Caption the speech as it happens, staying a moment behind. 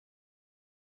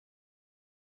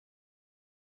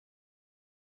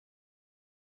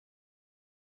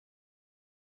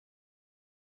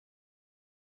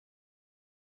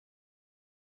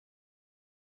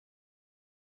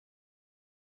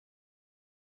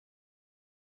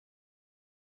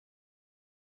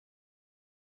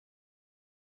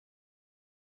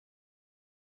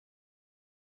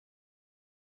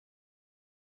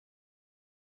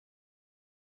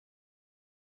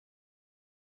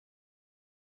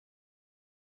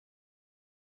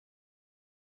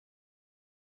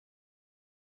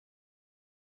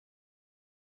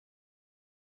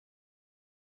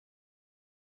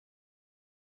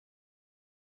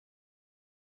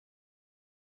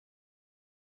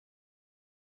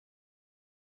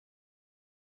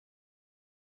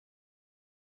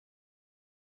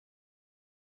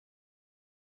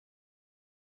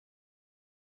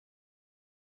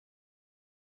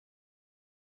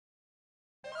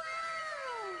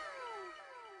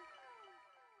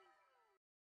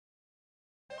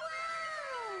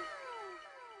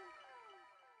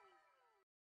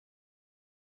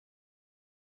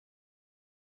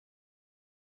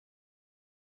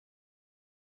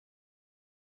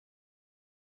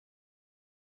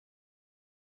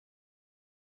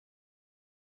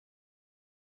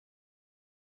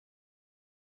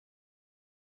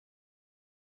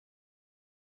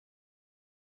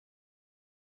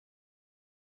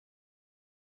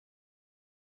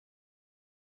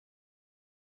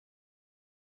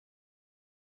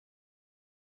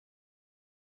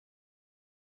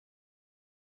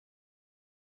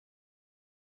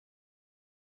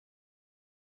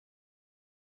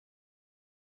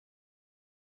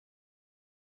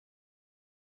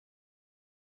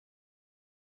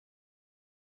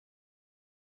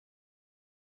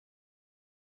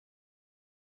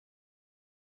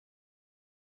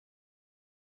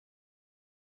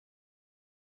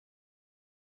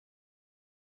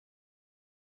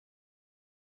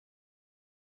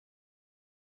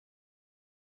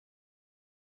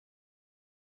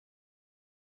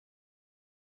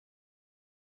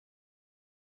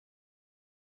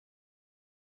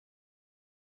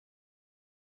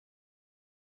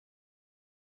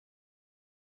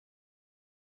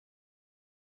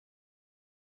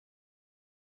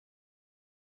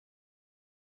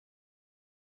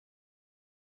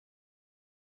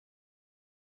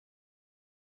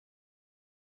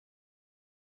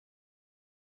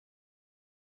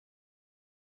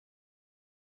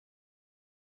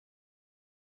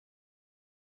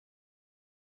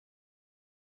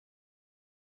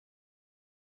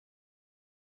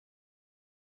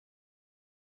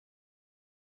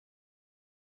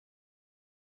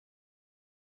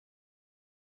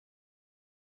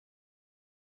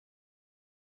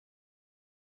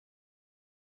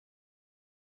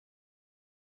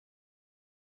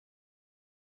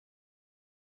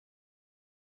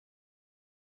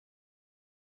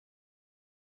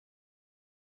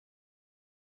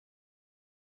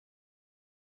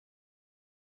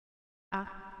Ah.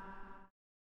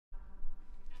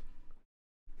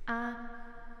 Ah.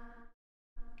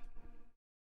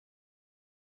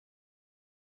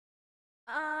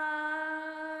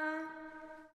 Ah.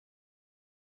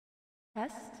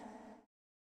 Test.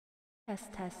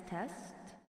 Test, test, test.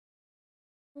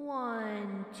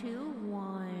 1, 2,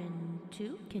 1,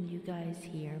 2. Can you guys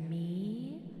hear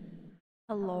me?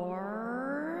 Hello?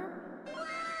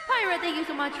 Pyra, thank you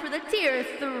so much for the tier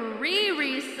 3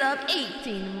 resub.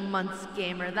 18 months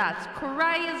gamer. That's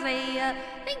crazy.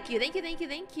 Thank you, thank you, thank you,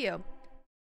 thank you.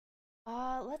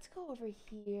 Let's go over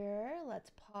here.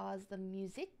 Let's pause the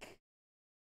music.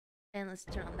 And let's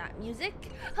turn on that music.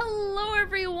 Hello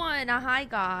everyone. Hi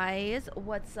guys.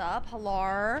 What's up?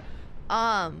 Hello.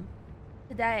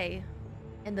 Today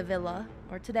in the villa,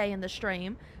 or today in the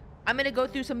stream, I'm gonna go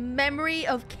through some memory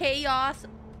of chaos.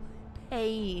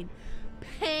 Pain.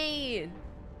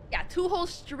 Yeah, 2 whole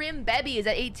stream babies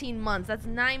at 18 months. That's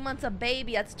 9 months of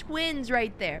baby. That's twins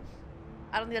right there.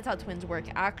 I don't think that's how twins work,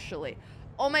 actually.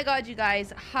 Oh my god, you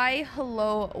guys. Hi,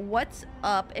 hello, what's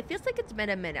up? It feels like it's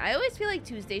been a minute. I always feel like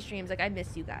Tuesday streams, like I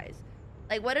miss you guys.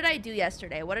 Like, what did I do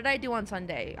yesterday? What did I do on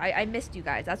Sunday? I missed you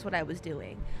guys. That's what I was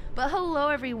doing. But hello,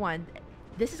 everyone.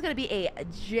 This is gonna be a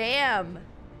jam-packed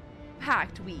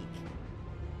week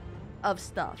of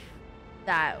stuff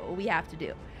that we have to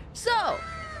do. So,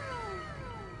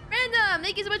 Random,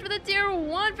 thank you so much for the tier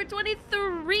 1 for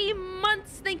 23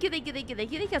 months. Thank you, thank you, thank you,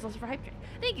 thank you. Thank you guys also for hype train.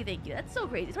 Thank you, thank you. That's so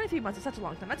crazy. 23 months is such a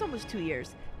long time. That's almost 2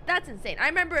 years. That's insane. I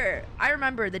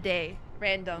remember the day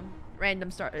Random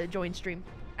joined stream.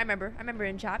 I remember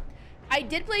in chat. I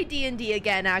did play D&D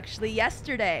again actually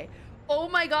yesterday. Oh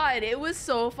my god, it was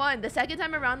so fun. The second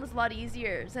time around was a lot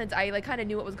easier since I like kind of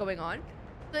knew what was going on.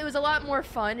 So it was a lot more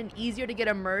fun and easier to get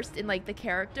immersed in like the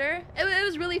character. It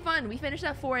was really fun. We finished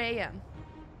at 4 a.m.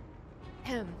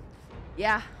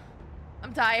 Yeah,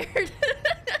 I'm tired.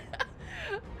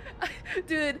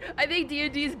 Dude, I think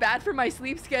D&D is bad for my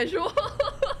sleep schedule.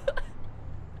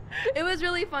 It was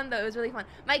really fun though. It was really fun.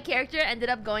 My character ended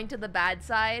up going to the bad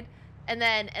side, and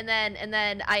then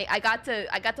I got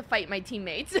to fight my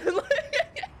teammates.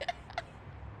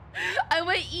 I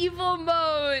went evil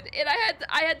mode, and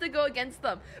I had to go against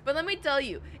them. But let me tell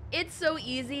you, it's so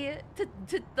easy to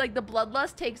like, the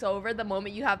bloodlust takes over the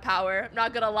moment you have power. I'm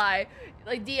not gonna lie.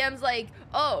 Like, DM's like,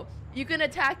 oh, you can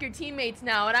attack your teammates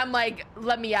now, and I'm like,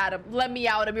 let me at him, let me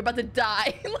out him, you're about to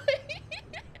die.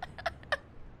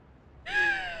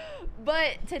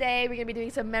 But today we're gonna be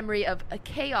doing some memory of a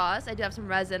chaos. I do have some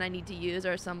resin I need to use,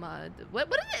 or some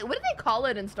what do they call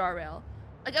it in Star Rail?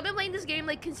 Like, I've been playing this game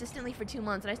like consistently for 2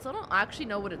 months, and I still don't actually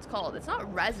know what it's called. It's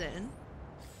not resin.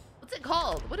 What's it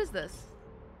called? What is this?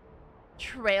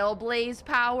 Trailblaze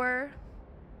power.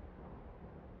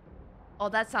 Oh,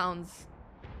 that sounds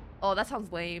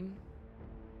lame.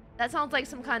 That sounds like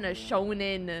some kind of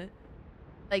shonen.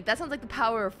 Like, that sounds like the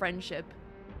power of friendship.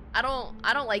 I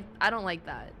don't like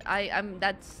that.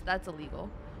 That's illegal.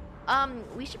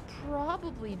 We should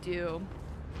probably do,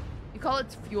 you call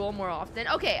it fuel more often.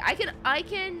 Okay, I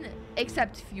can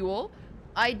accept fuel.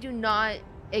 I do not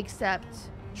accept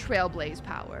trailblaze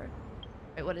power.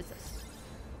 Right, what is this?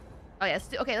 Oh yeah,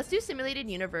 let's do simulated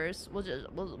universe.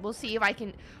 We'll see if I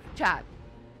can. Chat,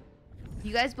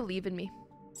 you guys believe in me?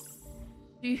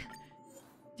 Do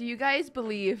you guys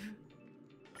believe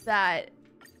that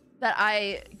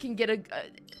I can get a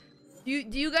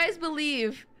do you guys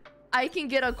believe I can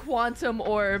get a quantum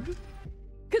orb?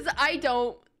 Because I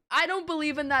don't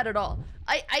believe in that at all.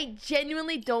 I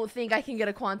genuinely don't think I can get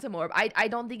a quantum orb. I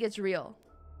don't think it's real.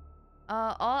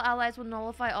 All allies will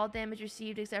nullify all damage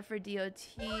received except for DOT.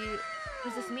 What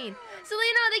does this mean?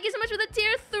 Selena, thank you so much for the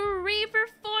tier 3 for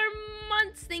 4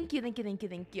 months. Thank you, thank you, thank you,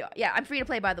 thank you. Yeah, I'm free to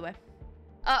play, by the way.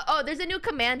 Oh, there's a new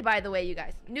command, by the way, you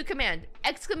guys. New command.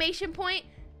 Exclamation point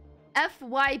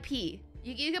FYP.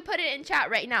 You can put it in chat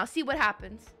right now. See what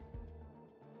happens.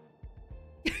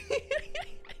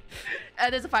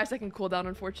 There's a 5-second cooldown,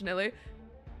 unfortunately.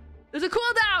 There's a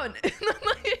cooldown!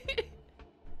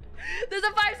 There's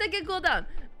a 5-second cooldown.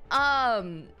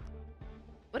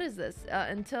 What is this?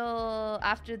 Until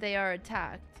after they are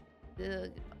attacked.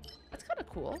 That's kind of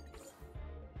cool.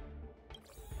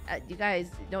 You guys,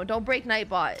 don't break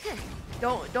Nightbot.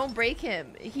 Don't break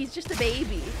him. He's just a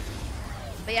baby.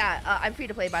 But yeah, I'm free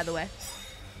to play, by the way.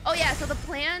 Oh yeah, so the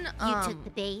plan. You took the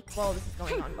bait. Well, this is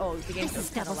going on. Oh, the game's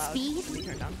kind of loud. Speed. Let me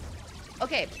turn it down.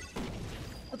 Okay.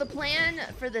 So the plan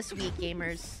for this week,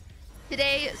 gamers.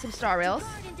 Today, some Star Rails.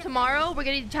 Tomorrow, we're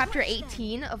gonna do chapter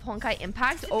 18 of Honkai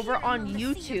Impact over on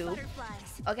YouTube.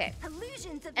 Okay.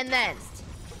 And then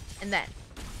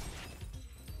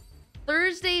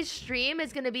Thursday's stream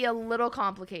is gonna be a little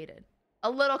complicated. A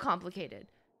little complicated.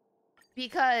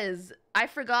 Because I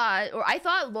forgot, or I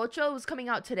thought Locho was coming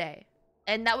out today.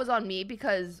 And that was on me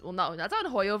because, well, no, that's on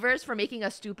Hoyoverse for making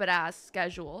a stupid ass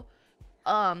schedule.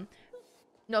 No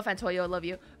offense, Hoyo, I love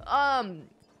you.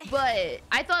 But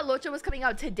I thought Locho was coming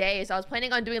out today, so I was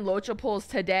planning on doing Locho pulls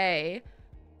today.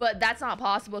 But that's not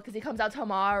possible because he comes out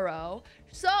tomorrow.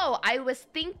 So I was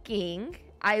thinking,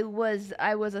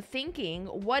 thinking,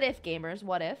 what if, gamers,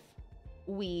 what if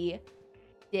we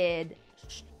did,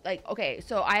 like, okay,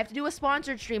 so I have to do a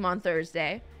sponsored stream on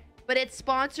Thursday, but it's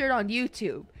sponsored on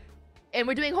YouTube. And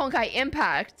we're doing Honkai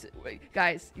Impact. Wait, you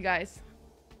guys,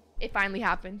 it finally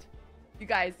happened. You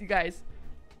guys,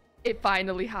 it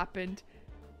finally happened.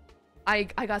 I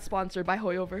got sponsored by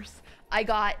Hoyoverse. I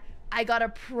got a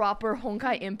proper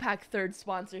Honkai Impact 3rd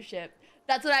sponsorship.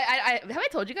 That's what I have I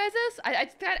told you guys this? I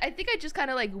think I just kind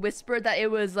of like whispered that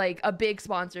it was like a big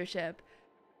sponsorship.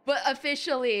 But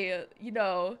officially, you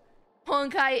know,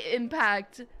 Honkai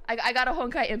Impact. I got a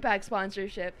Honkai Impact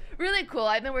sponsorship. Really cool.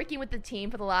 I've been working with the team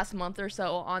for the last month or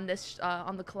so on this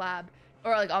on the collab,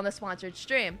 or like on the sponsored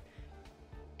stream.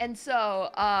 And so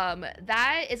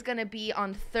that is gonna be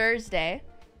on Thursday.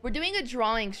 We're doing a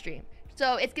drawing stream.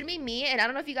 So it's gonna be me, and I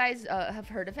don't know if you guys have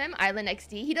heard of him, Island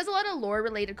XD. He does a lot of lore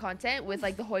related content with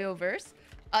like the Hoyoverse.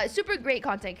 Super great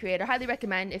content creator. Highly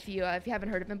recommend if you haven't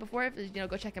heard of him before,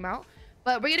 go check him out.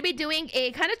 But we're gonna be doing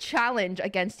a kind of challenge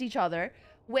against each other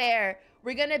where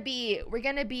we're gonna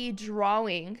be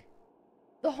drawing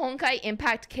the Honkai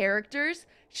Impact characters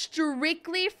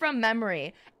strictly from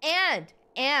memory, and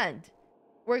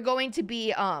we're going to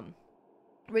be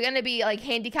like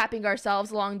handicapping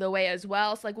ourselves along the way as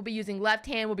well. So like we'll be using left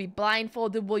hand, we'll be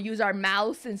blindfolded, we'll use our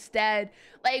mouse instead.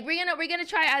 Like we're gonna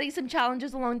try adding some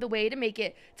challenges along the way to make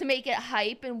it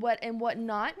hype and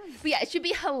whatnot. But yeah, it should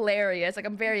be hilarious. Like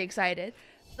I'm very excited.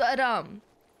 But so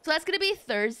that's gonna be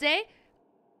Thursday.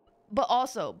 But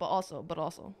also,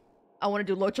 I want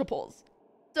to do Locho polls.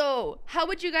 So how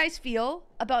would you guys feel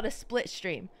about a split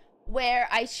stream where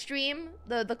I stream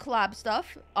the collab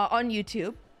stuff on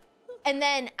YouTube? And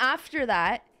then after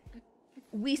that,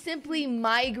 we simply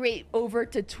migrate over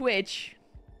to Twitch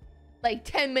like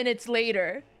 10 minutes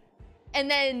later. And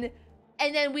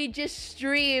then we just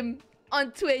stream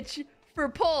on Twitch for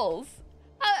polls.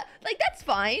 Like that's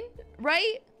fine,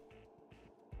 right?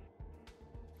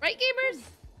 Right, gamers?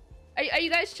 Are you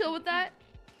guys chill with that?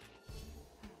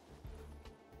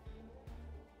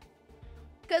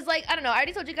 Cause like, I don't know, I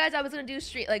already told you guys I was gonna do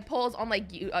like polls on like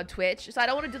Twitch. So I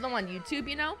don't want to do them on YouTube,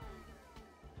 you know?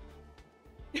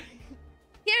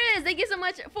 Here it is. Thank you so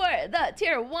much for the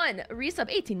tier 1 resub.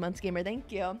 18 months, gamer.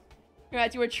 Thank you.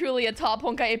 Congrats, you were truly a top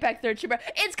Honkai Impact 3rd shipper.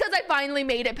 It's because I finally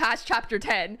made it past chapter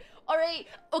 10. All right.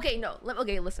 Okay, no.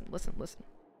 Okay, listen.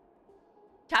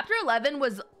 Chapter 11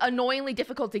 was annoyingly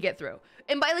difficult to get through.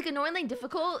 And by like annoyingly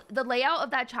difficult, the layout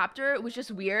of that chapter was just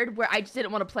weird where I just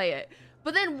didn't want to play it.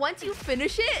 But then once you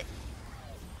finish it,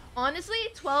 honestly,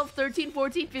 12, 13,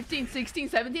 14, 15, 16,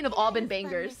 17 have all been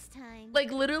bangers.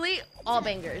 Like literally all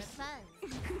bangers.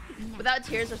 Without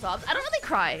tears or sobs. I don't really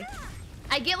cry.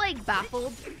 I get like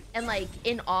baffled and like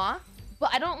in awe, but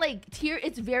I don't like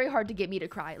it's very hard to get me to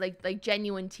cry. Like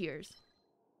genuine tears.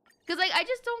 Cause like I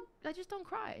just don't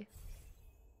cry.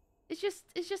 It's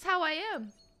just how I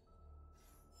am.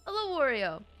 Hello,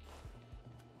 Wario. Oh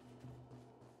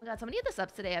my god, so many of the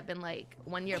subs today have been like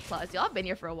 1 year plus. Y'all have been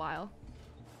here for a while.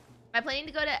 Am I planning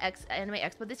to go to Anime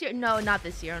Expo this year? No, not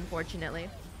this year, unfortunately.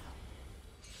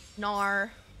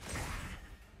 Nar.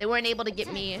 They weren't able to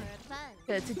get me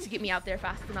to get me out there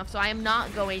fast enough, so I am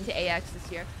not going to AX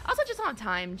this year. I also just don't have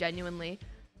time, genuinely.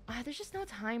 There's just no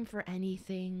time for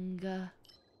anything.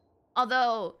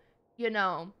 Although, you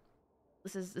know,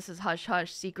 this is hush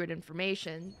hush secret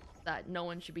information that no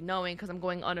one should be knowing because I'm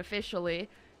going unofficially.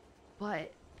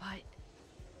 But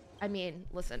I mean,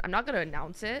 listen, I'm not gonna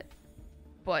announce it,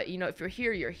 but you know, if you're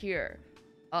here, you're here.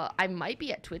 I might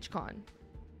be at TwitchCon,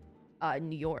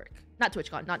 New York. Not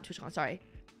TwitchCon, sorry.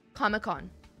 Comic-Con.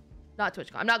 Not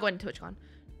TwitchCon. I'm not going to TwitchCon.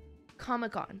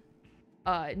 Comic-Con.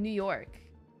 New York.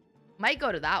 Might go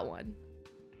to that one.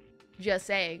 Just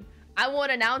saying. I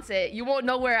won't announce it. You won't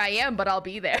know where I am, but I'll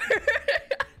be there.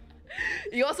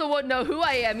 You also won't know who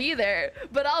I am either,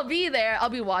 but I'll be there. I'll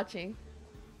be watching.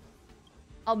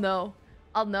 I'll know.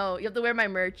 You have to wear my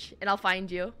merch, and I'll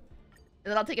find you. And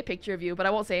then I'll take a picture of you, but I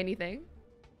won't say anything.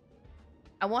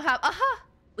 I won't have... Aha!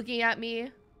 Looking at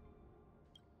me.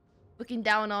 Looking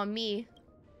down on me.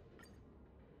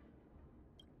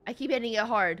 I keep hitting it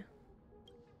hard.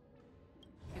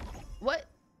 What?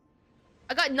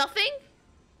 I got nothing?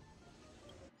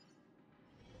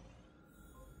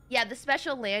 Yeah, the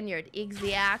special lanyard.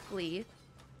 Exactly.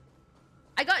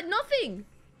 I got nothing.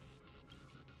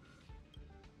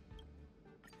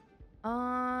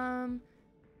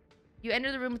 You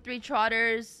enter the room with 3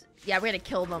 trotters. Yeah, we're gonna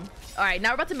kill them. All right, now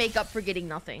we're about to make up for getting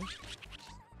nothing.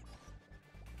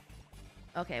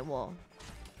 Okay, well.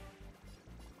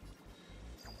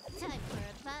 Time for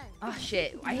a fun. Oh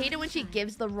shit! I hate it when she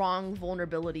gives the wrong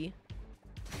vulnerability.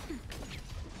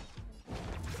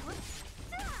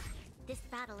 This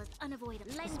battle is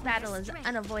unavoidable. This battle is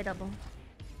unavoidable.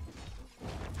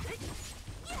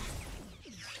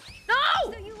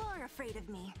 No! So you are afraid of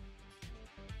me.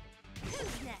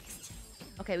 Who's next?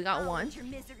 Okay, we got one. Your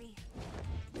misery.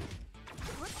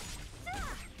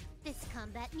 This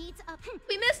combat needs up.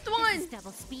 We missed one.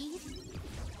 Double speed.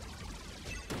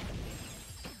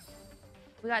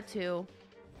 We got 2.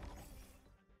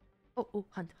 Oh,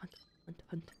 hunt.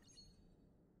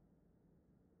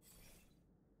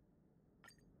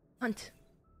 Hunt.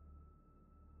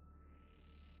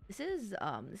 This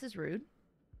is rude.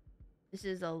 This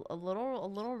is a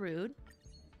little rude,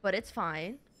 but it's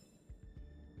fine.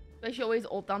 I should always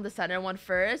ult down the center one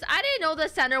first. I didn't know the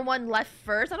center one left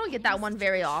first. I don't get that one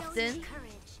very often.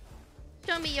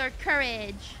 Show me your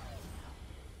courage.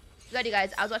 Good, you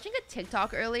guys. I was watching a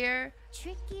TikTok earlier,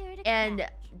 and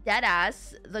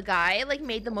deadass, the guy like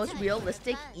made the most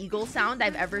realistic eagle sound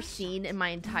I've ever seen in my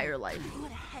entire life.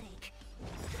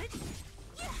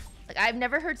 Like I've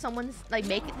never heard someone like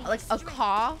make like a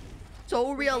caw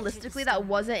so realistically that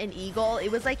wasn't an eagle. It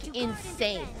was like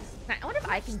insane. I wonder if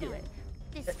I can do it.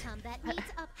 This combat needs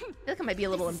up. I feel like I might be a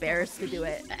little embarrassed to do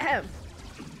it.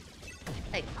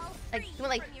 like doing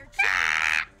like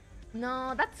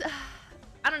no, that's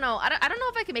I don't know. I don't know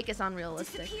if I can make it sound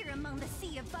realistic. Disappear among the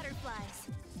sea of butterflies.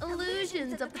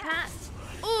 Illusions of the past.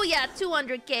 Oh yeah,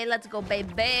 200k. Let's go,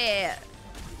 baby.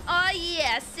 Oh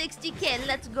yeah, 60k.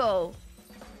 Let's go.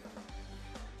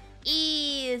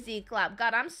 Easy clap.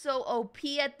 God, I'm so OP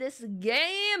at this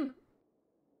game.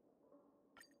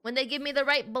 When they give me the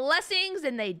right blessings,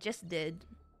 and they just did.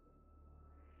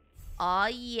 Oh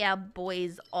yeah,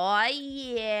 boys. Oh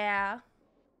yeah.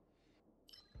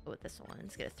 Go with this one.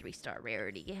 Let's get a 3-star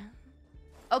rarity.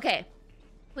 Okay.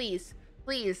 Please.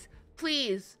 Please.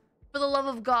 Please. For the love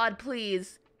of God,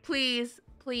 please. Please.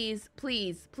 Please.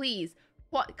 Please. Please.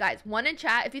 What, guys, one in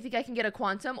chat if you think I can get a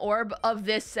quantum orb of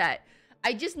this set.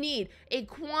 I just need a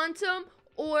quantum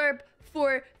orb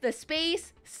for the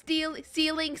space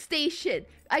sealing station.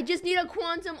 I just need a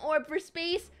quantum orb for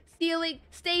space sealing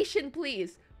station,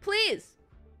 please. Please.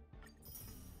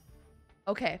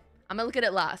 Okay. I'm gonna look at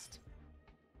it last.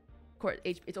 Of course,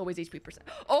 it's always HP percent.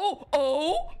 Oh!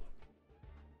 Oh!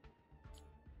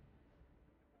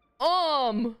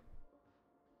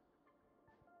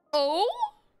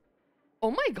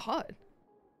 Oh my god.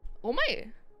 Oh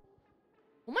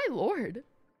my lord.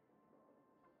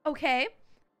 Okay.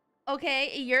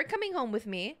 Okay, you're coming home with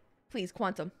me. Please,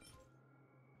 quantum.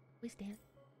 Please stand.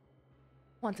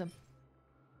 Quantum.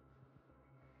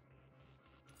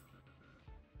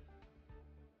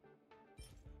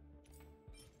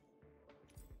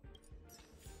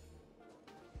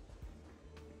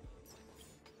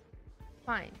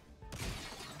 Fine.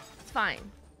 It's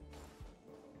fine.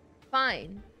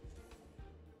 Fine.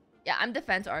 Yeah, I'm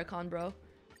defense Archon, bro.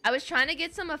 I was trying to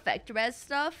get some effect res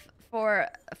stuff for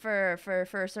a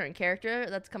certain character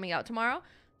that's coming out tomorrow,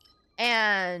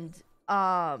 and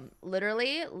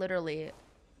literally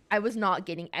I was not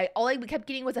getting. All I kept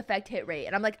getting was effect hit rate,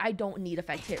 and I'm like, I don't need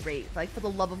effect hit rate, like, for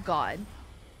the love of God.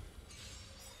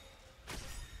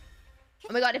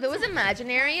 Oh my god, if it was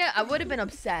imaginary, I would have been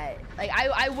upset. Like,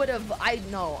 I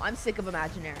know, I'm sick of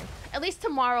imaginary. At least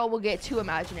tomorrow we'll get 2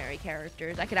 imaginary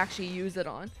characters I could actually use it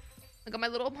on. I got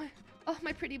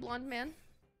my pretty blonde man.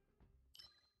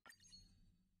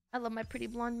 I love my pretty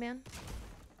blonde man.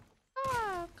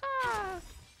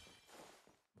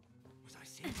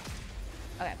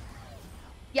 Okay.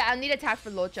 Yeah, I need attack for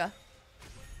Locha.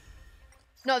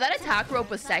 No, that attack rope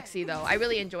was sexy though. I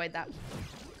really enjoyed that.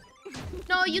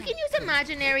 No, you can use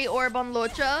imaginary orb on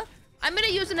Locha. I'm gonna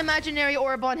use an imaginary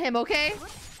orb on him, okay?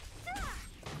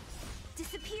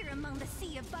 Disappear among the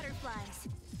sea of butterflies.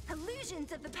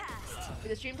 Illusions of the past. Is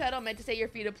the stream title meant to say you're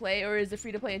free to play, or is it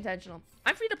free to play intentional?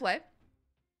 I'm free to play. What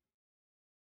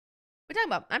are you talking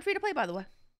about? I'm free to play, by the way.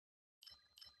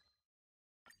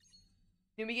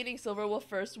 New beginning Silver Wolf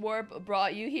first warp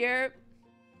brought you here.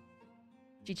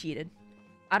 She cheated.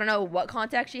 I don't know what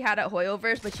contact she had at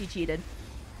Hoyoverse, but she cheated.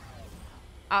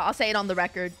 I'll say it on the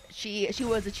record. She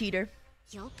was a cheater.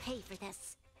 You'll pay for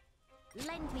this.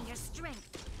 Lend me your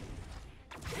strength.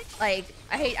 Like,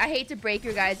 I hate to break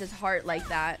your guys' heart like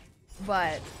that,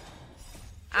 but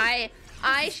I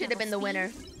should have been the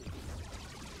winner.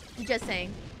 Just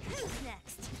saying. Who's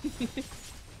next?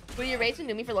 Will you race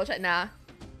Numi for Locha? Nah.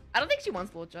 I don't think she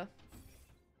wants Locha.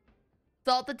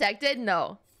 Salt detected?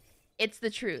 No. It's the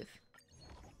truth.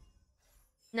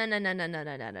 No, no, no, no, no,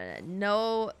 no, no, no, no.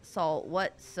 No salt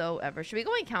whatsoever. Should we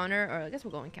go encounter? Or I guess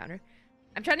we'll go encounter.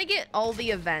 I'm trying to get all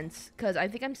the events because I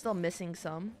think I'm still missing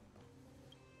some.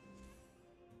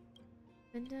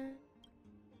 And,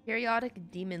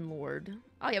 periodic demon lord.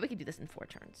 Oh yeah, we can do this in 4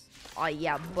 turns. Oh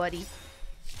yeah, buddy.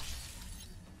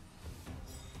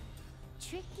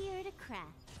 Trickier to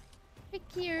craft.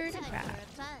 Trickier to Time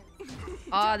craft. for a buzz.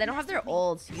 Oh, they don't have their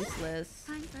ults. Useless.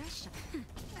 Time for a shot.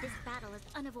 This battle is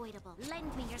unavoidable.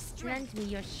 Lend me your strength. Lend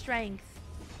me your strength.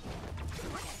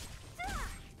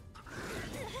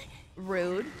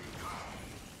 Rude.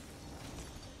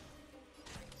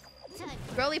 Time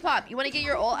for Girly Pop, you want to get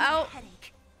your ult out?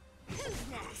 headache. Who's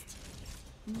next?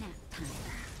 Nap time.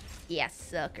 Yes,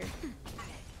 sucker.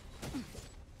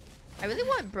 I really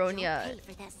want Bronya.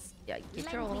 Pay for this. Yeah,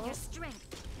 get your Lend me your ult.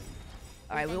 strength.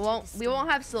 All right, we won't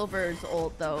have Silver's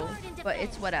ult though, but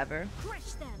it's whatever.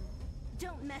 Crush them.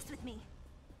 Don't mess with me.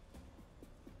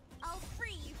 I'll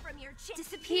free you from your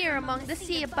Here among the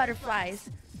sea of butterflies,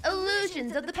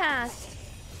 illusions of the past.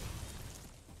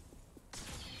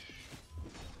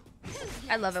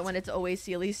 I love it when it's always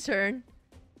Seele's turn.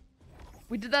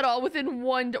 We did that all within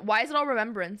one. Why is it all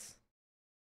remembrance?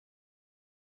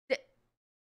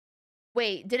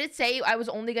 Wait, did it say I was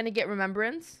only gonna get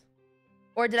remembrance?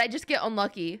 Or did I just get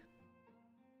unlucky?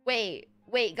 Wait,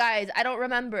 guys, I don't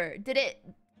remember. Did it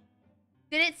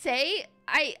say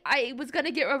I was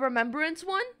gonna get a remembrance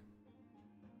one?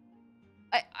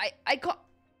 I caught.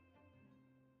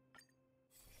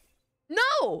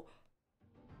 No!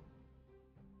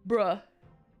 Bruh.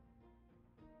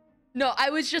 No, I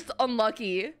was just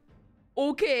unlucky.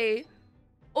 Okay.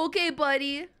 Okay,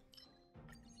 buddy.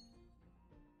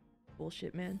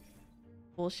 Bullshit, man.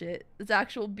 Bullshit. It's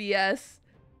actual BS.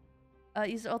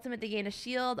 Use the ultimate to gain a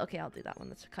shield. Okay, I'll do that one.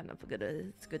 That's kind of a good,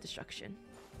 it's good destruction.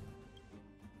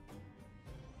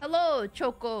 Hello,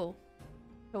 Choco.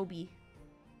 Chobi.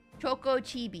 Choco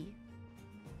Chibi.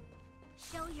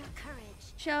 Show your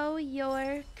courage. Show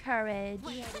your courage.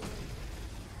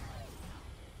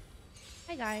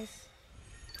 Hi, guys.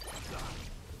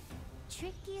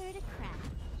 Trickier to craft.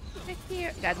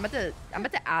 Trickier. Guys, I'm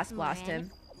about to ass blast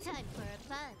him. Time for a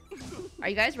buzz. Are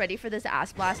you guys ready for this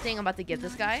ass blasting I'm about to give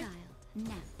this guy?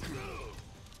 Nap time.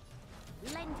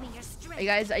 Lend me your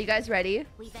strength. Are you guys ready?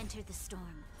 We've entered the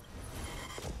storm.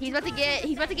 He's about to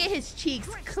get his cheeks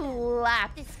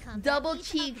clapped. Double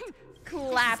cheeked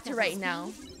clapped right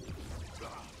now.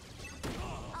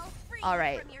 All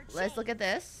right, let's look at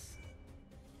this.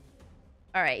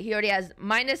 All right, he already has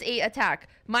 -8 attack,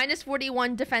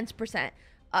 -41 defense percent,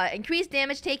 increased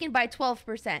damage taken by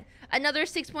 12%, another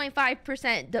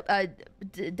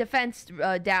 6.5% defense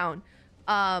down,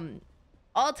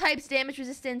 all types damage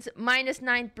resistance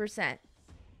 -9%, and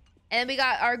then we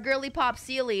got our girly pop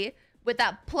Seele with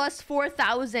that plus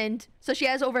 4,000, so she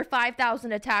has over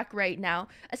 5,000 attack right now,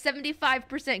 a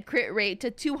 75% crit rate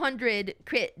to 200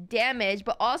 crit damage,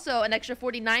 but also an extra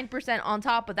 49% on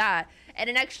top of that, and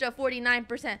an extra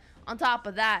 49% on top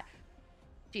of that.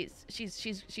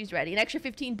 She's ready. An extra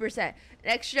 15%. An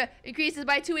extra increases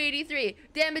by 283.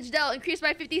 Damage dealt increased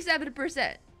by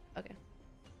 57%. Okay.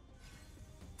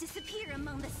 Disappear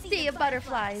among the Sea of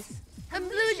butterflies.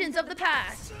 Illusions of the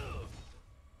past.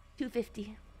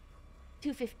 250.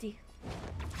 250.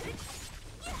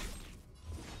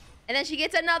 And then she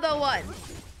gets another one.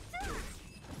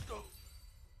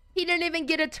 He didn't even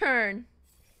get a turn.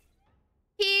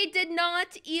 He did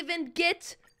not even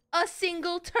get a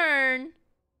single turn.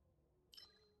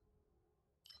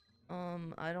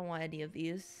 I don't want any of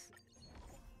these.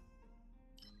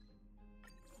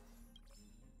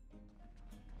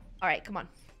 All right, come on.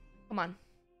 Come on.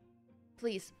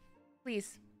 Please.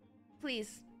 Please.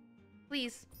 Please.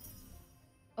 Please.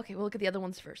 Okay, we'll look at the other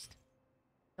ones first.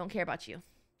 Don't care about you.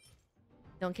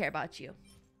 Don't care about you.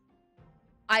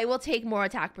 I will take more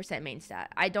attack percent main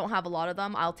stat. I don't have a lot of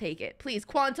them. I'll take it. Please,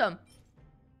 Quantum.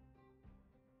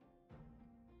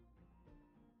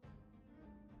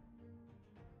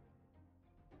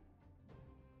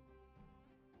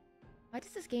 Why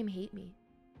does this game hate me?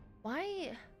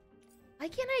 Why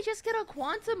can't I just get a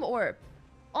Quantum Orb?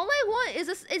 All I want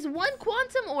is one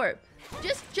Quantum Orb.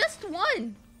 Just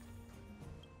one.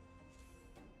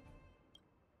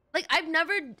 Like, I've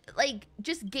never, like,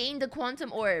 just gained a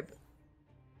Quantum Orb.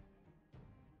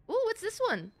 Ooh, what's this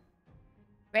one?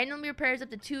 Randomly repairs up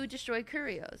to 2 destroyed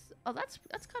curios. Oh, that's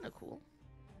kind of cool.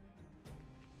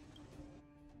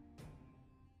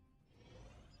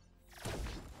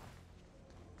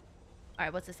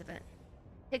 Alright, what's this event?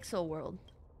 Pixel World.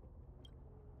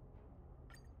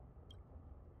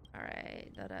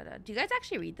 Alright. Do you guys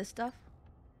actually read this stuff?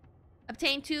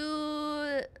 Obtain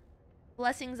 2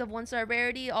 blessings of 1-star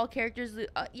rarity. All characters...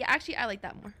 yeah, actually, I like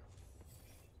that more.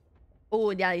 Oh,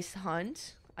 nice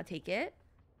hunt. I'll take it.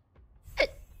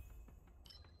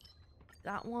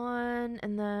 That one.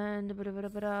 And then...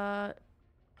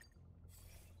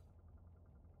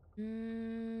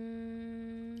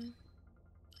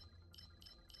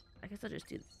 I guess I'll just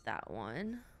do that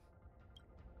one.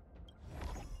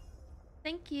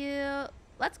 Thank you.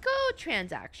 Let's go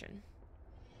transaction.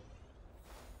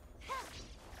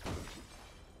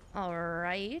 All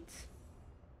right.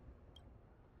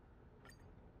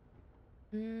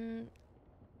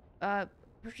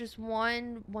 Purchase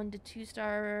 1 to 2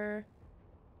 star,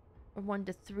 or 1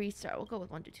 to 3 star. We'll go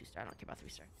with 1 to 2 star. I don't care about 3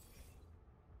 star.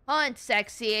 Hunt,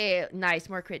 sexy, nice.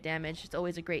 More crit damage. It's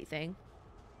always a great thing.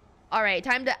 All right,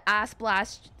 time to ass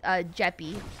blast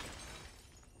Jeppy.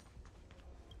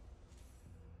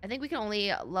 I think we can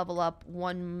only level up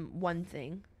one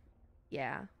thing.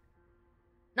 Yeah.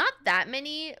 Not that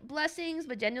many blessings,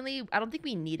 but genuinely, I don't think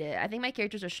we need it. I think my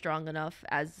characters are strong enough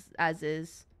as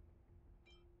is.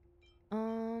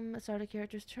 Start a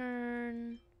character's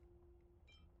turn.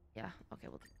 Yeah, okay,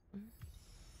 we'll do.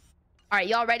 Alright,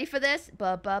 y'all ready for this?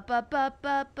 Ready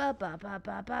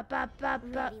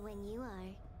when you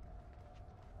are.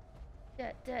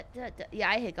 Yeah,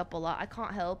 I hiccup a lot. I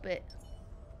can't help it.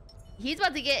 He's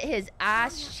about to get his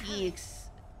ass cheeks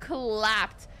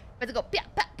clapped. About to go pa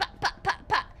pa pa pa pa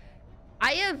pa.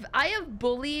 I have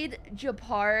bullied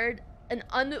Japard an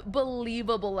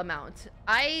unbelievable amount.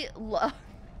 I love.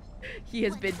 He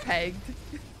has been pegged.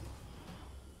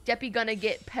 Jeppy gonna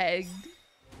get pegged.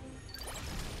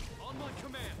 On my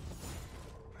command.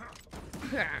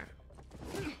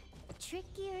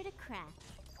 Trickier to crack.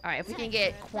 All right, if we can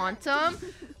get quantum,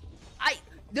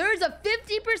 there's a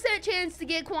 50% chance to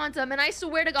get quantum, and I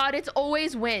swear to God, it's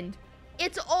always wind.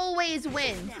 It's always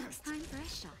wind.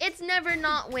 It's never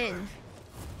not wind.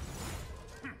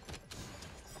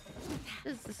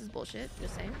 This is bullshit.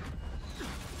 Just saying.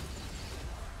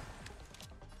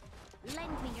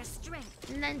 Lend me your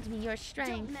strength. Lend me your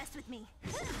strength. Don't mess with me.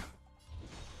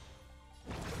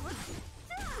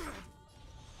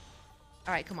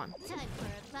 All right, come on. Time for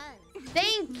a fun.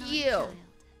 Thank you.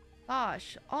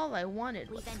 Gosh, all I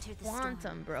wanted was quantum,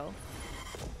 storm. bro.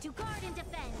 To guard and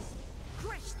defend.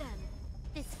 Crush them.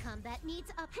 This combat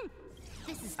needs up.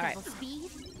 This is double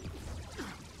speed.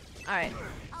 All right.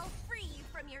 I'll free you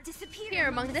from your disappear Here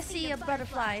among the sea of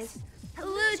butterflies,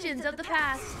 illusions of the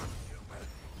past.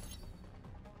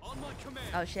 On my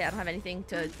command. Oh shit, I don't have anything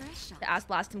to ass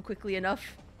blast him quickly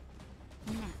enough.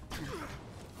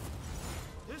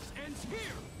 This ends here.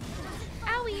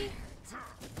 Owie.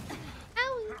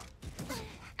 Owie.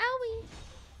 Owie.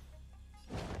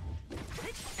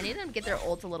 I need them to get their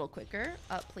ults a little quicker.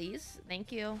 Please.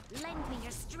 Thank you. Lend me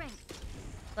your strength.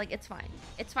 Like, it's fine.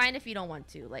 It's fine if you don't want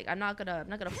to. Like, I'm not gonna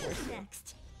force you.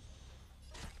 Next.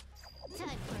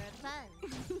 Time for a fun.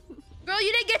 Girl,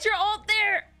 you didn't get your ult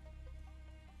there!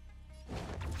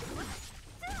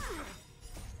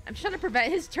 I'm trying to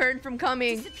prevent his turn from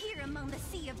coming. Disappear among the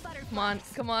sea of butterflies. Come on,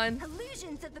 come on.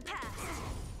 Illusions of the past.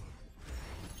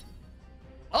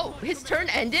 Oh, his turn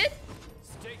ended?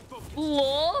 Stay focused.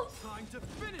 Lol. Time to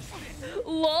finish this.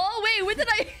 Lol, wait, when did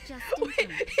I... Just Wait,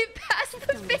 it passed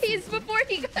the phase before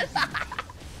he got...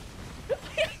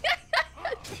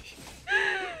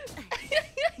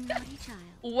 Naughty child.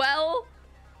 Well,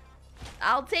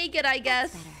 I'll take it, I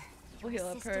guess. Better. We'll Your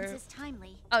heal up her. assistance is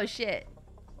timely. Oh shit.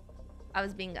 I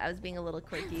was being a little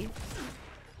quirky.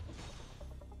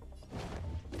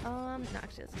 No,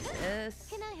 actually, let's do this.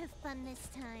 Can I have fun this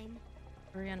time?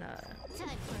 We're gonna...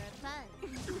 Time for a fun.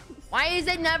 Why is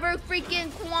it never freaking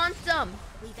quantum?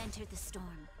 We've entered the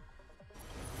storm.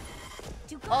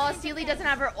 Oh, Seele doesn't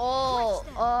have her ult.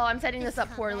 Oh, I'm setting this up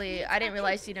poorly. I didn't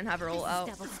realize she didn't have her ult out.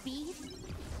 Double speed.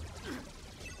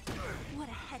 What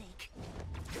a headache.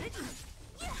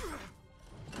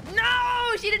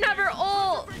 No, she didn't have her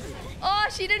ult. Oh,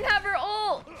 she didn't have her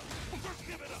ult.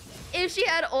 If she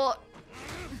had ult.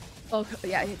 Oh,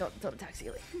 yeah, don't attack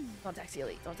Seele. Don't attack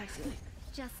Seele. Don't attack Seele.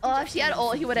 Oh, if she had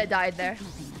ult, he would have died there.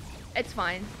 It's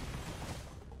fine.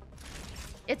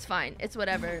 It's fine. It's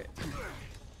whatever.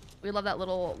 We love that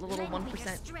little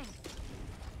 1%.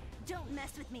 Don't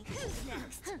mess with me. Who's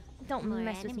next? Don't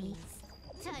mess with me.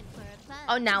 Time for a fun.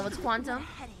 Oh, now it's quantum.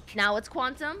 Now it's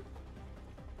quantum.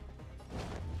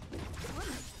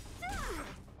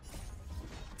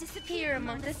 Disappear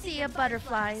among the sea of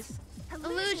butterflies.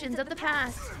 Illusions of the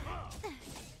past.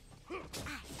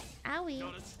 Owie. Owie.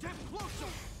 Not a step closer.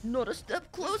 Not a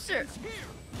step closer. Ends here.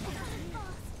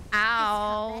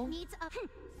 Ow.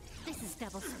 This is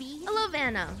double speed. Hello,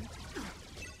 Vanna.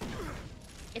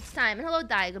 It's time. And hello,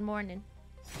 Dai. Good morning.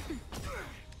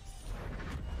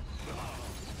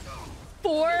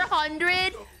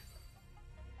 400?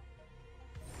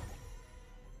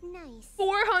 Nice.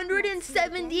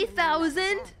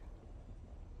 470,000?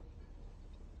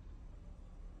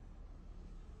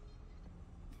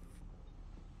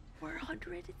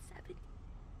 470.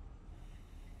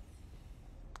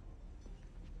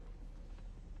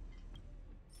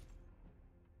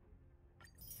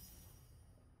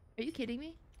 Are you kidding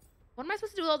me? What am I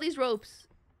supposed to do with all these ropes?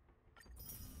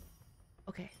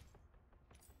 Okay.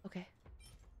 Okay.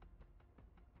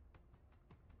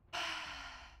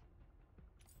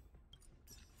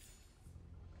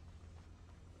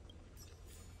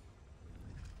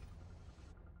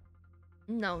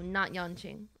 No, not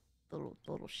Yanqing.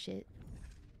 Little shit.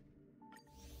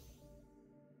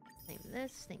 Claim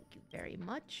this. Thank you very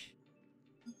much.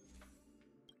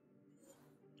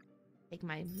 Take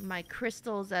my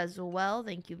crystals as well.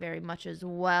 Thank you very much as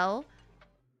well.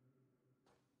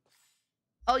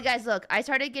 Oh, you guys, look. I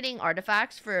started getting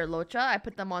artifacts for Locha. I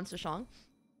put them on Sushang.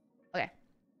 Okay.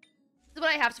 This is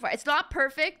what I have so far. It's not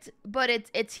perfect, but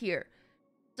it's here.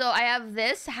 So I have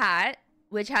this hat,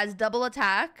 which has double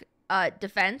attack,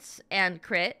 defense, and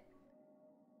crit.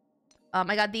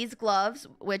 I got these gloves,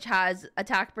 which has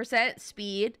attack percent,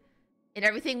 speed, and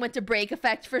everything went to break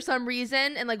effect for some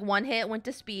reason, and like one hit went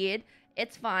to speed.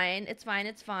 It's fine. It's fine.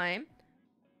 It's fine.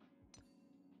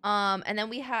 And then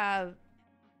we have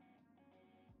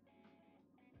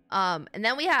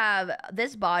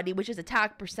this body, which is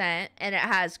attack percent, and it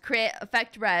has crit,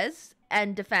 effect, res,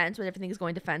 and defense. When everything is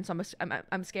going defense, so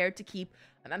I'm scared to keep.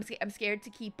 I'm scared to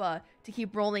keep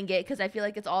rolling it because I feel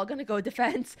like it's all gonna go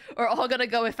defense or all gonna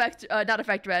go effect, not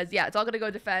effect res. Yeah, it's all gonna go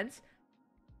defense.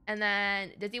 And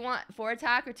then, does he want 4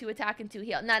 attack or 2 attack and 2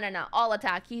 heal? No, all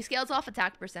attack. He scales off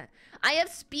attack percent. I have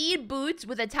speed boots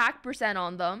with attack percent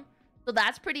on them, so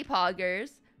that's pretty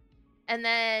poggers. And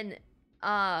then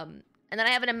I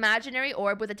have an imaginary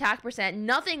orb with attack percent.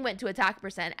 Nothing went to attack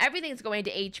percent. Everything's going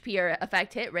to HP or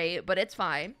effect hit rate, but it's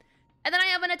fine. And then I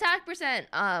have an attack percent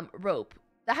rope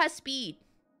that has speed.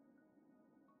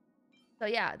 So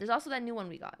yeah, there's also that new one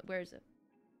we got. Where is it?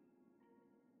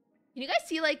 Can you guys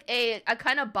see like a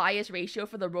kind of bias ratio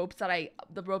for the ropes I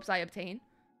obtain?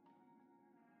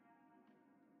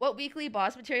 What weekly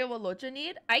boss material will Locha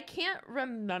need? I can't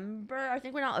remember. I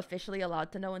think we're not officially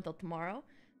allowed to know until tomorrow,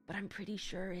 but I'm pretty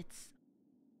sure it's.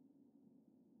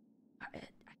 I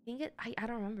think it. I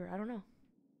don't remember. I don't know.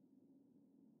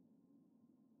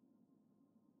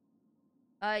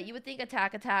 You would think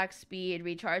attack, speed,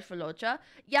 recharge for Locha.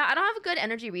 Yeah, I don't have a good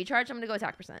energy recharge. I'm gonna go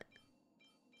attack percent.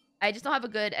 I just don't have a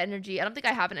good energy. I don't think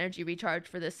I have an energy recharge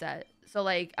for this set. So,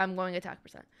 like, I'm going attack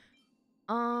percent.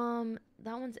 That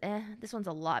one's eh. This one's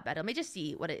a lot better. Let me just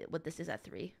see what this is at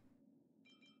 3.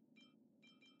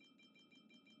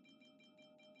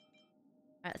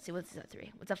 Alright, let's see what this is at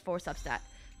 3. What's at 4 substat?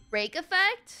 Break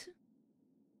effect?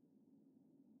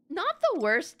 Not the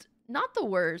worst. Not the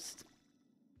worst.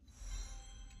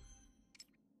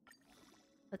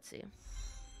 Let's see.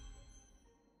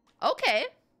 Okay.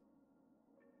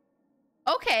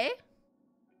 Okay.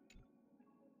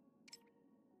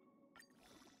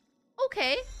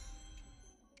 Okay.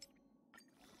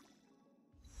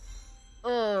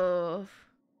 Ugh.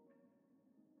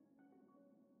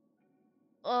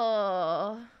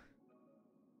 Ugh.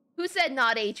 Who said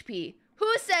not HP? Who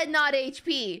said not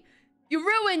HP? You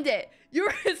ruined it.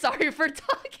 You're sorry for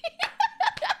talking.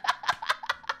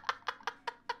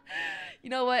 You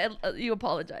know what? You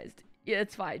apologized. Yeah,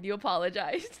 it's fine. You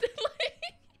apologized.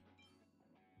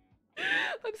 Like,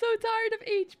 I'm so tired of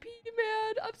HP,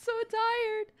 man. I'm so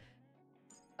tired.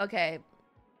 Okay.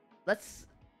 Let's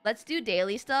do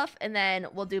daily stuff and then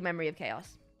we'll do Memory of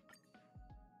Chaos.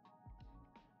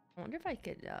 I wonder if I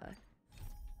could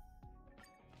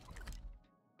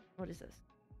what is this?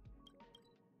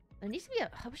 There needs to be I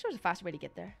wish there was a faster way to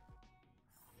get there.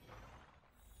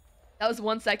 That was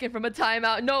 1 second from a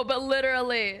timeout. No, but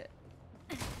literally.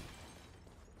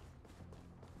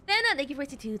 Nana, thank you for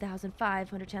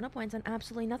 2,500 channel points on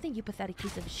absolutely nothing, you pathetic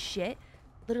piece of shit.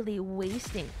 Literally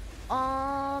wasting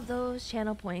all those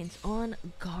channel points on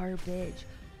garbage.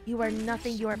 You are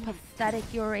nothing. You are pathetic.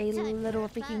 You're a little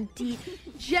freaking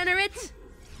degenerate.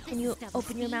 Can you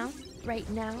open your mouth right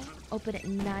now? Open it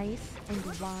nice and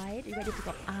wide. Are you ready to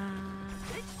go?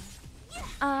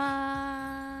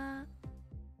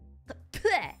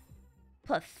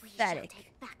 Pathetic. We shall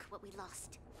take back what we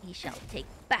lost. We shall take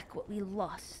back what we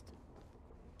lost.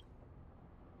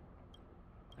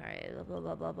 Alright, blah,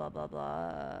 blah, blah, blah, blah,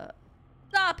 blah.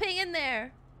 Stop, hang in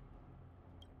there!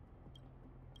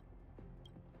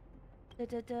 Da,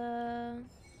 da, da.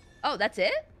 Oh, that's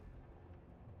it?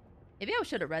 Maybe I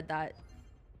should have read that.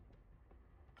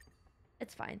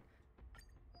 It's fine.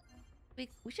 We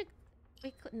should...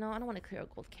 no, I don't want to clear a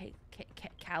gold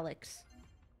calyx.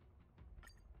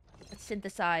 Let's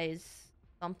synthesize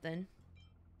something.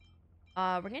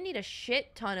 We're gonna need a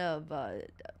shit ton of...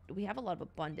 we have a lot of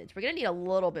abundance. We're gonna need a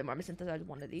little bit more. I'm gonna synthesize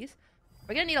one of these.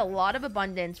 We're gonna need a lot of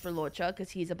abundance for Locha,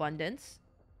 because he's abundance.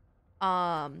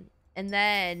 And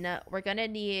then we're gonna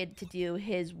need to do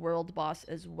his world boss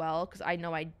as well, because I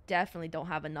know I definitely don't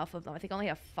have enough of them. I think I only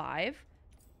have 5.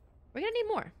 We're gonna need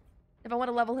more if I want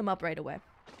to level him up right away.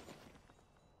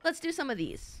 Let's do some of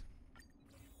these.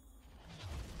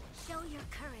 Show your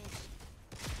courage.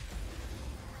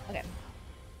 Okay.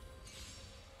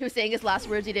 He was saying his last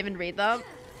words, he didn't even read them.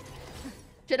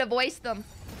 Should have voiced them.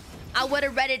 I would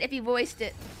have read it if he voiced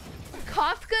it.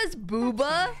 Kafka's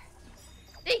Booba?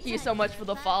 Thank you so much for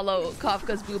the follow,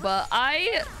 Kafka's Booba.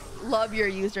 I love your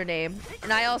username,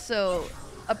 and I also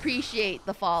appreciate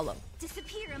the follow.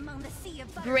 Disappear among the sea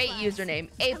of Great butterflies. username.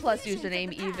 A+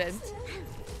 username even.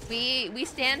 We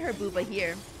stand her Booba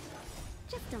here.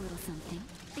 Just a little something.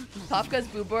 Kafka's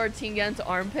Booba or Tingyan's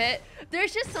armpit.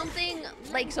 There's just something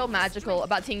like so magical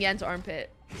about Tingyan's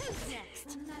armpit.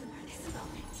 Next.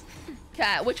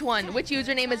 Cat, which one? Which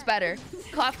username is better?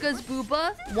 Kafka's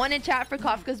Booba? 1 in chat for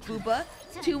Kafka's Booba.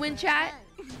 2 in chat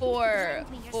for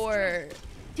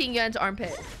Tingyan's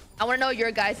armpit. I want to know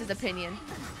your guys' opinion.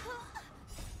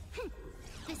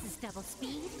 This is double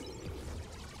speed.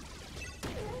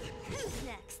 Who's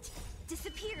next?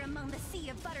 Disappear among the sea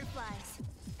of butterflies.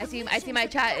 I see my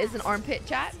chat is an armpit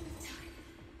chat.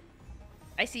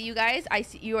 I see you guys. I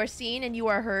see you are seen and you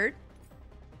are heard.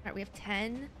 All right, we have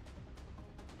 10.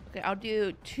 Okay, I'll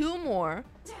do 2 more,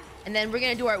 and then we're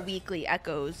gonna do our weekly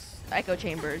echo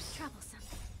chambers.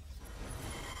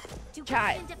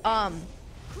 Chat.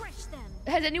 Crush them.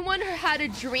 Has anyone had a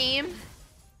dream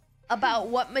about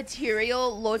what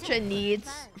material Locha needs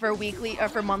for weekly or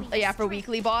for month? Yeah, for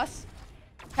weekly boss.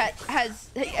 Has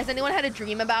anyone had a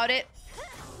dream about it?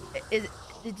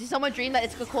 Did someone dream that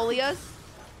it's Cocolia's?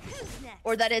 Who's next?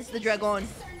 Or that is the dragon?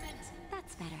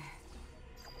 That's better.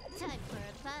 Time for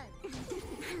a fun.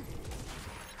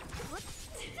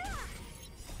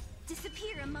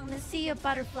 Disappear among the Sea of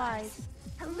butterflies.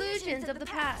 Illusions of the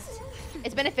past.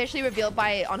 It's been officially revealed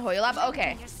by on Hoyolab.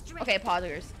 Okay. Okay,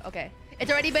 pausers. Okay. It's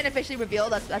already been officially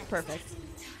revealed. That's perfect.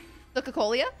 The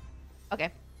Cocolia?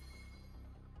 Okay.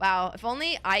 Wow, if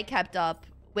only I kept up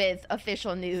with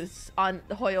official news on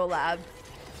Hoyolab.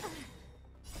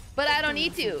 But I don't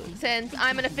need to, since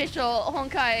I'm an official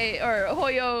Honkai or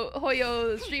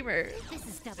Hoyo streamer. This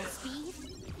is double speed.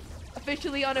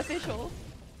 Officially unofficial.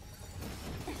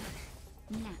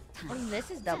 Nap time. And this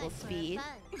is double speed.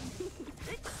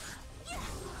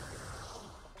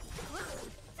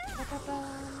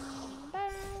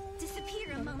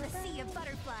 Disappear among the sea of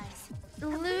butterflies.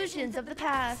 Illusions of the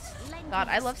past. God,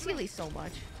 I love Seele so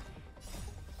much.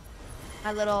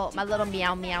 My little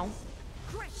meow meow.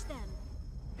 Crush them.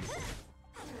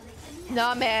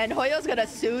 Nah, man, Hoyo's gonna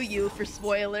sue you for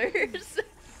spoilers.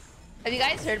 Have you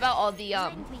guys heard about all the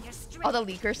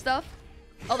leaker stuff?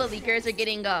 All the leakers are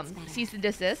getting cease and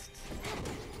desist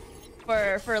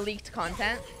for leaked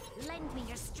content. Lend me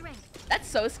your strength. That's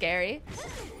so scary.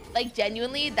 Like,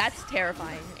 genuinely, that's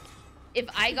terrifying. If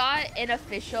I got an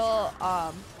official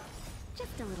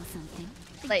Just a little something.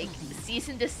 like cease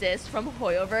and desist from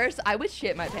Hoyoverse, I would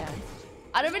shit my pants.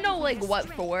 I don't even know like what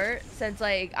for, since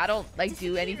like I don't like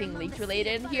do anything leaked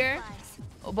related here.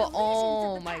 But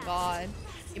oh my god.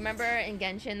 You remember in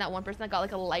Genshin that one person that got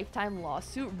like a lifetime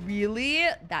lawsuit? Really?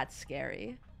 That's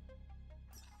scary.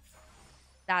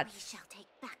 We shall take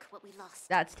back what we lost.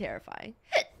 That's terrifying.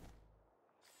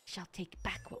 Shall take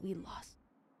back what we lost.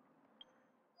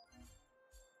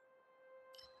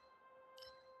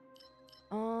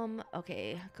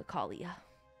 Okay, Cocolia.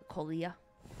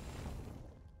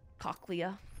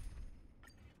 Cochlea.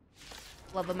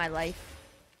 Love of my life.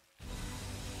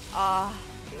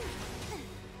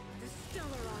 This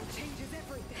Stellaron changes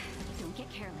everything. Don't get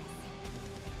careless.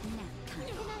 Nap time.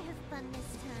 Can I have fun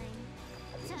this time?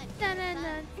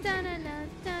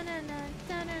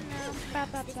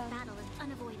 This battle is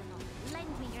unavoidable.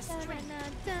 Lend me your strength.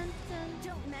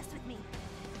 Don't mess with me.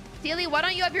 Seele, why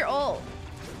don't you have your ult?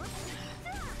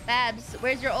 Babs,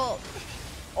 where's your ult?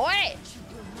 Oi!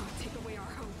 You will not take away our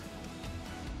hope.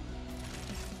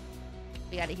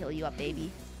 We gotta heal you up,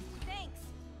 baby. Thanks.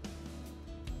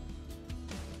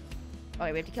 Oh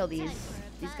wait, we have to kill these. Time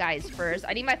for a these guys first.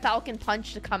 I need my Falcon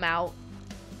Punch to come out.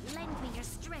 Lend me your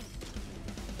strength.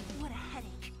 What a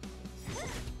headache.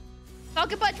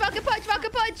 Falcon Punch, Falcon Punch,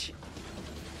 Falcon Punch!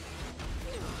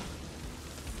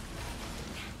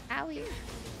 Owie.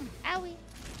 Owie.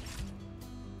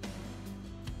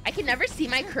 I can never see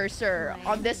my cursor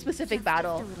on this specific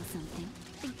battle. A little something.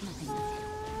 Think nothing of it.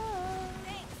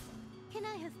 Thanks. Can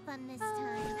I have fun this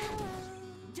time?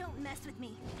 Don't mess with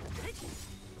me.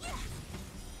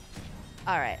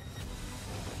 Alright.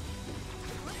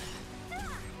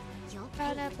 You'll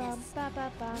pay for this.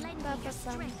 Lend me your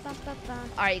strength.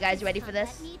 Alright, you guys ready for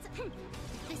this?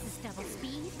 This is double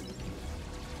speed.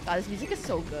 God, this music is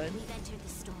so good. We've entered the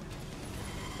storm.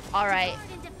 Alright.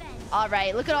 Guard and defend.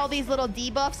 Alright, look at all these little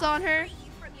debuffs on her. Free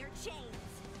you from your chains.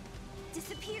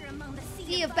 Disappear among the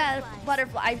Sea of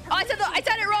butterflies. Oh, I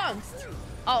said it wrong.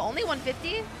 Oh, only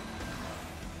 150?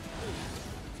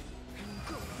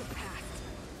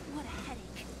 What a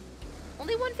headache.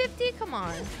 Only 150? Come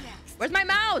on. Where's my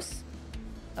mouse?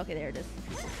 Okay, there it is.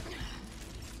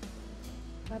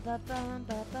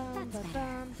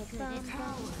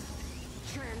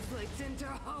 Translates into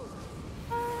hope.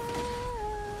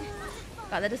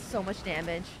 God, that is so much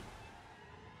damage.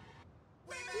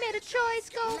 Made a choice,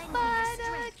 go Lend me your fight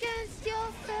strength. against your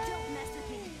Don't mess fate. with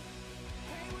me.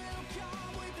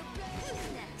 Who's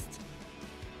next?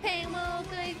 Pain will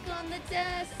click on the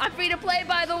desk. I'm free to play,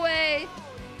 by the way.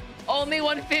 Only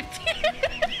 150.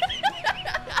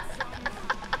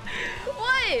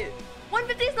 What?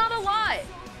 150 is not a lot.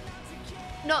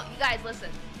 No, you guys, listen.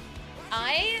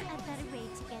 I A better way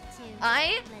to get to.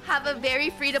 I Let's have a go. very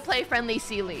free-to-play friendly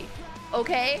Seele.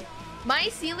 Okay? My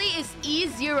Seele is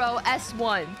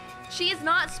E0S1. She is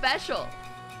not special.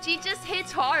 She just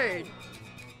hits hard.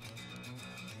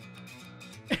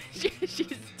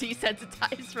 She's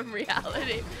desensitized from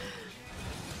reality.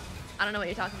 I don't know what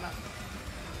you're talking about.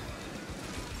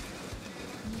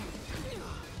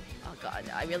 Oh god,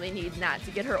 I really need Nat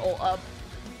to get her ult up.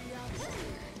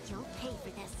 You'll pay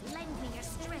for this. Lend me your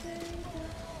strength.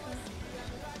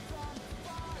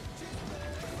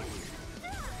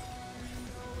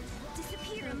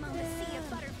 Disappear among the sea of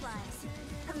butterflies.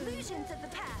 Illusions of the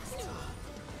past.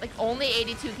 Like only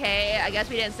 82k. I guess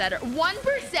we didn't set her.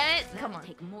 1%? Come on.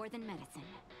 Take more than medicine.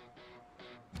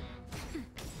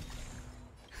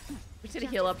 We're just gonna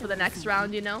heal up for the next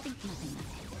round, you know? Think nothing of it.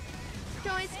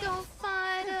 Joyce go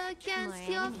fight against More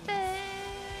your enemies.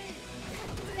 fate.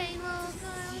 Pain will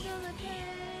come to the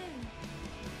pain.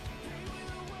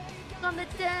 On the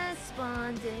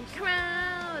despondent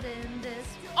crowd in this.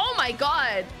 Oh my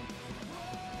god!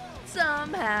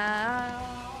 Somehow.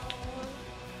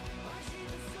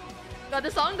 God,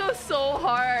 the song goes so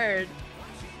hard.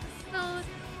 So.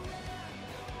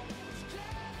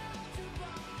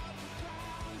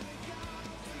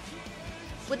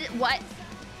 What?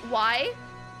 Why?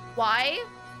 Why?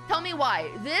 Tell me why.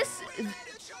 This.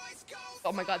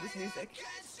 Oh my god, this music.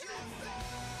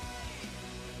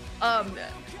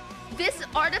 This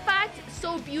artifact,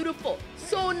 so beautiful,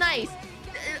 so nice,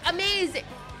 amazing,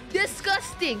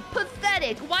 disgusting,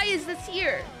 pathetic. Why is this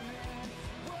here?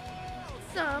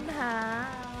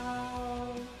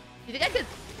 Somehow. You think I could?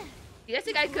 You guys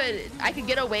think I could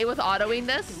get away with autoing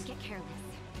this? Don't get careless.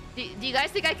 Do you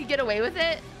guys think I could get away with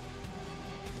it?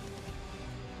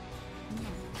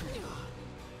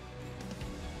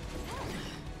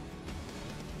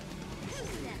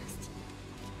 Who's next?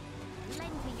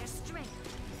 Lend me your strength.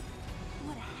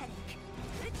 What a headache.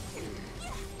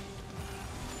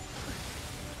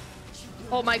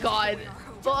 Oh my god.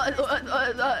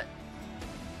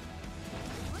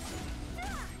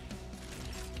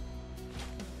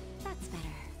 That's better.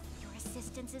 Your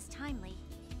assistance is timely.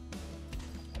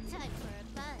 Time for a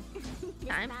buzz. This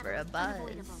Time battle for a is buzz.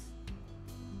 unavoidable.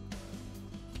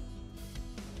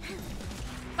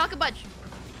 Talk a bunch.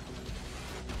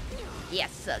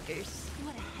 Yes, suckers.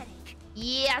 What a headache.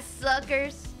 Yes,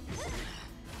 suckers.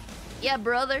 Yeah,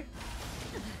 brother.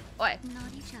 Oi.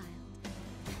 Naughty child.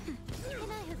 Can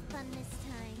I have fun this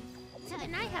time?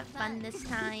 Can I have fun this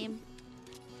time?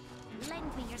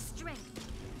 Lend me your strength.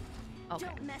 Okay.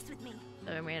 Don't mess with me.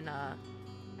 So I'm gonna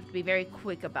have to be very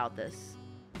quick about this.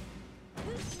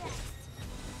 Who's next?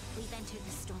 We've entered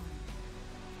the storm.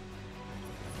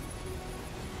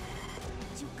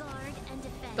 To guard and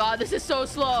defend. God, this is so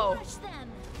slow. Crush them.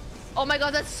 Oh my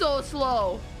god, that's so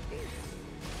slow.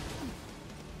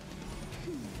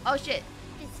 Oh shit.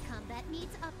 This combat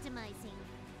needs optimizing.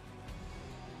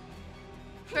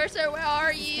 Cursor, where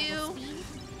are Double you? speed.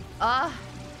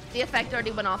 The effect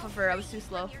already went off of her. I was too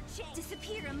slow.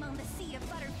 Disappear among the sea of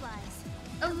butterflies.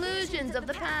 Illusions of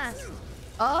the past.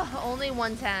 Only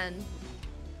 110.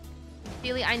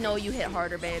 Seele, I know you hit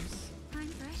harder, babes. Time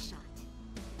for a shot.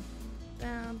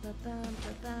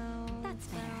 That's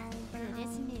fair. Good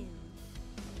as new.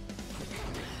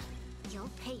 You'll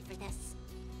pay for this.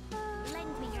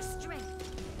 Lend me your strength.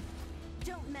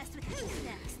 Don't mess with who's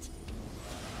next.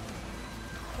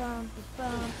 The only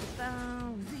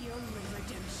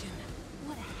redemption.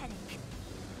 What a headache.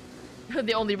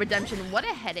 The only redemption. What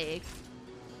a headache.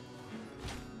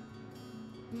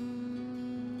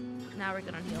 Now we're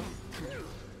good on heal.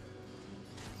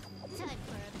 Time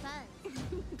for a buzz.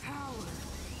 Power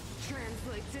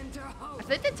translates into I hope. feel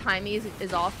like the timing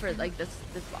is off for like this.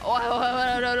 Oh,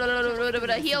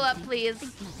 heal up, please.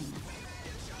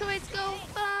 Choice go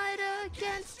fight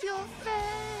against your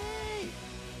fate.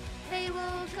 They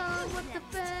will come with the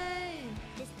pain.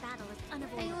 This battle is They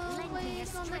unavoidable. will Lend me your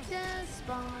wait on the strength. death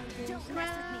spawn. Don't mess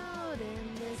with me. Out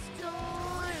in this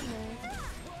storm.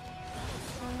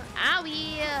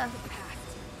 Owie!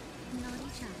 Naughty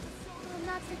child. I'm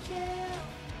not the chair.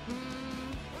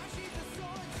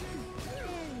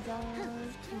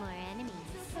 More enemies.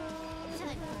 Time for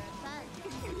a buzz.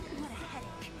 What a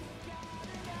headache.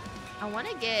 I want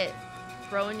to get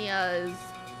Bronya's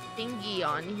thingy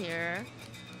on here.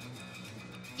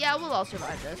 Yeah, we'll all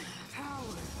survive this.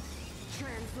 Power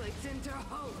translates into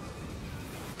hope.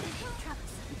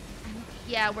 Troublesome.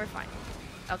 Yeah, we're fine.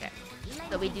 Okay.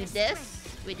 So we do this.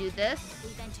 We do this.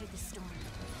 We've entered the storm.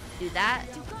 Do that.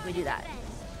 We do that.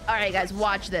 All right, guys,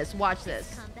 watch this. Watch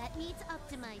this. Combat needs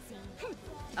optimizing.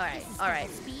 All right. All right.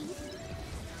 Speed.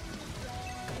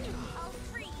 I'll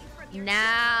free you from your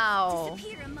Now.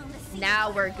 disappear among the sea.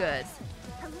 Now we're good.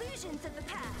 Illusions of the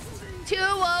past.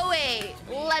 208.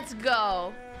 Let's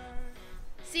go.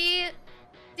 See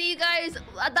you guys.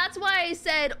 That's why I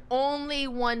said only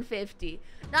 150.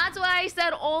 That's why I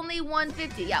said only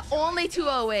 150. Yeah, only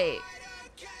 208.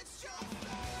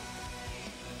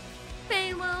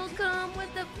 Pain will come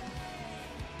with the.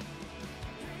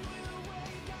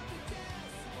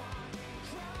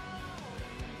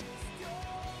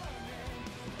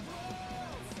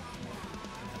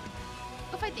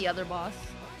 Go fight the other boss.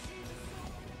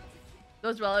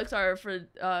 Those relics are for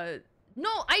no,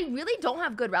 I really don't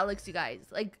have good relics, you guys.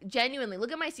 Like, genuinely,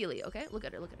 look at my Seele, okay? Look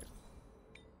at her, look at her.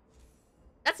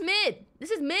 That's mid.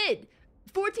 This is mid.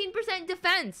 14%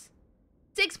 defense.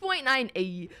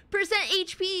 6.9%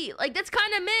 HP. Like, that's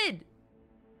kind of mid.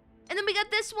 And then we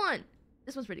got this one.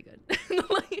 This one's pretty good. This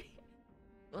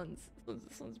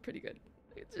one's pretty good.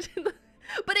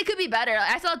 But it could be better.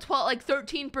 I saw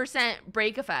 13%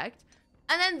 break effect.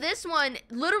 And then this one,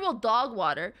 literal dog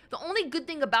water. The only good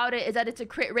thing about it is that it's a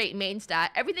crit rate main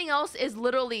stat. Everything else is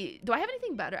literally... Do I have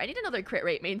anything better? I need another crit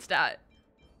rate main stat.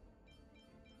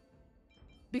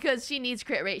 Because she needs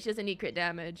crit rate. She doesn't need crit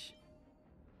damage.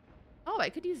 Oh, I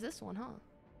could use this one, huh?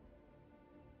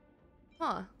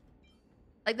 Huh.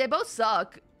 Like, they both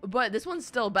suck. But this one's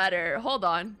still better. Hold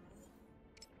on.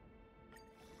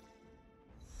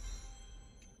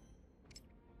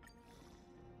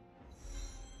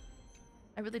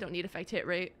 I really don't need effect hit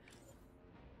rate.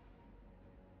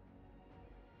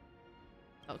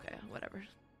 Okay, whatever.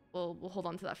 We'll hold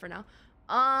on to that for now.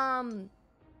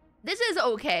 This is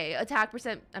okay. Attack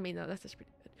percent. I mean, no, that's just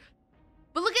pretty good.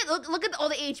 But look at all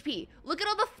the HP. Look at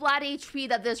all the flat HP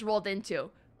that this rolled into.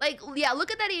 Like, yeah,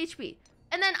 look at that HP.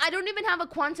 And then I don't even have a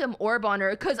quantum orb on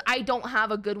her because I don't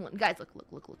have a good one. Guys, look.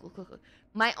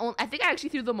 My own. I think I actually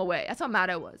threw them away. That's how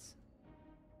mad I was.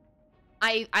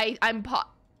 I'm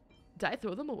Did I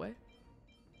throw them away?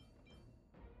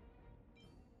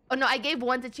 Oh no, I gave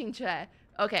one to Ching Che.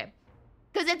 Okay.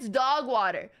 Because it's dog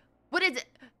water. What is it?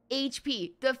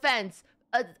 HP, defense,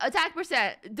 attack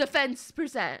percent, defense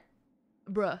percent.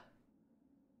 Bruh.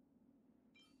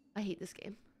 I hate this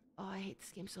game. Oh, I hate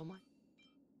this game so much.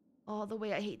 All the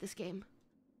way I hate this game.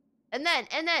 And then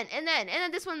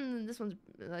this one's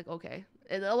like, okay.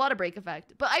 A lot of break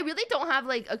effect. But I really don't have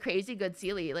like a crazy good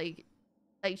Seele. Like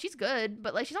she's good,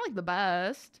 but like she's not like the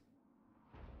best.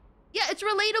 Yeah, it's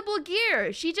relatable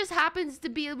gear. She just happens to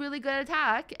be a really good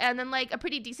attack and then like a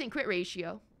pretty decent crit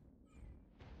ratio.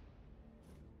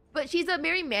 But she's a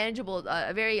very manageable,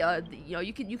 very you know,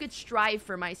 you could strive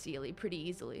for my Seele pretty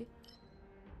easily.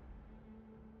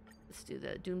 Let's do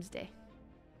the Doomsday.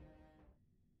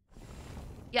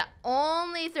 Yeah,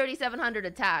 only 3,700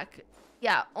 attack.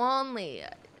 Yeah, only.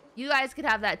 You guys could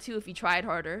have that too if you tried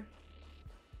harder.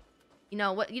 You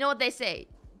know what they say?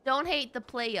 Don't hate the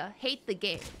player, hate the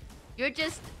game. You're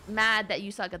just mad that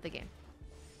you suck at the game.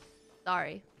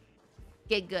 Sorry.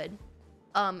 Get good.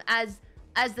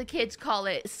 As the kids call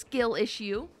it, skill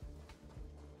issue.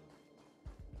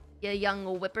 You young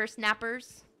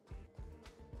whippersnappers.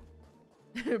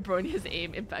 Bronia's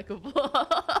aim impeccable.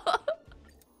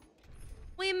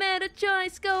 We made a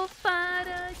choice, go fight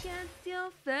against your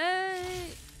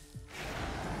fate.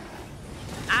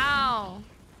 Ow.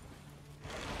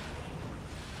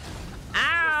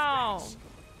 Ow.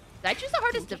 Did I choose the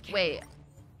hardest wait.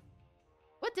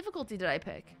 What difficulty did I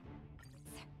pick?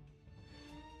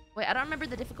 Wait, I don't remember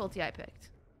the difficulty I picked.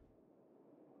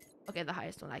 Okay, the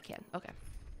highest one I can. Okay.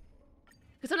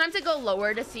 Because sometimes I go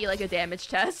lower to see like a damage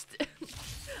test.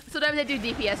 Sometimes I do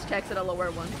DPS checks at a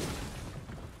lower one.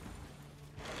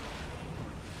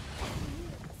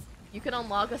 You can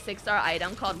unlock a 6-star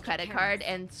item called credit card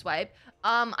and swipe.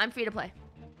 I'm free to play.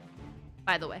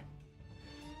 By the way.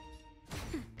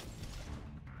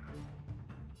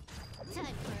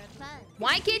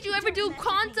 Why can't you ever do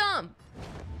quantum?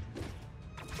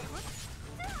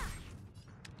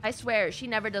 I swear, she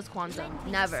never does quantum.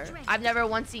 Never. I've never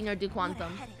once seen her do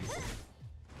quantum.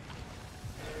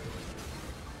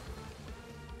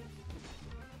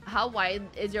 How wide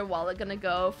is your wallet gonna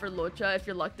go for Locha if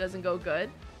your luck doesn't go good?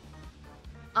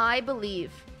 I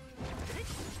believe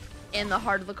in the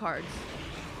heart of the cards.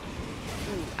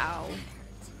 Ooh, ow.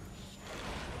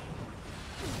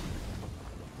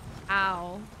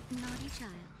 Ow. Naughty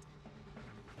child.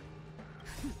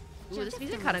 Ooh, this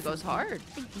music kind of goes hard.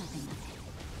 Think nothing of it.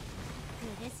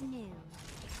 Good as new.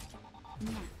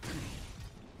 Nap time.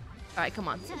 All right, come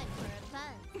on. Time for a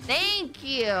fun. Thank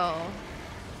you.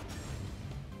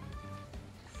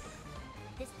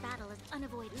 This battle is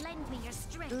unavoidable. Lend me your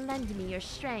strength. Lend me your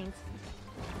strength.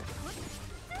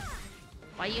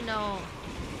 Why you know?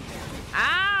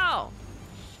 Ow!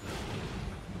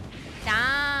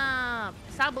 Stop!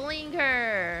 Stop bullying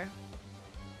her.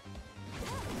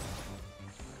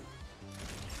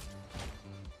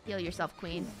 Heal yourself,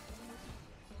 queen.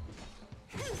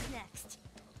 Who's next?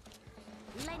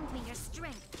 Lend me your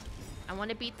strength. I want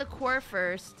to beat the core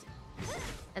first,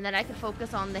 and then I can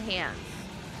focus on the hands.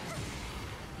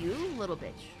 You little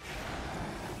bitch.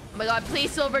 Oh my god,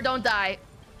 please, Silver, don't die.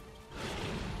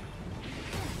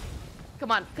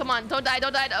 Come on, come on, don't die,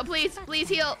 don't die. Oh, please, please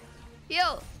heal.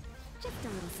 Heal. Just a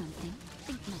little something.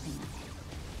 Think nothing of it.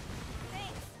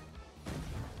 Thanks.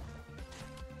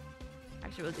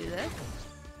 Actually, we'll do this.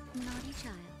 Naughty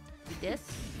child. Do this.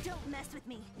 Don't mess with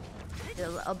me. Do a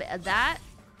little bit of that.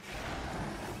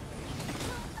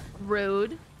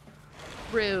 Rude.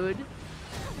 Rude.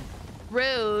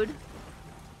 Rude.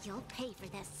 You'll pay for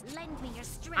this. Lend me your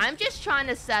strength. I'm just trying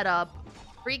to set up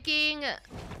freaking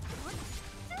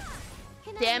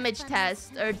damage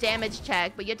test or damage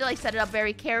check, but you have to like set it up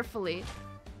very carefully.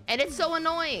 And it's so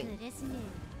annoying. Good as new.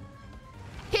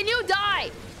 Can you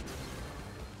die?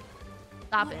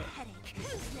 Stop What it. a headache.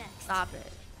 Who's next? Stop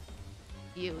it.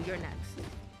 You're next.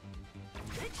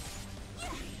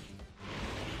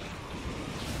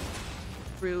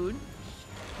 Rude.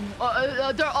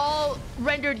 They're all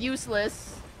rendered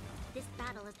useless. This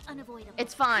battle is unavoidable.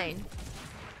 It's fine.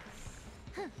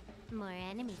 Huh. More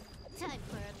enemy. Time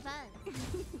for a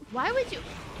fun. Why would you?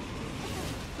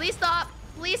 Please stop.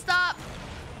 Please stop.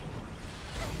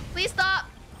 Please stop.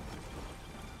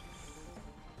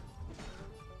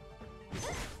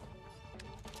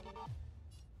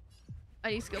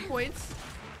 I need skill points.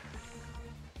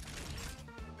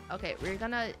 Okay, we're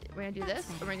gonna do this,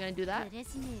 and we're gonna do that. Good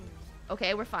as new.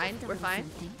 Okay, we're fine. Just a We're little fine.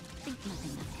 something. Think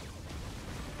nothing of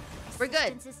it. We're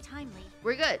good. Assistance is timely.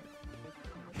 We're good.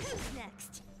 Who's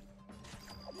next?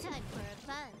 Time for a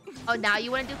fun. Oh, now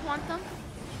you want to do quantum?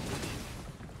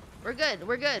 We're good.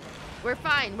 We're good. We're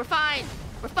fine. We're fine.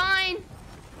 We're fine.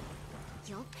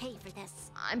 You'll pay for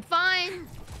this. I'm fine.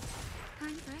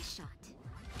 Time for a shot.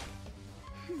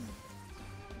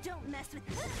 Don't mess with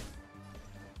me.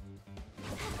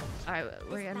 All right,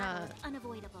 we're This gonna battle is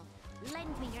unavoidable.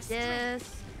 Lend me your strength.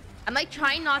 this. I'm like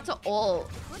trying not to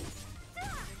ult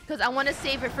because I want to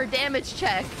save it for damage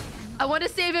check. I want to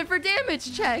save it for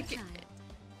damage check. Child.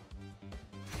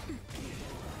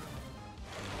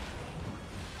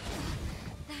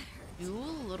 You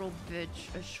little bitch!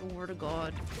 I swear to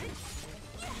God.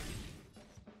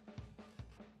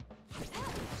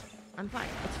 I'm fine.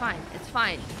 It's fine. It's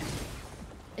fine.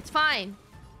 It's fine.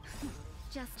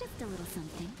 Just a little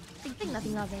something. Think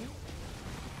nothing of it.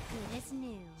 Good as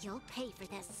new. You'll pay for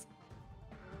this.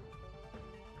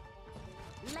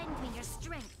 Lend me your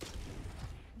strength.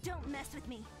 Don't mess with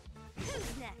me.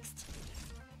 Who's next?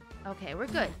 Okay, we're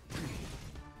good.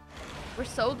 We're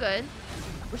so good.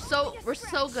 We're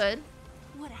so good.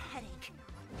 What a headache.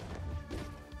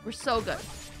 We're so good.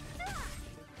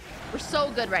 We're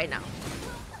so good right now.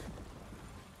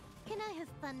 Can I have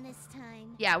fun this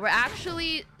time? Yeah, we're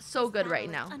actually so This good battle right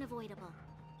is now. Unavoidable.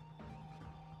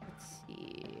 Let's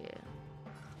see.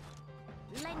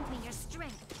 Lend me your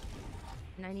strength.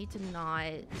 And I need to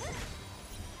not.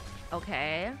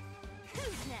 Okay.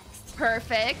 Who's next?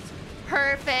 Perfect.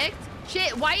 Perfect.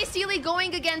 Shit, why is Seele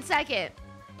going again second?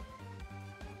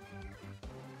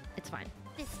 It's fine.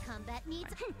 This combat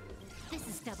needs. This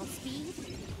is double speed.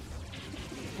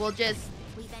 We'll just.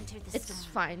 We've entered the It's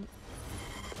storm. fine.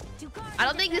 To guard I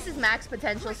don't and think this is defend. max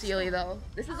potential Seele though.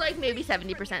 This is like maybe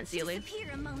 70% Seele.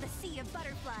 Disappear among the sea of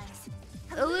butterflies.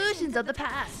 Illusions of the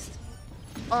past.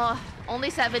 Only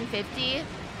 750.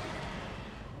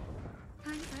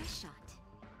 Time for a shot.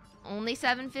 Only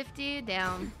 750?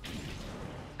 Damn.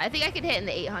 I think I could hit in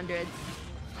the 800s.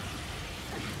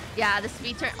 Yeah, the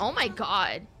speed turn. Oh my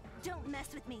god. Don't mess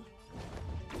with me.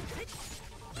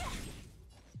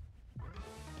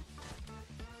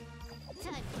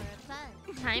 Time for a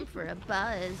buzz. Time for a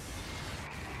buzz.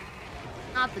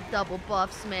 Not the double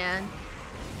buffs, man.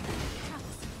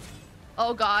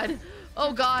 Oh god.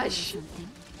 Oh gosh.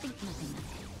 Think nothing of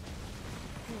it.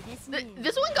 Good as new.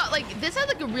 This one got like, this has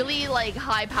like a really like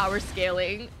high power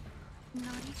scaling.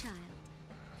 Naughty child.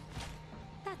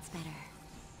 That's better.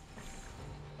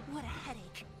 What a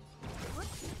headache.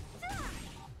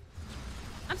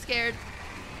 I'm scared.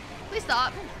 Please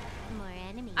stop. More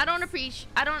enemies. I don't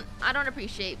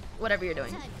appreciate whatever you're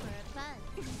doing. Time for a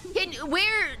buzz. Can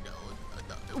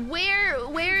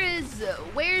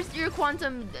where's your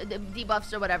quantum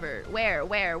debuffs or whatever? Where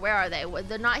are they?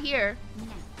 They're not here.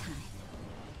 Nap time.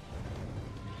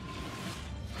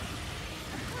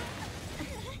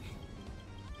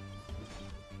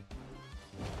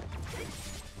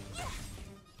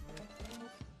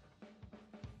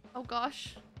 Oh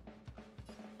gosh.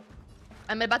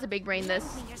 I'm about to big brain this.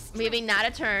 I'm giving Nat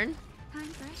a turn. Time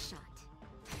for a shot.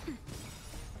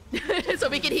 So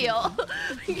we can heal.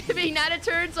 Giving Nat a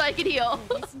turn so I can heal.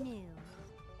 Good as new.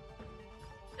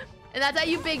 And that's how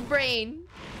you big brain.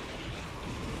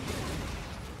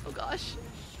 Oh gosh.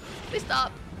 Please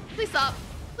stop. Please stop.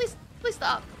 Please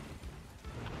stop.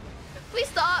 Please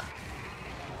stop.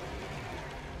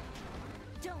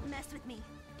 Don't mess with me.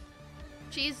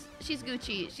 She's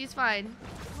Gucci. She's fine.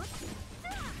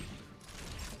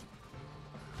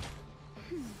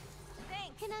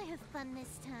 Thanks. Can I have fun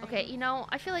this time? Okay, you know,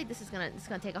 I feel like this is gonna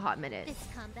take a hot minute. This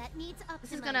combat needs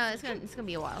optimization. This is gonna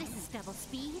be a while. This is double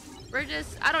speed. We're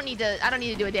just I don't need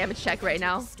to do a damage check right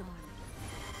now. Storm.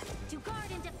 To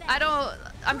guard and defend.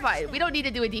 I'm fine. We don't need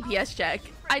to do a DPS check.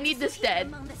 I need this dead.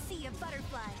 Among the sea of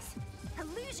butterflies.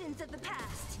 Illusions of the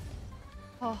past.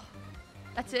 Oh,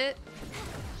 that's it.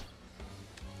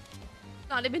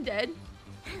 Not even dead.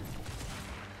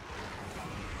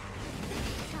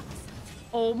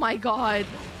 Oh my god.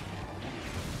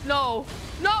 No.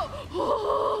 No.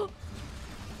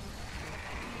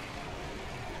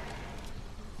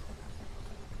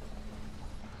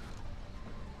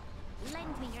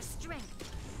 Lend me your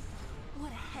strength.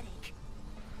 What a headache.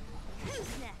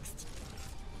 Who's next?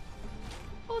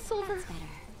 Oh, Silver. That's better.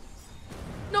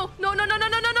 No. Let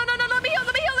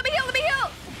me heal.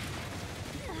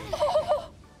 Oh.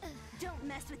 Don't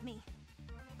mess with me.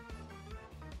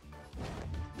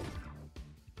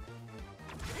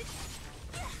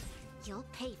 You'll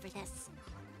pay for this.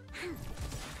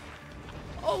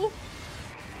 Oh.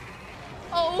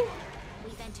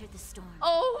 We've entered the storm.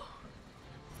 Oh.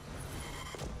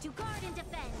 To guard and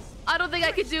defend. I don't think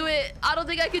I could do it. I don't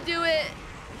think I could do it.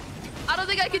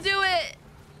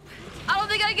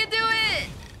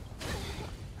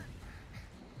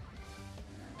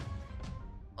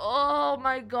 Oh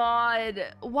my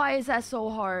god. Why is that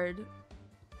so hard?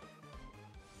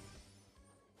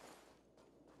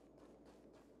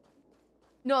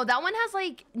 No, that one has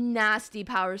like nasty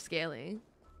power scaling.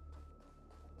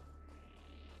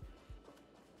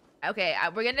 Okay,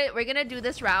 we're gonna do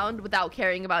this round without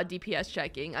caring about DPS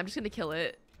checking. I'm just gonna kill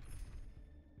it.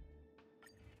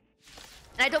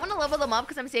 And I don't want to level them up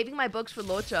because I'm saving my books for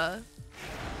Locha.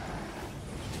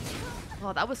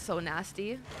 Oh, that was so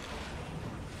nasty.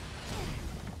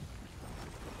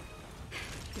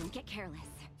 Don't get careless.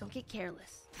 Don't get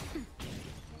careless.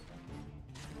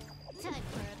 Time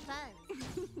for a buzz.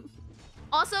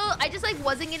 Also, I just like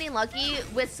wasn't getting lucky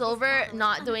with Silver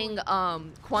not doing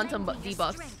quantum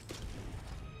debuffs.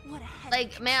 What a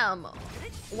headache. Like, ma'am,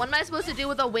 what am I supposed to do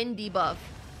with a wind debuff?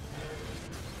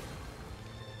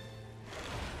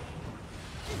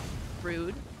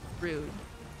 Rude.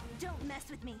 Don't mess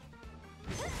with me.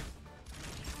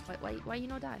 Why you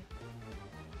no die?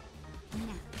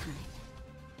 Nap time.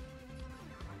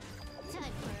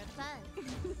 Time for a buzz.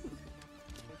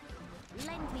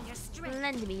 Lend me your strength.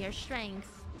 Lend me your strength.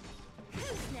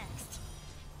 Who's next?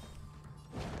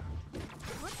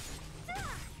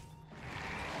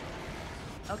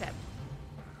 Okay.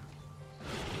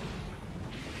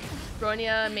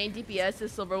 Bronya main DPS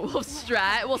is Silver Wolf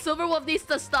strat. Well, Silver Wolf needs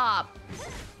to stop.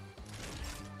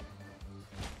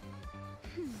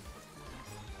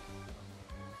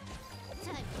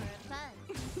 Time for a buzz.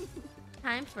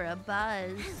 Time for a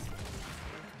buzz.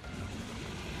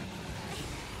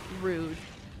 Rude.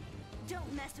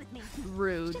 Don't mess with me.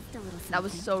 Rude. Just a little That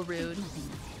was so something. rude. Think nothing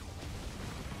of it.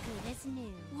 Good as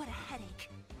new. What a headache.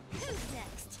 Who's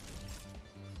next?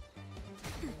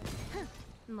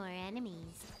 More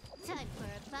enemies. Time for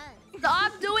a buzz.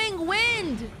 Stop doing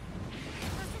wind!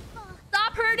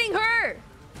 Stop hurting her!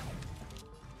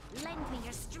 Lend me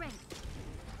your strength.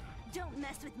 Don't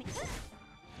mess with me.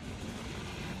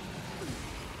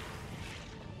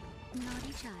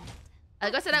 Naughty child.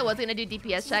 Like I said, I was gonna do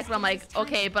DPS check, but I'm like,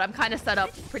 okay, but I'm kind of set up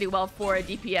pretty well for a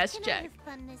DPS Can I check. have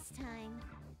fun this time?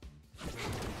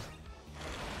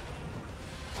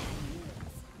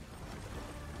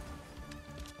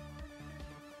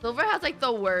 Silver has like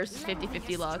the worst Lend me 50-50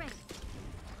 your luck. strength.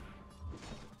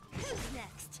 Who's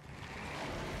next?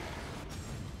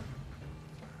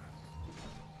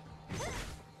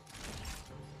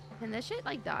 Can this shit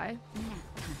like die?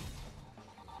 Nap time.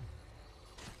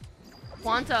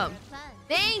 Quantum. For a buzz.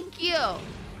 Thank you!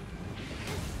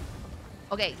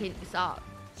 Okay, can you stop?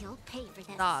 You'll pay for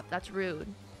this. Stop. That's rude.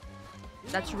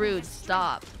 That's Lend me your rude. strength.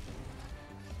 Stop.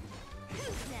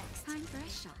 Who's next? Time for a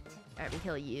shot. Alright, we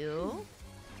kill you.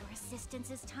 Your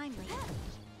assistance is timely.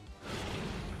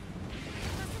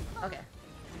 Okay.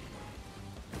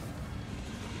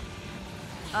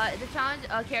 The challenge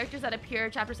characters that appear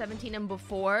chapter 17 and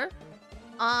before.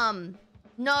 No,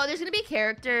 there's gonna be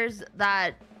characters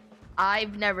that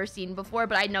I've never seen before,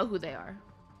 but I know who they are.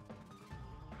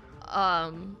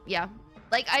 Yeah.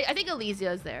 Like I think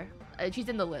Elysia is there. She's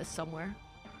in the list somewhere.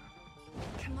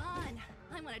 Come on.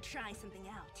 I want to try something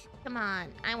out. Come on,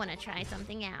 I want to try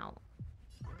something out.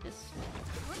 Just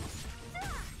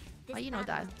This Why you no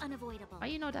battle die? is unavoidable. why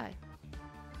you no die?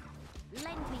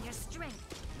 Lend me your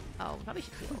strength. Oh, probably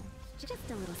should heal. Just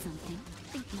a little something.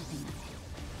 Think nothing of it.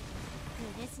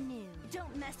 Good as new.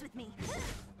 Don't mess with me.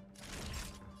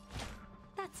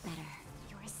 That's better.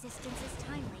 Your assistance is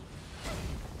timely.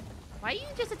 Why are you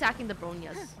just attacking the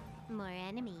Bronyas? More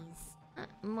enemies.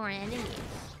 More enemies.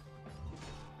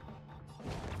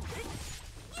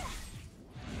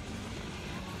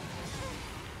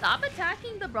 Stop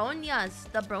attacking the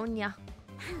Bronyas. The Bronya.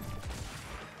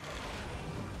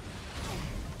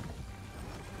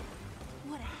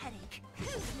 What a headache.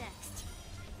 Who's next?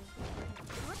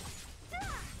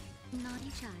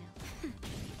 Naughty child.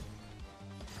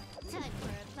 Time for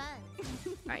a buzz.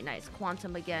 Alright, nice.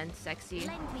 Quantum again. Sexy.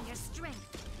 Lend me your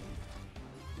strength.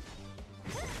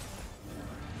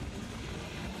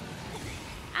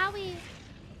 Owie.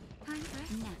 Time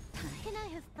for nap time. Can I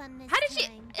have fun this How did she...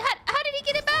 time? How did he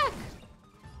get it back?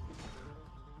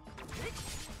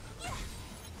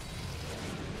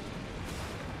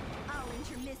 I'll end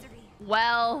your misery.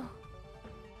 Well...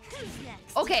 Who's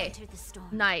next? Okay. Enter the storm.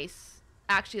 Nice.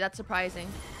 Actually, that's surprising.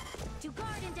 To guard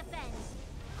and defend.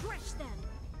 Crush them.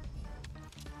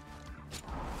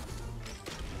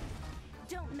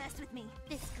 Don't mess with me.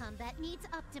 This combat needs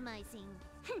optimizing.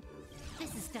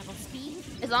 This is double speed.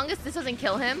 As long as this doesn't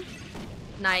kill him.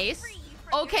 Nice.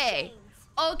 Okay.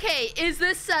 Okay, is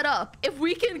this set up? If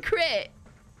we can crit,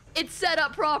 it's set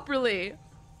up properly.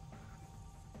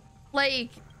 Like,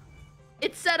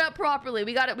 it's set up properly.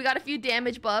 We got it. We got a few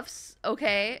damage buffs.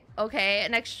 Okay. Okay.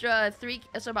 An extra 3,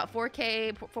 so about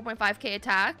 4k, 4.5k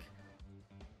attack.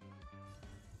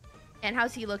 And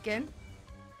how's he looking?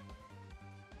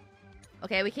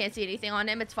 Okay, we can't see anything on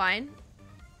him. It's fine.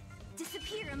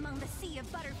 Disappear among the sea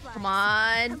of butterflies. Come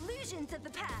on. Illusions of the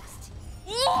past.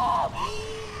 1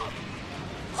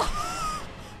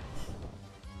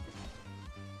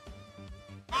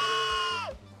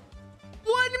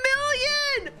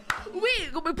 million!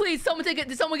 Wait, please, someone take it.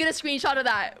 Did someone get a screenshot of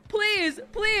that? Please,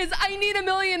 please, I need a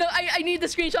million. I need the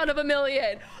screenshot of 1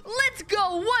 million. Let's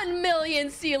go, 1 million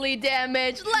Seele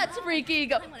damage. Let's freaking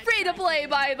go. Free to play,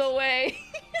 by the way.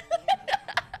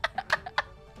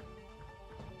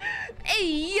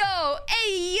 Hey yo,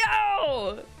 hey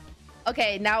yo.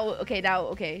 Okay, now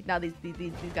these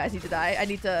guys need to die. I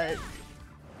need to.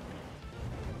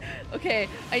 Okay,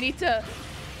 I need to.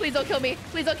 Please don't kill me.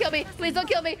 Please don't kill me. Please don't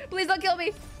kill me. Please don't kill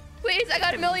me. Please, I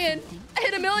got 1 million. I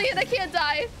hit 1 million. I can't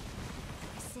die.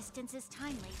 Assistance is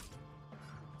timely.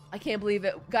 I can't believe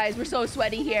it, guys. We're so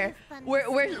sweaty here.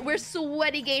 We're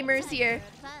sweaty gamers here.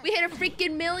 We hit a freaking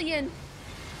 1 million.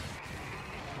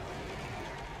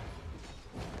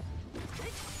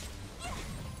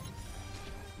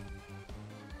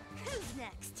 Who's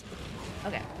next?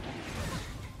 Okay.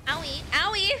 Owie,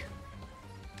 owie.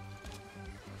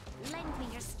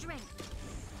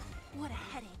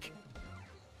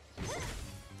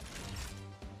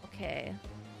 Okay.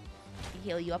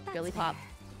 Heal you up, girly pop.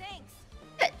 Thanks.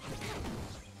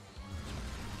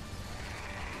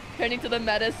 Turning to the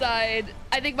meta side.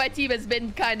 I think my team has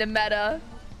been kind of meta.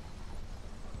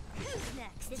 Who's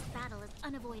next? This battle is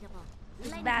unavoidable. This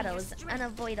Lend me battle your is strength.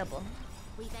 unavoidable.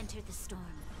 We've entered the storm.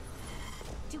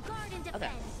 To guard and defend.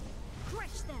 Okay.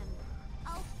 Crush them.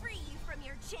 I'll free you from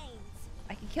your chains.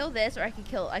 I could kill this, or I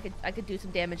could do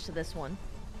some damage to this one.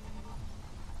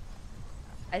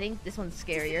 I think this one's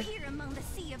scarier. Disappear among the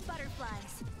sea of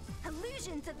butterflies.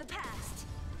 Illusions of the past.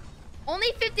 Only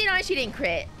 59. She didn't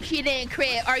crit. She didn't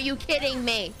crit. Are you kidding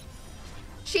me?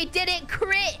 She didn't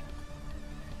crit.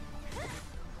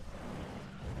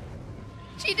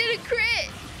 She didn't crit.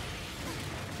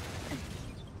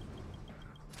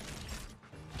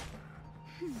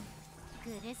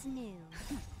 Good as new.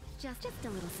 Just a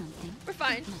little something. We're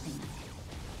fine. Nothing.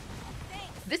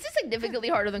 This is significantly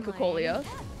harder than Cocolia.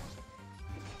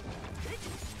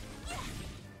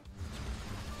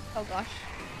 Oh gosh.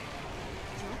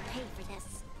 You'll pay for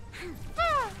this.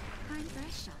 Time for a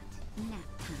shot.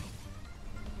 Nap time.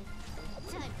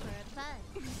 Time for a fun.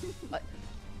 What?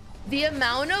 The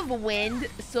amount of wind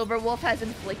Silverwolf has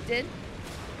inflicted.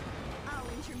 I'll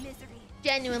end your misery.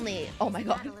 Genuinely. Oh my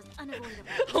god. Battle is unavoidable.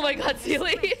 Oh my god, Seele.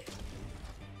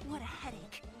 What a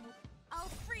headache. I'll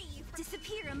free you from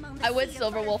disappear among the I would sea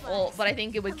of Silverwolf ult, butterflies. but I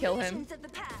think it would kill him. Illusions of the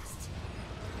past.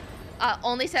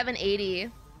 Only 780.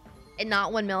 And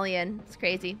not 1 million. It's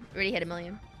crazy. Already hit 1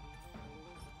 million.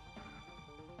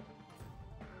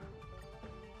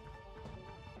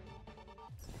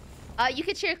 You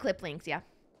could share clip links, yeah.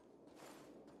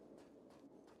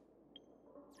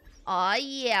 Aw,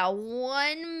 yeah.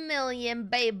 1 million,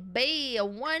 baby.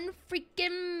 1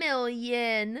 freaking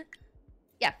million.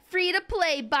 Yeah, free to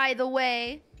play, by the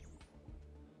way.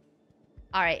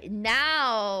 Alright,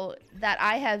 now that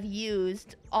I have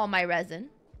used all my resin,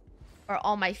 or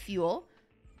all my fuel,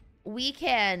 we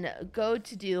can go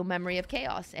to do Memory of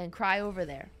Chaos and cry over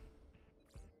there.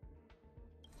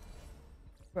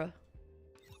 Bruh.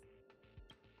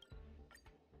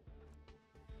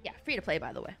 Yeah, free to play,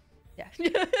 by the way. Yeah.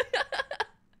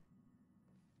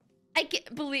 I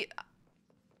can't believe...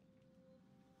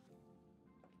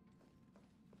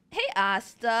 Hey,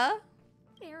 Asta.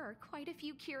 There are quite a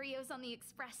few curios on the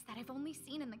Express that I've only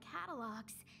seen in the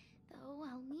catalogs, though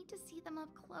I'll need to see them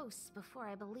up close before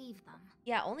I believe them.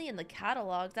 Yeah, only in the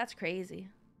catalogs. That's crazy.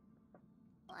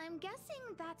 I'm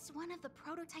guessing that's one of the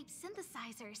prototype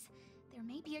synthesizers. There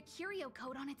may be a curio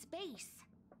code on its base.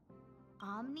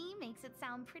 Omni makes it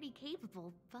sound pretty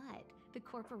capable, but the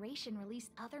corporation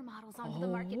released other models onto the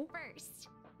market first.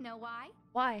 Know why?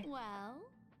 Why? Well,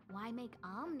 why make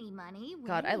Omni money when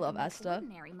God, I you love make Asta.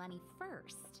 ordinary money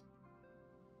first?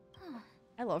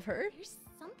 I love her. There's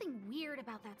something weird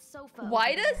about that sofa.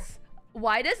 Why over there.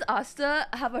 does Asta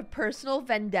have a personal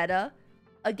vendetta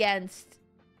against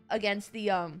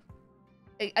the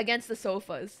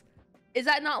sofas? Is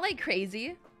that not like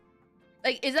crazy?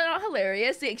 Like, is that not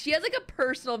hilarious? Like, she has like a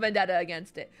personal vendetta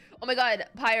against it. Oh my god,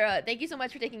 Pyra, thank you so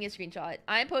much for taking a screenshot.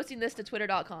 I'm posting this to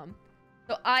twitter.com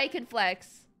so I can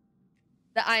flex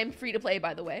that I'm free to play,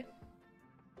 by the way.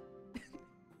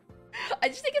 I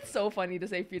just think it's so funny to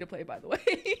say free to play, by the way.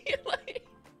 Like,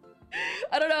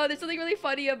 I don't know, there's something really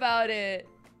funny about it.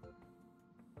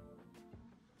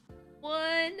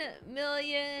 1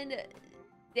 million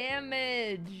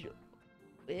damage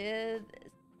with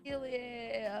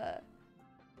Seele.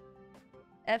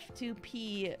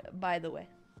 F2P, by the way.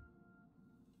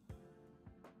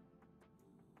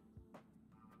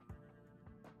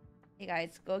 Hey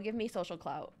guys, go give me social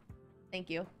clout.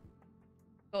 Thank you.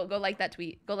 Go like that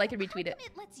tweet. Go like and retweet it.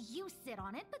 It lets you sit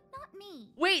on it, but not me.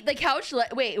 Wait, the couch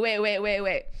wait.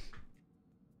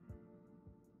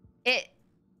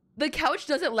 The couch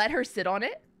doesn't let her sit on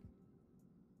it?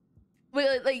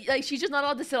 Wait, like she's just not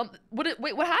allowed to sit on...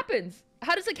 Wait, what happens?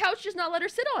 How does the couch just not let her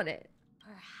sit on it?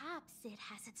 Perhaps it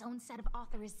has its own set of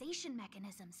authorization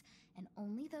mechanisms, and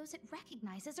only those it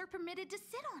recognizes are permitted to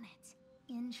sit on it.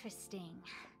 Interesting.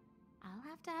 I'll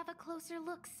have to have a closer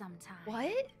look sometime.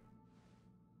 What?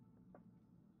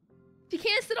 She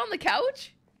can't sit on the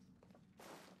couch?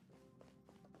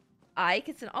 I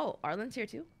can sit... Oh, Arlen's here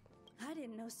too. I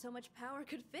didn't know so much power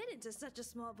could fit into such a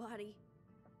small body.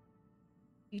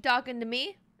 You talking to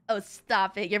me? Oh,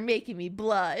 stop it. You're making me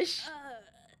blush.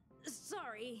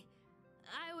 Sorry.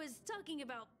 I was talking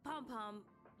about Pom Pom,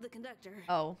 the conductor.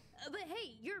 Oh. But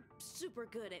hey, you're super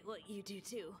good at what you do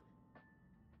too.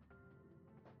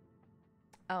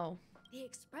 Oh. The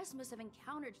Express must have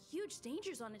encountered huge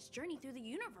dangers on its journey through the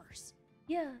universe.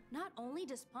 Yeah. Not only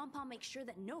does Pom Pom make sure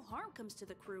that no harm comes to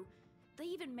the crew, They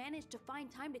even managed to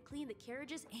find time to clean the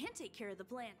carriages and take care of the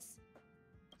plants.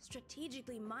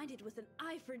 Strategically minded with an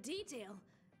eye for detail.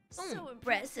 So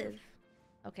impressive.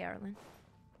 Okay, Arlen.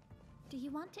 Do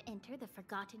you want to enter the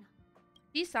Forgotten?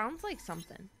 She sounds like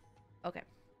something. Okay.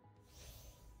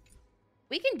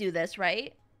 We can do this,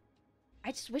 right?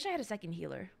 I just wish I had a second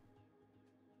healer.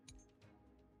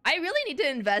 I really need to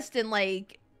invest in,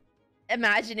 like,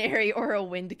 imaginary or a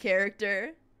wind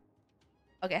character.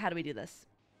 Okay, how do we do this?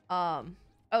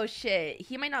 Oh shit.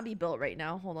 He might not be built right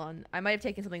now. Hold on. I might have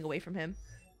taken something away from him.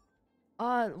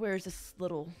 Where's this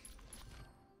little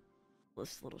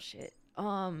shit?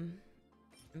 Let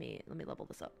me level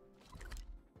this up.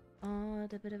 Da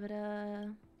 -ba -da -ba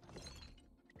 -da.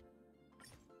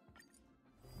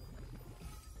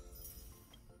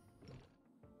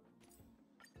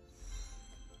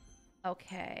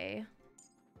 Okay.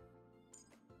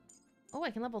 Oh, I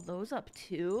can level those up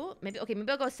too? Maybe, okay, maybe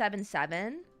I'll go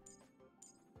 7-7.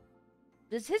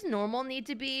 Does his normal need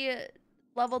to be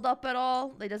leveled up at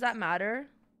all? Like, does that matter?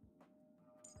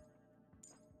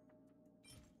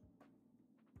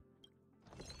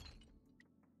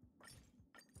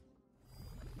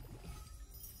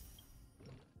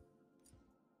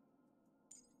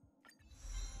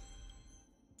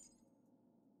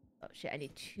 Oh shit, I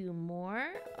need 2 more.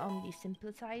 The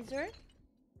synthesizer.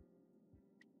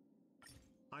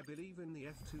 I believe in the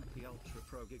F2P Ultra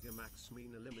Pro Gigamax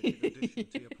Mina limited edition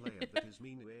tier player that is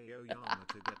Mina Aoyama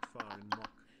to get far in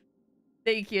mock.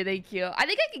 Thank you, thank you. I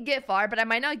think I can get far, but I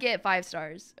might not get 5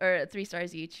 stars. Or 3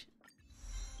 stars each.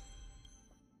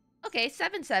 Okay,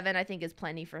 7-7 I think is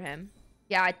plenty for him.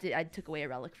 Yeah, I took away a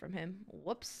relic from him.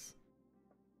 Whoops.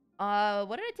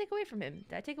 What did I take away from him?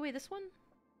 Did I take away this one?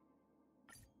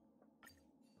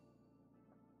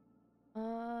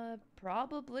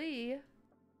 Probably.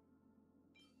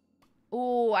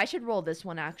 Oh, I should roll this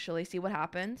one actually. See what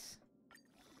happens.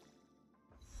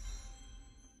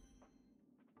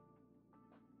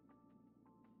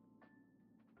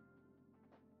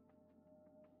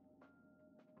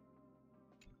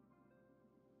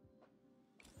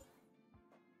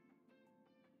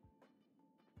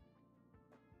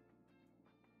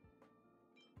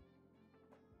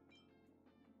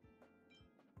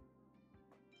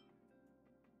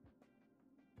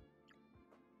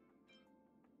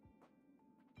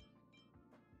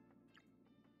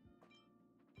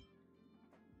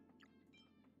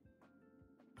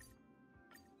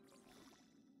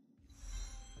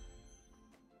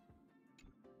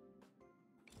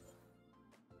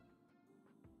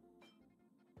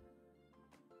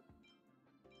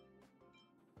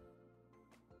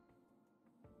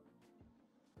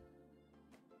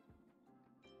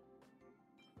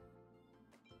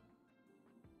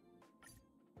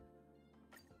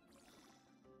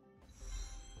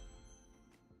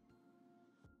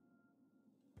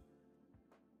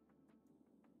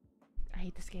 I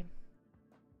hate this game.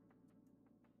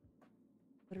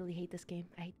 Literally hate this game.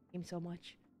 I hate this game so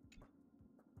much.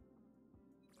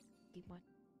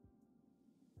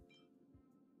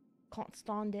 Can't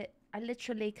stand it. I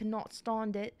literally cannot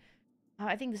stand it.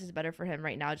 I think this is better for him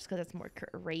right now just because it's more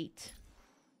rate.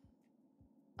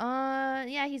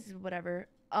 Yeah, he's whatever.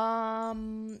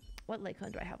 What like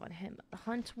hunt do I have on him? The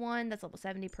hunt one, that's level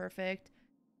 70, perfect.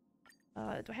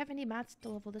 Do I have any mats to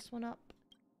level this one up?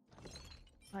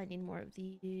 I need more of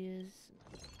these.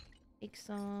 Make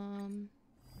some.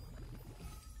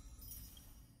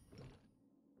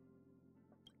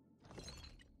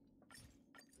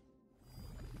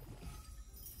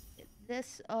 Get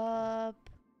this up.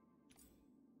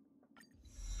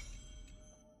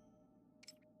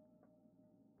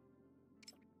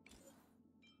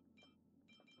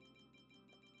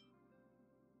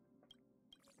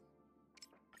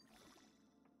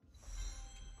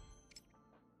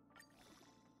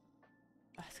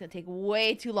 It's gonna take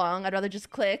way too long. I'd rather just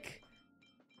click.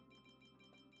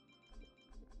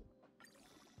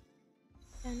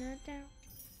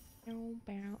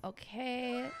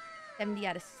 Okay. 70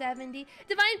 out of 70.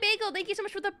 Divine Bagel, thank you so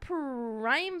much for the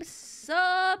Prime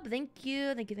sub. Thank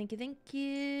you. Thank you, thank you, thank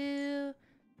you.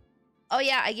 Oh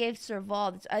yeah, I gave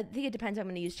Serval. I think it depends if I'm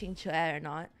gonna use Ching Chue or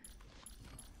not.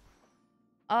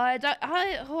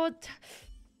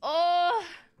 Oh,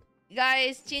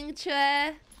 guys, Ching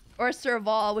Chue or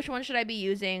Serval, which one should I be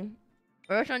using?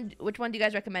 Or which one do you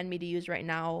guys recommend me to use right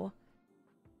now?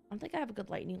 I don't think I have a good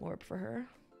lightning orb for her.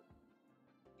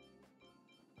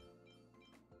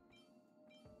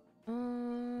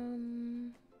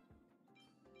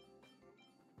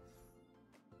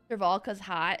 Serval,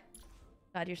 hot.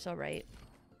 God, you're so right.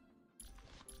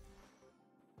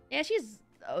 Yeah, she's.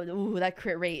 Oh, ooh, that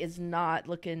crit rate is not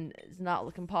looking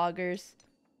poggers.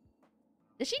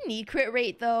 Does she need crit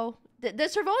rate though?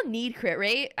 Does Serval need crit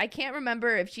rate? I can't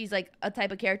remember if she's like a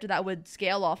type of character that would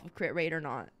scale off of crit rate or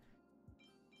not.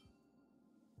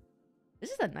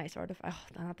 This is a nice artifact.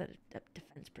 Oh, not the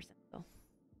defense percent though.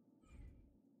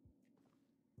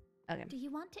 Okay. Do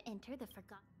you want to enter the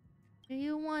forgotten? Do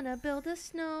you want to build a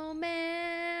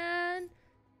snowman?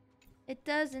 It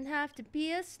doesn't have to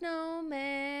be a snowman.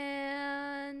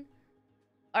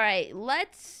 All right,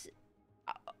 let's...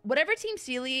 whatever Team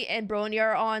Seele and Brony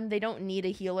are on, they don't need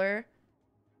a healer.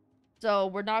 So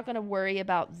we're not going to worry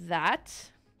about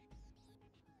that.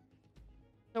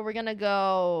 So we're going to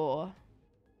go...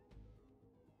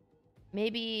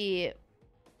 Maybe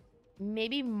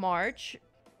March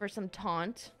for some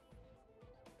taunt.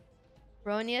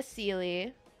 Bronya,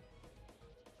 Seele.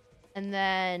 And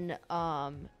then,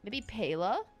 maybe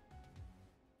Pela.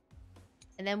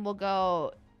 And then we'll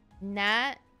go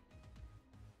Nat,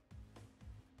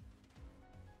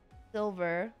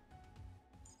 Silver,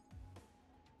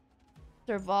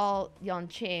 Serval,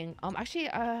 Yanqing. Actually,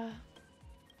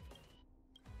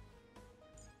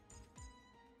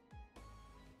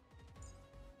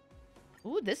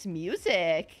 ooh, this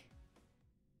music.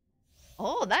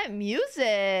 Oh, that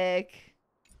music.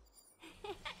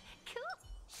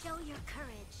 Show your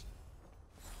courage.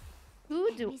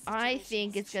 Who do I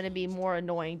think is going to be more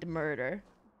annoying to murder?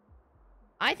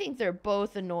 I think they're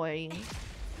both annoying.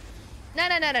 No.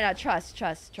 Trust.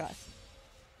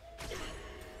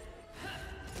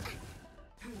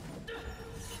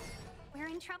 We're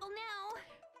in trouble now.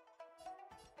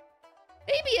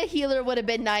 Maybe a healer would have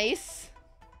been nice.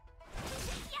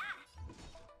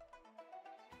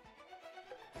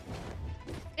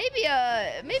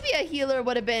 Maybe a healer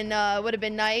would have been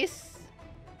nice.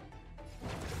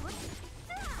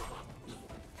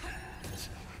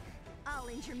 I'll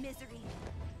end your misery.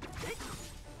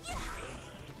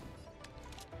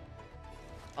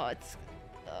 Oh,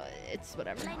 it's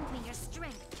whatever. Lend me your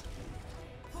strength.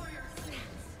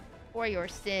 For your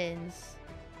sins.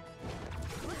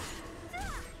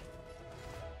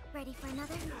 Ready for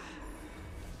another?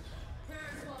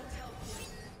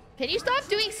 Can you stop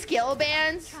doing skill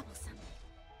bans? Troublesome.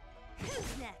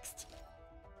 Who's next?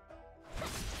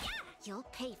 You'll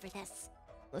pay for this.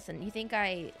 Listen, you think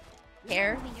I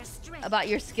care Lend me your strength. about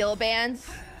your skill bans?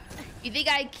 You think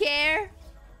I care?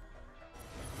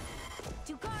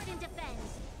 To guard and defend.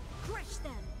 Crush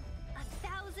them.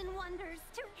 1,000 wonders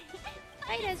to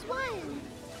Fight as one.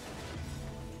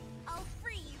 I'll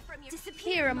free you from your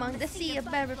Disappear among the sea of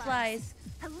butterflies.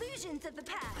 Illusions of the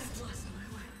past.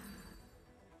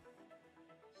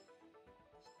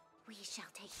 We shall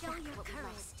take Show back your what we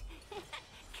courage. lost.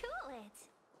 Cool it.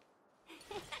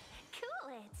 Cool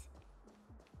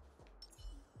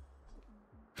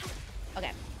it.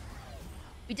 Okay.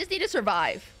 We just need to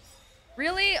survive.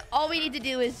 Really? All we need to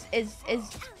do is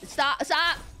stop.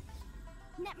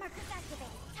 Net markers activate.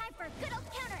 Time for a good old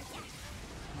counterattack.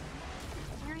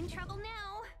 We're in trouble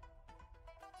now.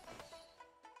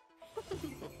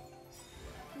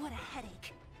 What a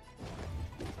headache.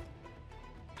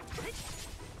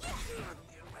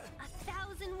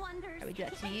 1,000 wonders. How we do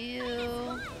that to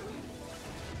you?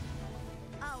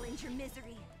 I'll end your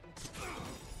misery.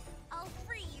 I'll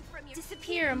free you from your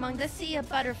Disappear among the sea of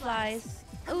butterflies.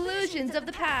 Illusions of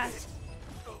the past.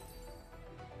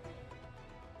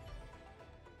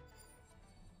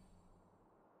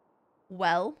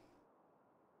 Well,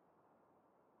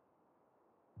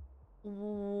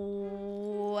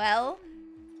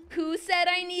 who said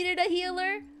I needed a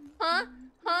healer? Huh?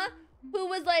 Who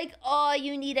was like, oh,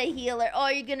 you need a healer. Oh,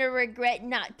 you're gonna regret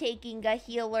not taking a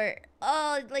healer.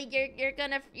 Oh, like you're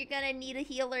gonna need a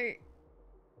healer.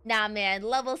 Nah, man,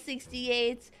 level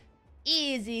 68,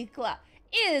 easy clap.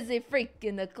 Easy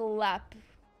freaking a clap.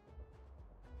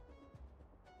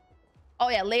 Oh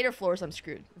yeah, later floors I'm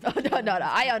screwed. No,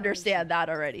 I understand that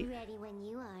already. Ready when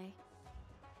you are.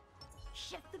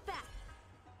 Shift the back.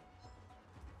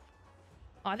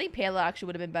 Oh, I think Pela actually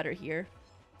would have been better here.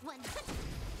 One.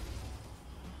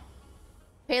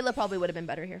 Pela probably would have been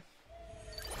better here.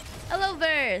 Hello,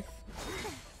 Verth.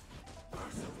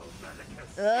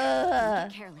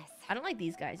 Ugh. Careless. I don't like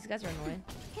these guys. These guys are annoying.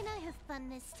 Can I have fun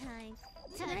this time?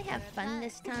 Can I have fun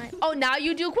this time? Oh, now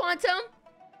you do Quantum?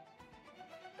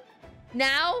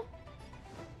 Now?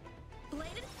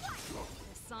 Bladed flight.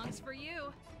 This song's for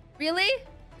you. Really?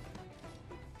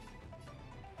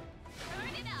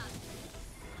 Turn it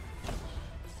up.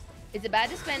 Is it bad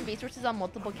to spend resources on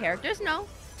multiple characters? No.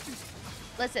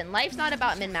 Listen, life's not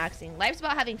about min-maxing. Life's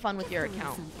about having fun with your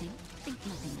account.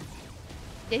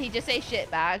 Did he just say shit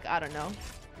back? I don't know.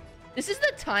 This is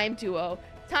the time duo.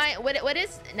 Time. What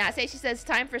is Nat say? She says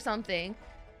time for something.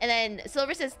 And then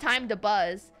Silver says time to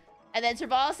buzz. And then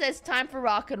Serval says time for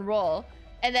rock and roll.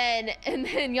 And then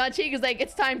Yanqing is like,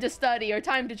 it's time to study or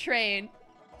time to train.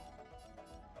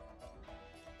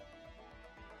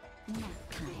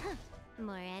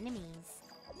 More enemies.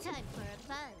 Time for a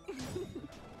buzz.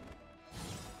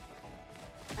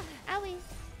 Owie.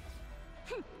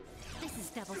 This is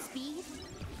double speed.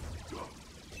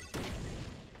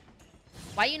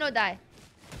 Why you no die?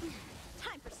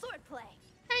 Time for swordplay.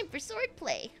 Time for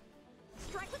swordplay.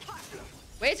 Strike with heart.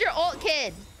 Where's your ult,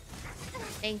 kid?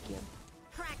 Thank you.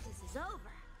 Practice is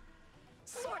over.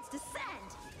 Swords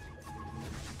descend.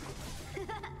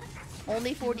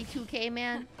 Only 42k,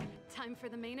 man. Time for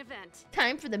the main event.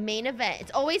 Time for the main event.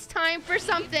 It's always time for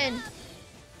something.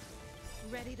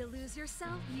 Ready to lose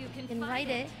yourself? You You can can fight fight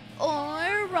it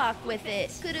or rock with it.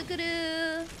 Kudu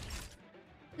kudu.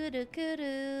 Kudu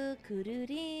kudu. Kudu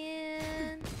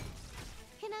din.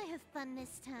 Can I have fun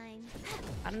this time?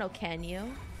 I don't know, can you?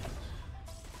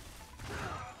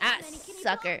 Ah,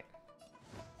 sucker.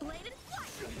 Bladed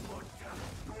flight.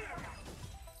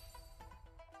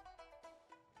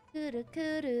 Kudu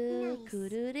kudu. Nice.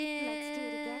 Kudu Let's do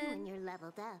it again din. when you're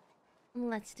leveled up.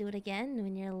 Let's do it again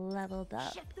when you're leveled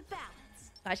up. Shift the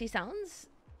balance. Gosh, he sounds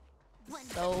One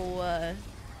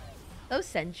so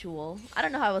sensual. I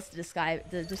don't know how else to describe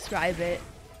it.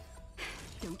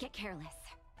 Don't get careless.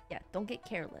 Yeah, don't get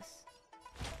careless.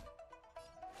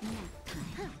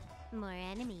 More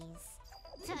enemies.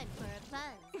 Time for a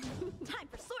buzz. Time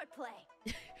for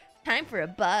swordplay. Time for a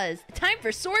buzz. Time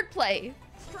for swordplay.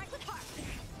 Strike with heart.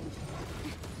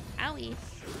 Owie.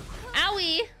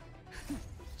 Owie.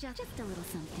 Just a little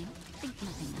something. Think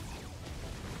nothing of it.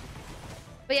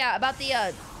 But yeah, about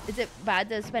the is it bad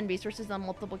to spend resources on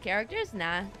multiple characters?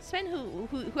 Nah. Spend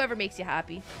whoever makes you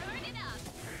happy. Burn it up.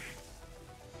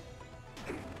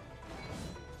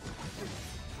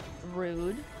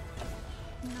 Rude.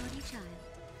 Naughty child.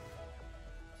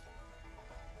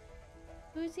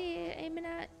 Who's he aiming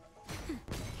at?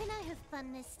 Can I have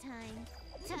fun this time?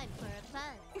 Time for a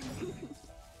buzz.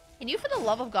 Can you, for the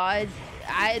love of God,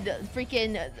 add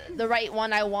freaking the right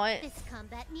one I want? This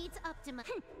combat needs optima.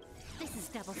 This is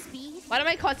double speed. Why am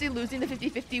I constantly losing the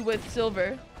 50-50 with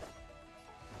Silver?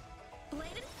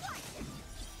 Bladed flight.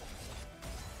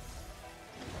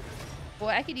 Boy,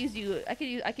 I could use you. I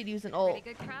could use an ult. Pretty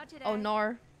good crowd today. Oh,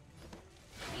 Nar.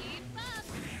 Keep up.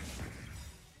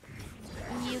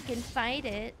 You can fight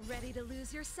it. Ready to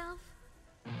lose yourself?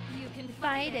 You can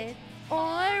Fight it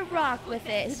or rock with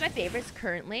it. Who's my favorites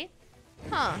currently?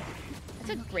 Huh.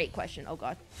 That's a great question. Oh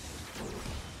god.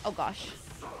 Oh gosh.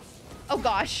 Oh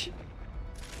gosh.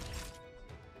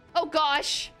 Oh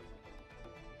gosh.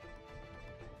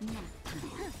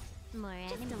 More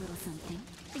enemies. A little something.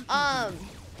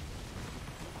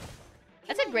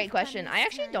 That's a great question. I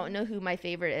actually don't know who my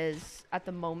favorite is at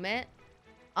the moment.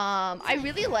 I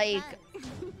really like...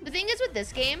 The thing is with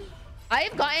this game,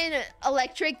 I've gotten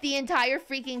electric the entire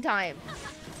freaking time.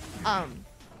 A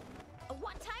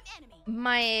one-time enemy.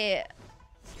 My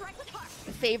Strike with heart.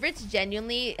 favorites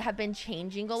genuinely have been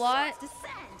changing a lot. Swords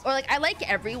descend. Or like, I like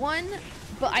everyone,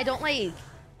 but I don't like...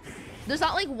 There's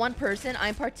not like one person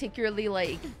I'm particularly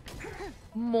like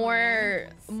more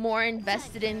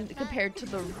invested in compared to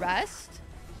the rest.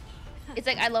 It's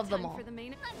like I love them all. For the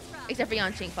main Except for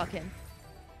Yanqing, fuck him.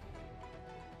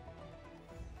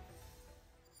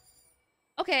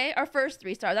 Okay, our first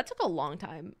 3-star. That took a long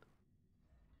time.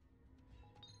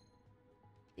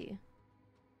 See.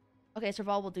 Okay,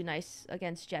 Serval will do nice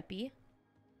against Jeppy.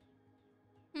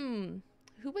 Who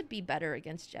would be better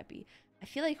against Jeppy? I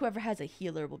feel like whoever has a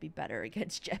healer will be better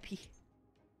against Jeppy.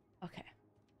 Okay.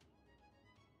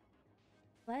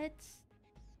 Let's...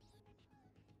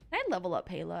 Can I level up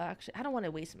Pela, actually? I don't want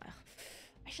to waste my...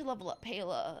 I should level up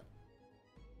Pela.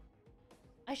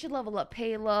 I should level up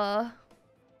Pela.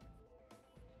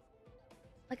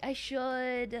 Like, I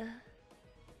should...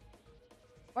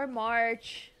 Or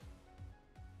March.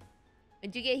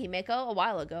 Did you get Himeko a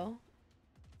while ago?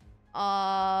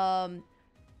 Oh,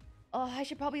 I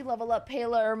should probably level up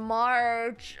Pela or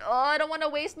March. Oh, I don't want to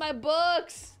waste my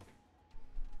books.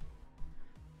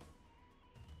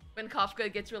 When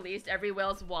Kafka gets released, every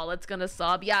whale's wallet's gonna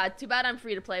sob. Yeah, too bad I'm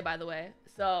free to play, by the way.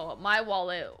 So my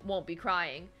wallet won't be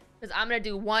crying. Because I'm gonna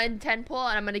do 1 10 pull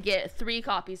and I'm gonna get 3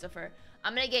 copies of her.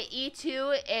 I'm gonna get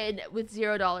E2 and with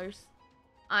 $0.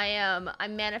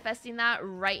 I'm manifesting that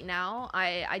right now.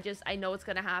 I know it's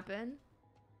gonna happen.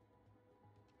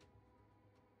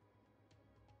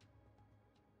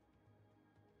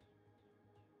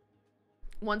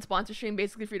 One sponsor stream,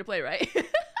 basically free to play, right?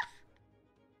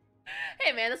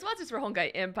 Hey man, the sponsor's for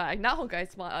Honkai Impact, not Honkai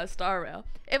Star Rail.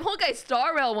 If Honkai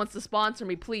Star Rail wants to sponsor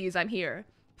me, please, I'm here.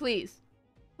 Please.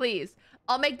 Please.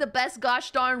 I'll make the best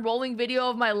gosh darn rolling video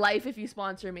of my life if you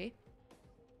sponsor me.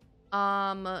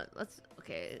 Let's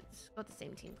go with the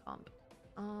same team comp.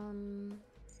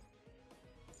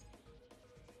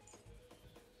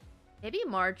 Maybe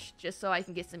March, just so I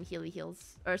can get some healy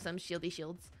heals or some shieldy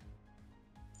shields.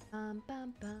 Bum,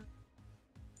 bum.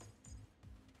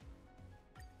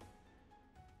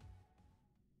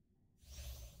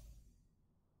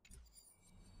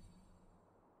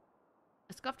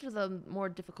 Let's go after the more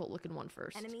difficult looking one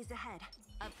first. Enemies ahead.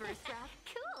 Up for a scrap?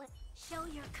 Cool. Show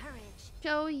your courage.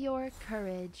 Show your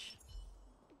courage.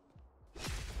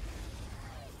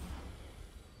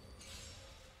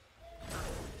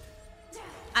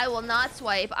 I will not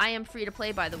swipe. I am free to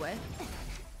play, by the way.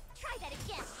 Try that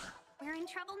again. We're in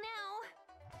trouble now.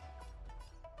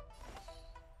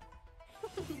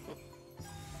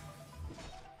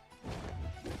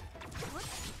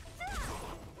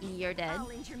 You're dead.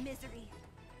 I'll end your misery.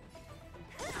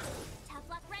 Tough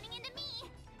luck running into me.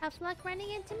 Tough luck running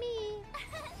into me.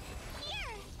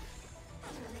 Here.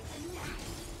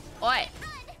 Oi.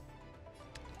 Good.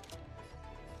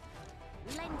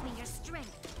 Lend me your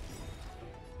strength.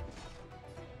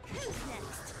 Who's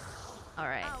next? All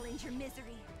right. I'll end your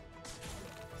misery.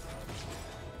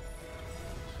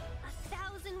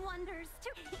 1,000 wonders to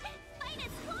fight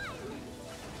is fun.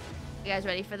 You guys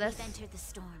ready for this? We've entered the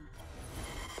storm.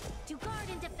 To guard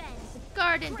and defend.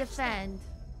 Guard and defend.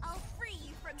 I'll free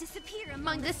you from disappear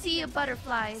Among the sea of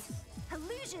butterflies.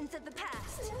 illusions of the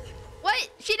past. What?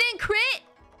 She didn't crit?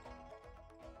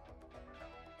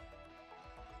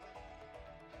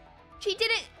 She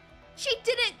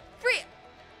didn't free.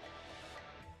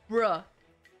 Bruh.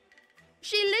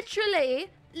 She literally,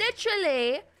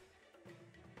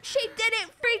 she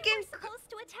didn't freaking. Supposed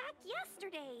to attack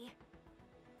yesterday.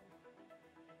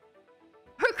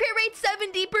 Her crit rate's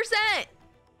 70%.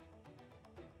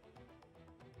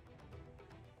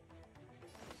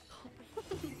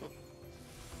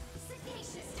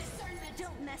 Sagacious discernment.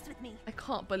 Don't mess with me. I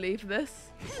can't believe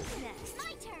this. Who's next?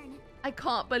 My turn. I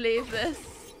can't believe this.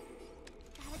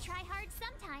 Gotta try hard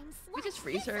sometimes. We just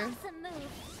freeze her. Awesome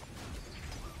move.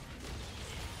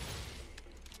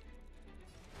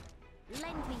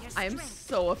 Lend me your I am strength.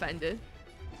 so offended.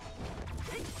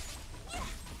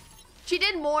 She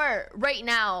did more right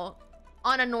now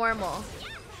on a normal.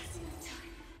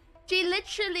 She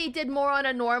literally did more on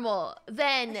a normal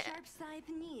than... Sharp side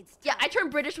needs. Yeah, I turn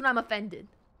British when I'm offended.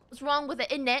 What's wrong with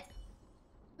it, isn't it?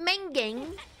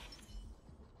 Menging.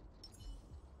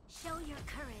 Show your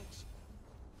courage.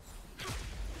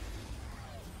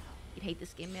 You'd hate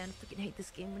this game, man. Freaking hate this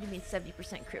game. What do you mean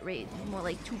 70% crit rate? More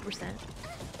like 2%.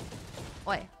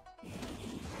 Oi.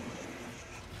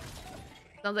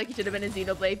 Sounds like you should have been in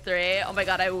Xenoblade 3. Oh my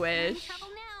god, I wish. Trouble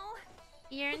now.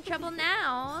 You're in trouble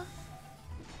now.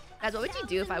 Guys, what would you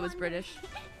do if I was British?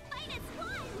 Fight is fun.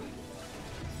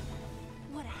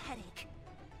 What a headache.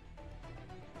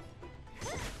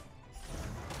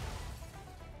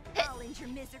 I'll end your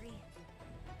misery.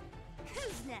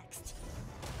 Who's next?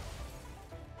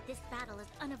 This battle is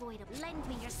unavoidable. Lend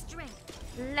me your strength.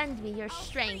 Lend me your I'll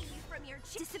strength. free you from your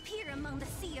disappear among the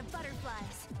sea of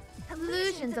butterflies.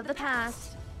 Illusions of the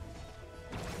past.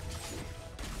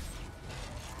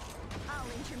 I'll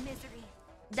end your misery.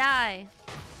 Die.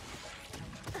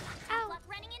 Ow. Luck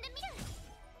running into me.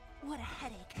 What a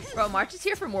headache. Bro, March is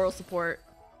here for moral support.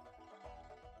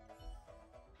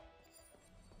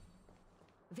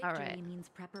 Victory All right. means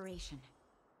preparation.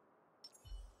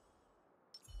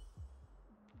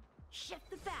 Shift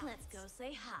the balance. Let's go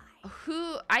say hi.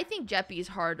 Who? I think Jeppy's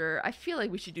harder. I feel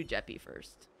like we should do Jeppy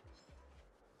first.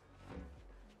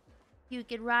 You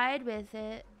could ride with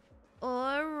it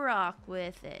or rock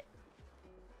with it.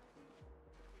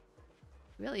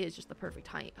 Really is just the perfect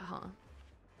height, huh?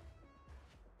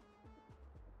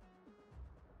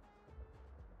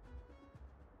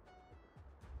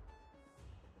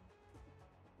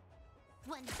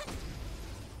 One.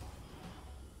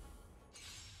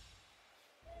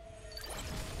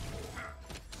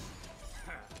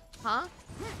 Huh?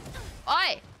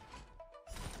 Oi!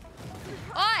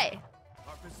 Oi!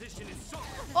 Our position is so.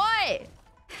 Oi!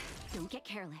 Don't get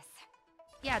careless.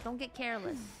 Yeah, don't get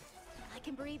careless. I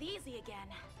can breathe easy again.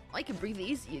 I can breathe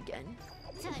easy again.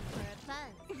 Time for a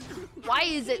buzz. Why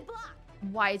is it?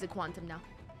 Why is it quantum now?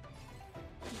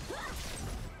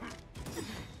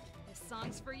 This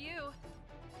song's for you.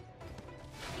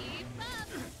 Keep up.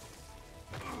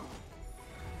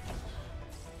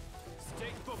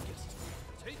 Stay focused.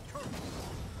 Take courage.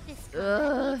 This Ugh,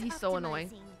 combat he's needs so annoying.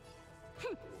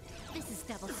 optimizing. This is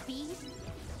double speed.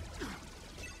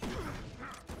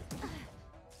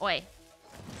 Oi.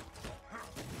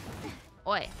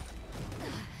 Oi.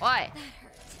 Oi.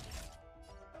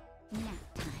 Nap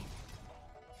time.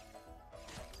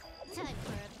 Time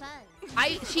for a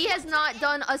buzz. She has not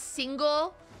done a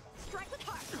single...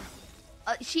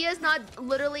 she has not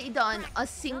literally done a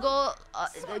single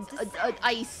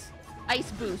ice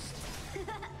boost.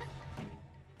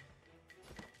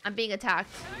 I'm being attacked.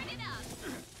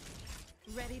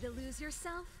 Ready to lose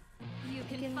yourself? You You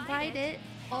can can fight fight it. it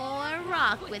or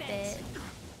rock with it.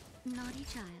 Naughty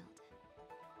child.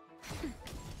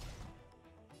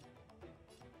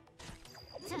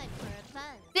 Time for a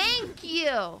buzz. Thank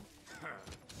you.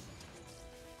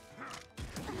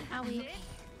 Owie.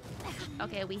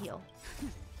 Okay, we heal.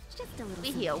 Just a little We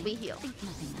something. heal. We heal. Think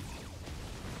nothing of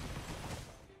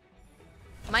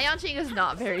it. My Yanqing is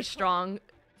not very strong.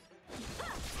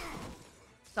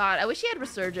 God, I wish he had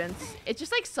resurgence. It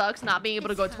just like sucks not being able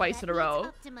to go This twice in a combat row.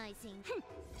 needs optimizing.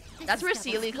 This That's is where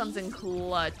double Seele comes speed. in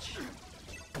clutch.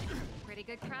 Pretty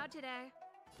good crowd today.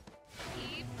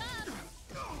 Keep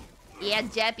up. Yeah,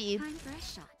 Jeppy. Time for a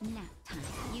shot. Nap time.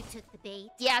 You took the bait.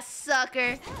 Yeah,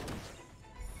 sucker.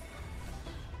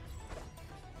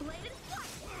 Bladed flight.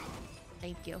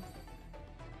 Thank you.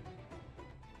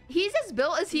 He's as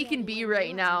built as he can be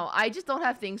right now. I just don't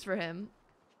have things for him.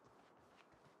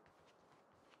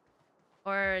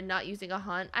 Or not using a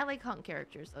hunt. I like hunt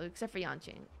characters though, except for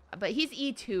Yanqing. But he's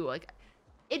E2. Like,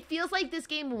 it feels like this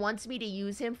game wants me to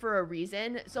use him for a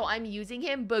reason, so I'm using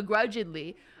him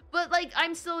begrudgingly. But like,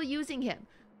 I'm still using him.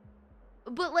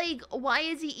 But like, why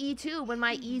is he E2 when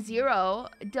my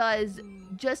E0 does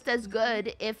just as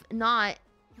good, if not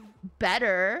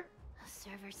better? The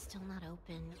server's still not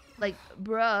open. Like,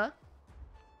 bruh.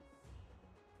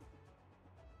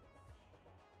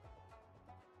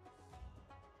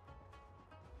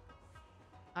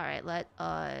 Alright, let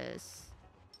us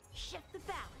Shift the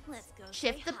balance. Let's go.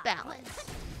 shift the stay hot. balance.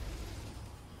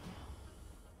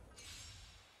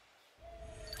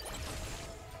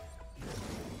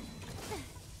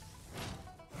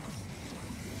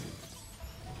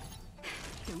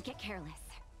 Don't get careless.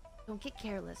 Don't get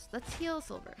careless. Let's heal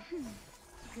Silver.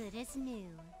 Good as new.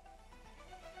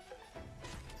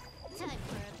 Time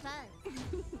for a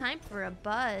buzz. Time for a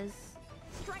buzz.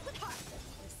 Strike with heart.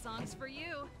 This song's for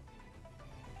you.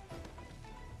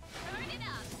 Turn it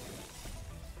up.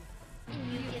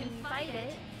 You can fight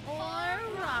it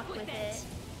or rock with it.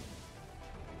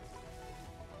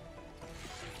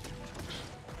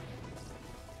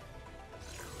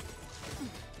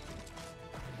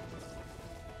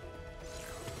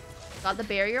 God, the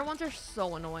barrier ones are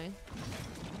so annoying.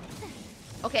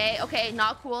 Okay, okay,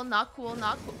 not cool, not cool,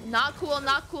 not cool, not cool,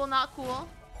 not cool, not cool.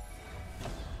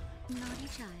 Naughty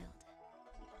child.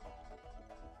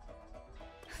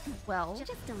 Well,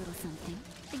 Just a little something.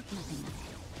 Think nothing of it.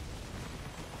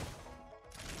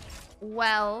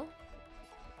 well.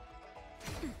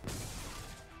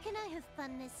 Can I have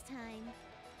fun this time?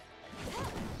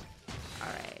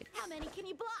 Alright. How many can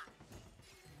you block?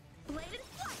 Bladed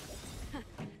flight.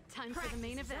 Time for the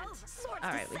main event.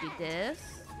 Alright, we do this.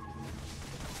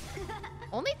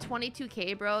 Only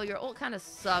 22k, bro. Your ult kind of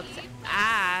sucks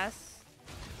ass.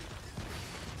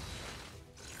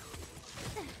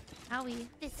 Owie.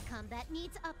 This combat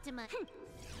needs optimizing.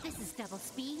 This is double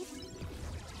speed.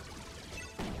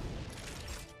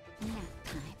 Nap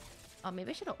time. Oh, maybe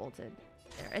I should have ulted.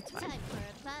 There, it's fine. Time for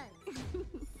a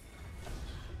buzz.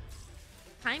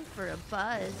 Time for a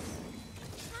buzz.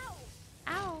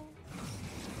 Ow.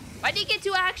 Why did he get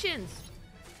two actions?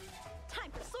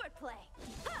 Time for swordplay.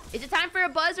 Is it time for a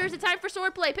buzz or is it time for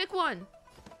swordplay? Pick one.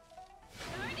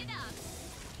 Turn it up.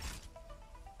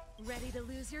 Ready to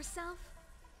lose yourself?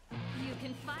 You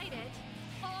can fight it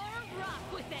or rock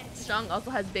with it. Strong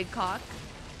also has big cock.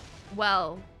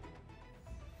 Well,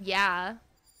 yeah.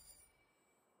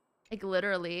 Like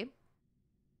literally.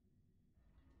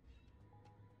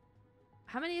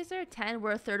 How many is there? 10.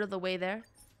 We're a third of the way there.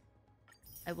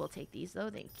 I will take these though.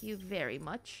 Thank you very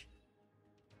much.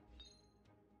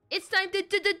 It's time to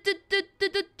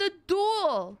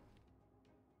duel.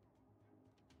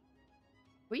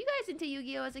 Were you guys into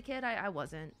Yu-Gi-Oh as a kid? I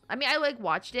wasn't. I mean, I like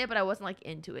watched it, but I wasn't like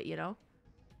into it, you know?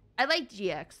 I liked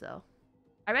GX though.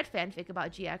 I read fanfic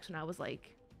about GX when I was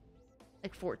like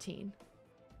 14.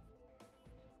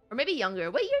 Or maybe younger.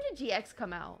 What year did GX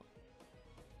come out?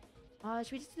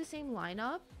 Should we just do the same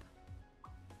lineup?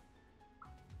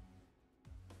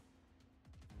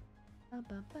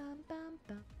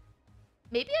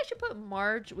 Maybe I should put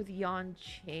Marge with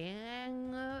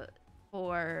Yanqing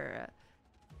for...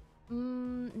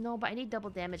 no, but I need double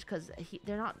damage because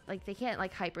they're not, like, they can't,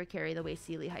 like, hyper carry the way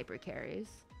Seele hyper carries.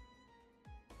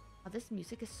 Oh, this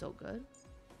music is so good.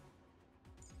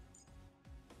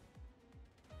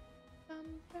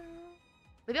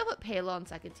 Maybe I'll put Paylo on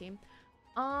second team.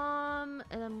 And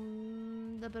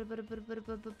then...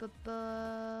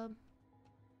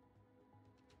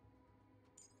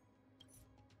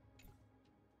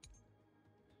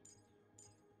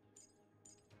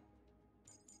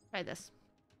 Try this.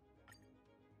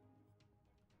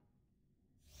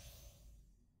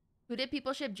 Who did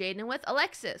people ship Jaden with?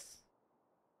 Alexis.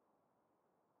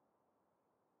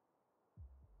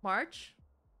 March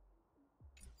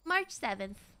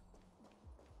 7th.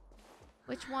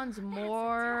 Which one's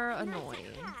more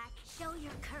annoying? Show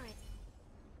your courage.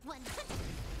 One.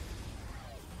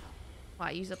 Wow,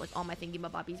 I used up like all my thingy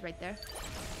bobbies right there.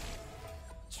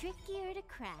 Trickier to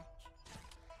crack.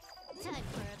 Time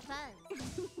for a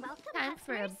buzz. Welcome, Time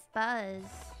for a customers.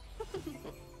 buzz.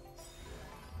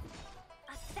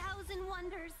 1,000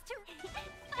 wonders to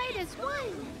Fight as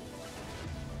one.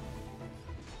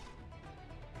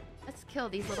 Let's kill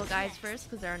these little guys first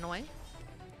because they're annoying.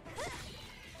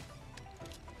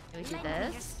 We do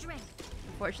this.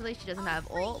 Unfortunately, she doesn't have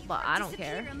ult, but I don't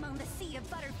care.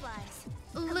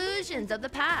 Illusions of the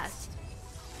past.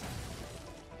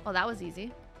 Oh, that was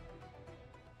easy.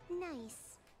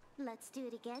 Nice. Let's do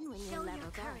it again when you're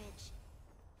leveled courage.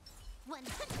 One.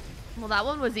 Well, that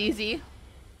one was easy.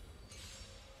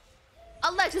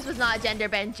 Alexis was not gender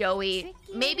bent, Joey.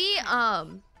 Maybe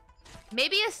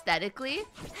aesthetically,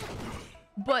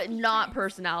 but not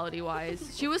personality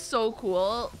wise. She was so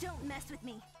cool. Don't mess with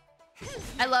me.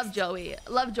 I love Joey. I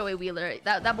love Joey Wheeler.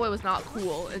 That boy was not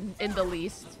cool in the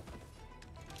least.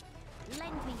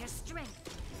 Lend me your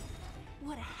strength.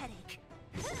 What a headache.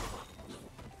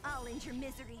 I'll end your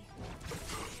misery.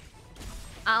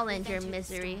 I'll end your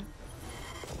misery.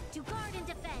 To guard and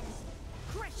defend.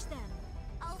 Crush them.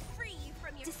 I'll free you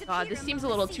from your God, this seems a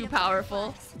little too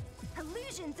powerful.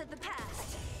 Illusions of the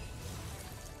past.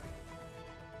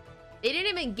 They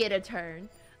didn't even get a turn.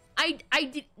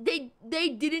 They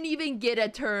didn't even get a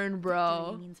turn, bro.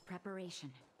 Victory means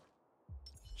preparation.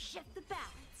 Shift the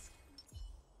balance.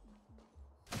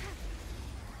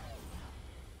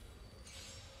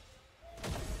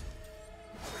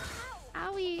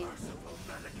 Owie.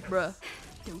 Bruh.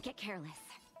 Don't get careless.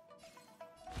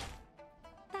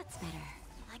 That's better.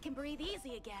 I can breathe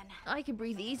easy again. I can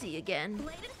breathe easy again.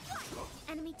 Bladed flight.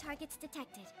 Enemy targets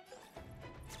detected.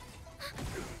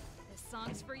 This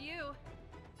song's for you.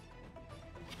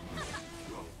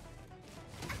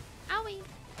 Owie.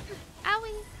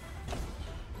 Owie.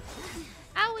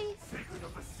 Owie.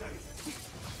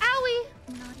 Owie.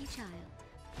 Naughty child.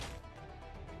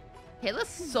 Kayla's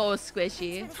so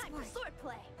squishy. Time for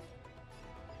swordplay.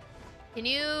 Can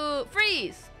you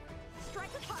freeze? Strike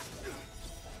apart.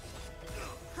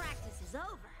 Practice is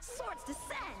over. Swords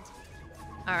descend.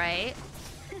 All right.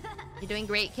 You're doing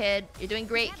great, kid. You're doing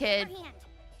great, kid.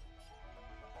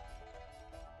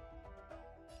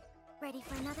 Ready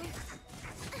for another?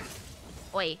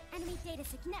 Oi. Enemy data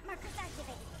net markers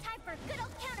activated. Time for a good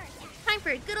old counterattack. Time for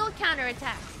a good old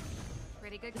counterattack.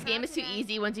 Pretty good. This game is too crowd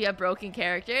easy once you have broken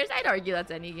characters. I'd argue that's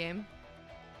any game.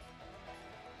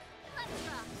 Let's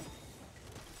rock.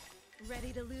 today.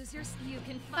 Ready to lose your? You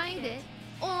can Find it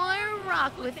or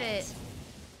rock with it.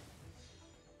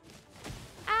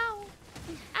 Ow.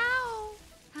 Ow.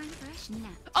 Time for a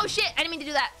nap. Oh shit, I didn't mean to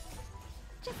do that.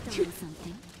 Just a little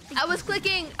something. I was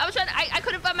clicking. I was trying to, I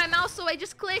couldn't find my mouse, so I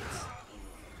just clicked.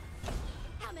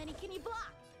 How many can you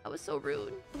block? I was so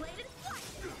rude. Bladed flight.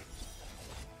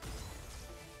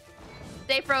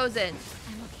 Stay frozen.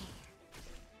 I'm okay.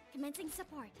 Commencing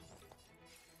support.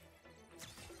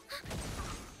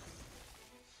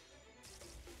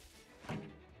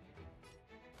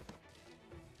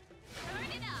 turn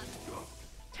it up.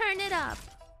 Turn it up.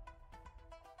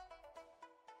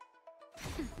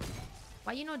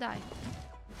 Why you no die?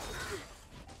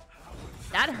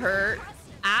 That hurt.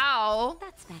 Ow.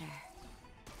 That's better.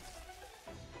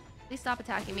 Please stop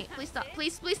attacking me. Please stop.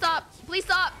 Please stop. Please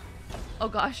stop. Oh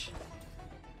gosh.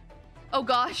 Oh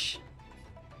gosh.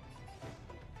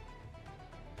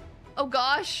 Oh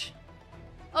gosh.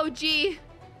 Oh gee.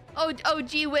 Oh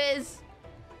gee whiz.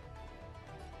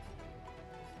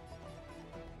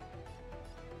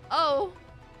 Oh.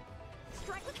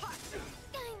 Strike apart.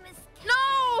 I missed.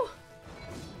 No!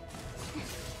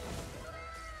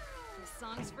 This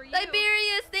song's for you.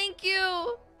 Tiberius, thank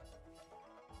you.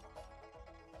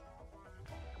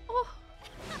 Oh.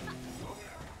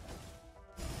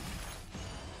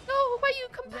 No, why you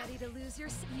come back? Ready to lose your?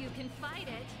 You can fight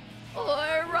it.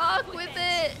 Or rock with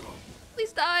it.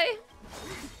 Please die.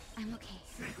 I'm okay.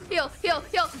 Heal, heal,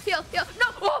 heal, heal, heal. No!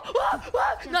 Oh, oh,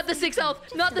 oh. Not the 6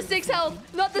 health. Not the 6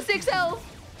 health. Not the 6 health.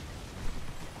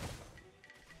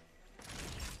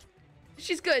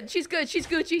 She's good. She's good. She's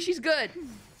Gucci. She's good.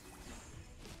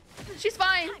 She's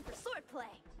fine. Time for swordplay.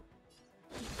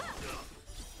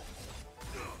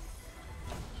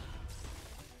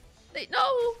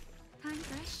 No. Time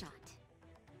for a shot.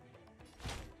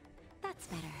 That's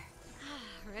better.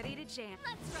 Ready to jam.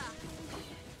 Let's rock.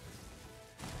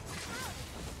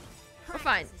 We're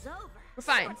fine. Practice is over. We're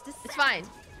fine. Swords to It's set. fine.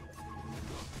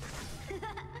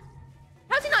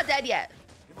 How's he not dead yet?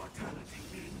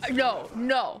 No,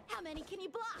 no. How many can you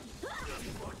block?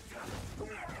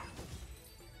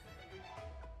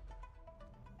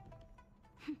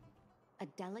 A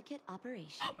delicate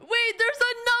operation. Wait, there's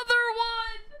another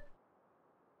one.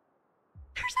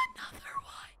 There's another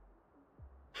one.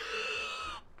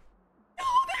 No,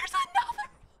 there's another.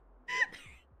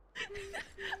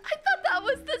 I thought that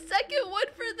was the second one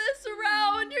for this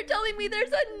round. You're telling me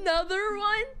there's another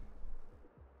one?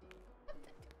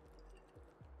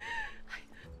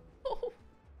 No,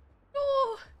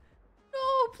 no, no,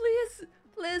 please,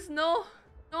 please, no,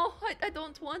 no, I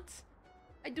don't want.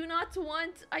 I do not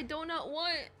want. I do not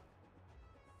want.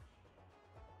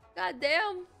 God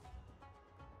damn.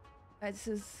 Guys, this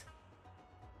is.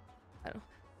 I don't.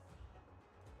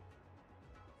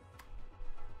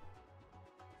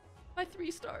 My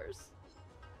 3 stars.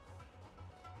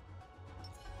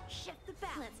 Shift the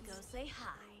balance. Let's go say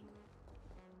hi.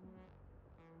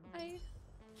 I.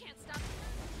 Can't stop.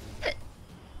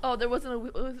 Oh, there wasn't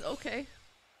a. Okay.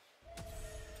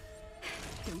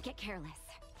 Don't get careless.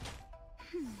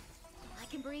 I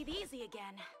can breathe easy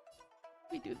again.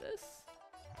 We do this.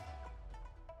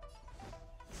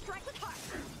 Strike with heart.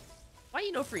 Why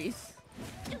you no freeze?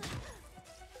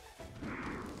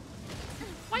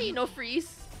 Why you no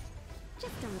freeze?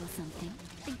 Just a little something.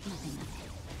 Think nothing of it.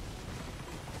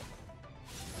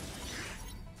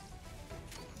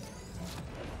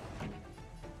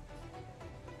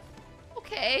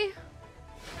 Okay.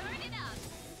 Turn it up.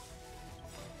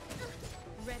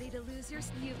 Ready to lose your.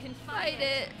 You can Fight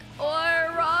it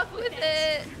or rock with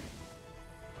it.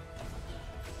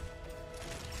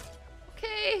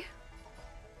 Okay.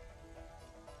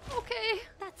 Okay.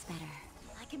 That's better.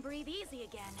 I can breathe easy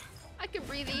again. I can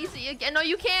breathe easy again. No,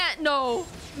 you can't. No.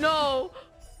 No.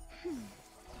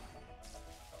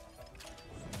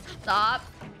 Stop.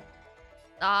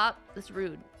 Stop. That's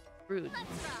rude. Rude. Let's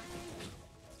rock.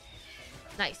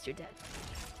 Nice, you're dead.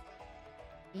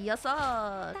 Yes,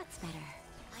 sir. That's better.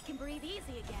 I can breathe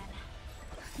easy again.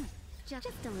 Just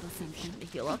a little something. To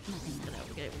heal up. Nothing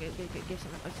of it. We're gonna give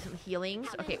some healings.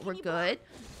 Okay, we're good.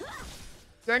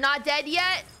 You're not dead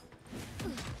yet.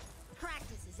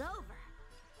 Practice is over.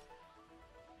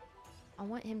 I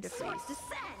want him to freeze. Swords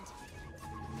descend.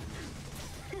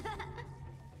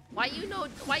 Why you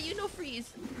no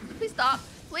freeze? Please stop.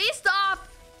 Please stop.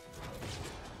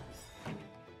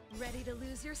 Ready to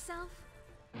lose yourself?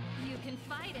 You can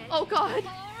fight it. Oh god.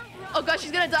 Oh god,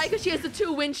 she's gonna die because she has the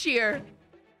 2 wind shear.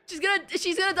 She's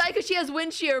gonna die because she has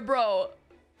wind shear, bro.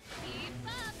 Keep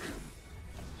up.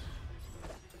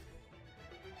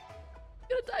 She's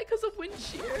gonna die because of wind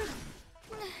shear.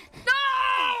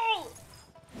 No!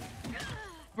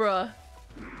 Bruh.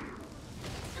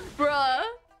 Bruh.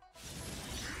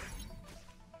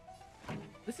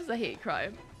 This is a hate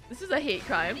crime. This is a hate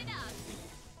crime. Turn it up.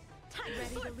 Time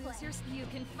Ready for to swordplay. lose your. You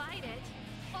can fight it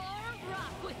or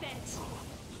rock with it.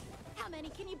 How many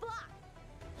can you block?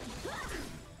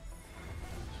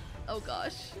 Oh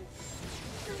gosh.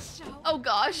 The show Oh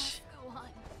gosh. must go on.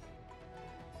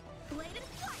 Blade and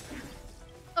flight.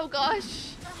 Oh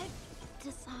gosh. I've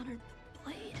dishonored the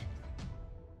blade.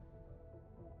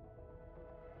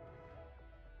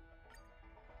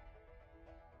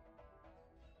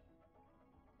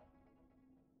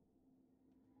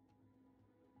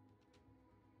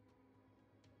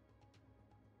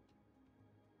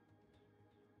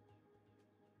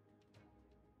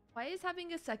 Why is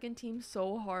having a second team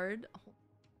so hard? Oh.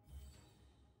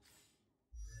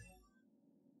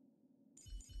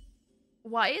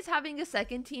 Why is having a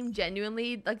second team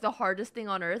genuinely like the hardest thing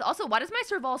on earth? Also, why does my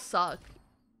Serval suck?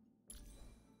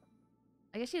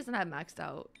 I guess she doesn't have maxed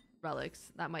out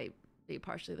relics. That might be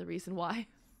partially the reason why.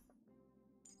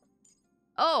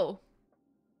 Oh.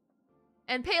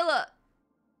 And Pela.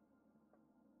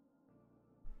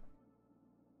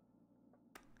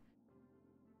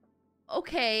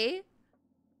 Okay.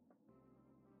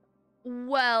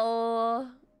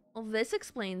 Well, this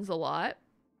explains a lot.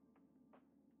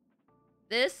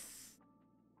 This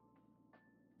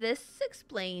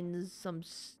explains some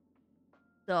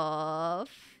stuff.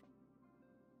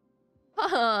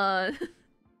 Huh.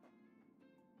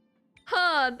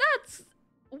 Huh, that's...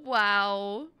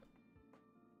 Wow.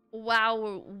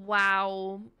 Wow,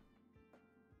 wow.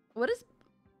 What is...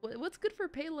 What's good for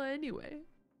Pela anyway?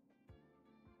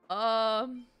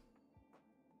 Sorry,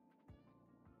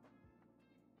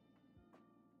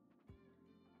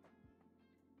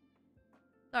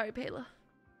 Pela.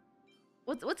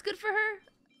 What's good for her?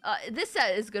 This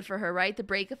set is good for her, right? The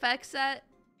break effect set.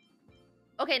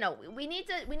 Okay, no, we need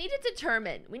to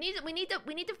determine. We need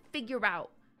to figure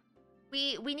out.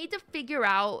 We need to figure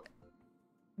out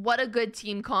what a good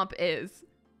team comp is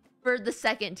for the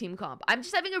second team comp. I'm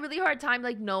just having a really hard time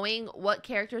like knowing what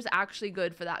character is actually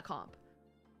good for that comp.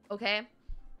 Okay?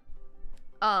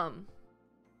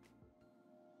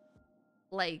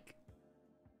 Like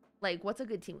what's a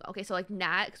good team? Okay, so like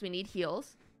Nat, because we need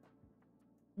heals.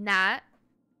 Nat,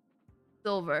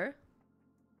 Silver,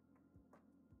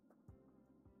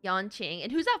 Yanqing,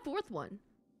 and who's that fourth one?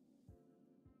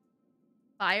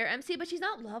 Fire MC, but she's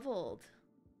not leveled.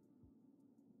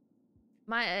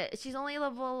 She's only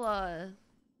level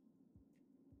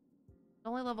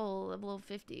level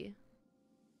 50.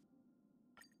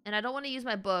 And I don't want to use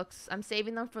my books. I'm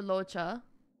saving them for Locha.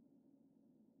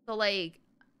 So like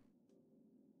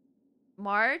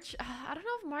March, I don't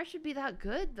know if March would be that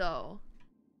good though.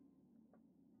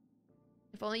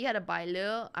 If only you had a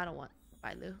Bailu. I don't want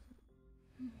Bailu.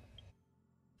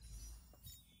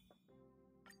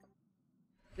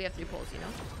 We have 3 pulls, you know.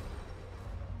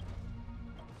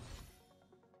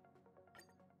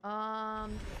 I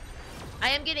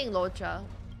am getting Locha,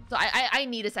 so I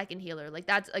need a second healer. Like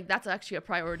that's actually a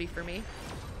priority for me.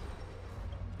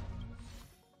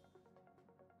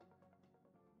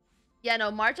 Yeah,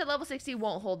 no, March at level 60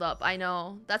 won't hold up. I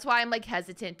know. That's why I'm like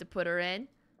hesitant to put her in.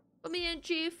 Put me in,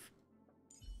 Chief.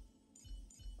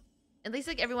 At least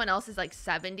like everyone else is like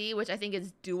 70, which I think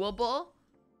is doable.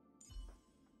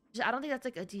 I don't think that's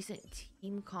like a decent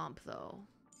team comp though.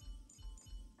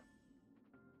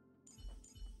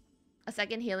 A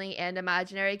second healing and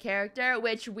imaginary character,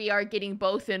 which we are getting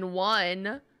both in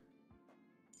one.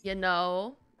 You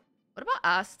know. What about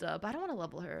Asta? But I don't want to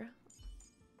level her.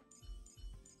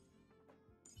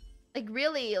 Like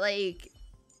really, like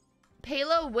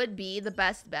Pela would be the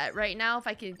best bet right now if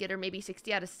I could get her maybe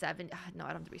 60 out of 70. No, I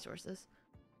don't have the resources.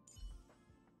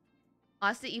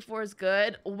 Asta E4 is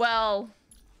good. Well,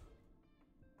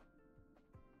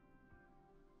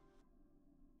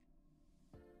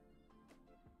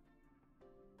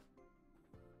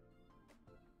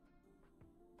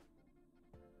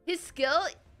 his skill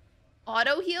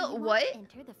auto heal. What?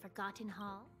 Enter the Forgotten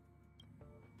Hall.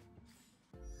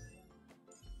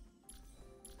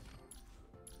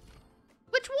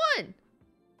 Which one?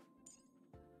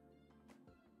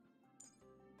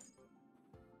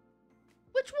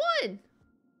 Which one?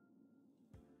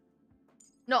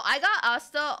 No, I got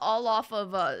Asta all off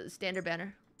of standard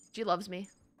banner. She loves me.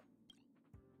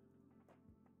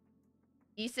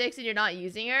 E6 and you're not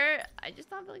using her? I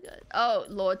just not really good. Oh,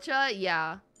 Locha?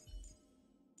 Yeah.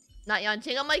 Not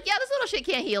Yanqing. I'm like, yeah, this little shit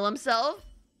can't heal himself.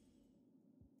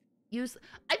 I feel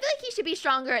like he should be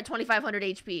stronger at 2500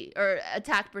 HP or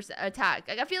attack.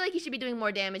 Like, I feel like he should be doing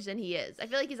more damage than he is. I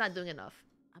feel like he's not doing enough.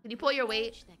 Can you pull your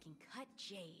weight? That can cut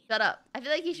jade. Shut up. I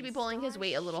feel like he should be pulling his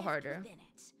weight a little harder.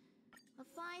 A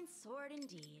fine sword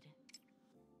indeed.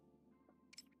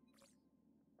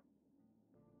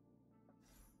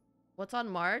 What's on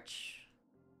March?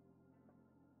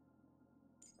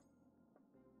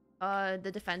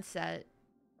 The defense set.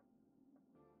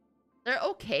 They're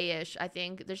okay-ish, I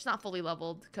think. They're just not fully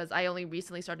leveled because I only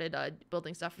recently started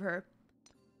building stuff for her.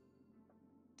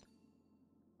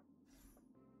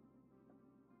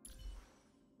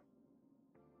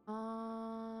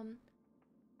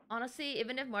 Honestly,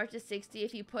 even if March is 60,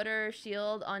 if you put her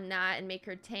shield on Nat and make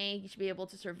her tank, you should be able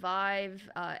to survive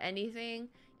anything.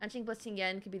 Yanqing plus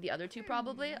Yen could be the other two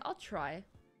probably. I'll try.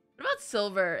 What about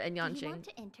Silver and Yanqing? Do you want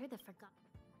to enter the Forgotten?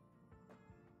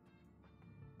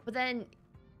 But then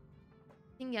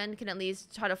Yen can at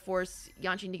least try to force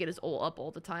Yanqing to get his ult up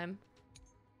all the time.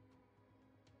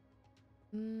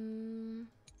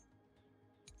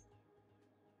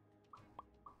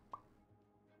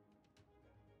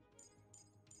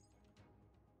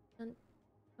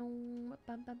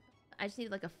 I just need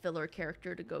like a filler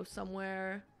character to go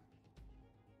somewhere.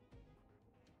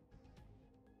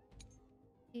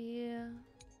 Yeah.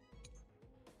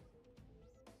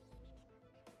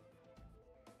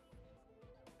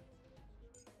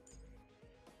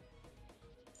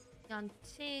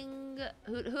 Yanqing.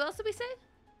 Who else did we say?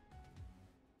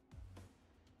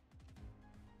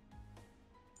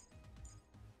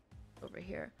 Over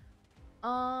here.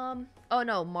 Oh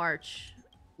no, March.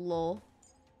 Lol.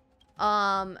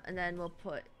 And then we'll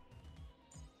put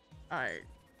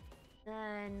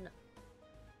then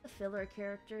the filler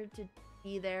character to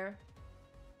be there.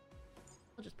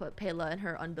 I'll just put Pela and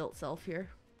her unbuilt self here.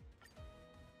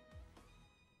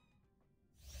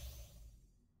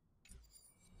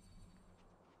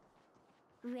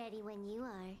 Ready when you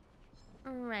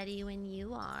are. Ready when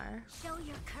you are. Show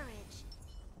your courage.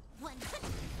 One.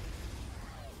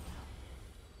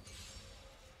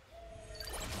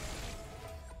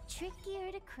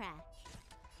 Trickier to crack.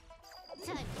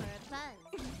 Time for a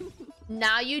buzz.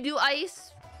 Now you do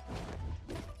ice.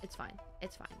 It's fine.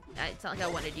 It's fine. It's not like I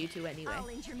wanted you to anyway. I'll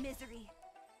end your misery.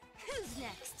 Who's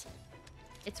next?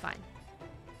 It's fine.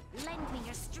 Lend me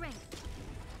your strength.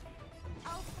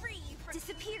 I'll free you from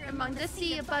disappear Among the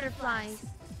sea of butterflies.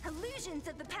 Illusions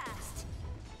of the past.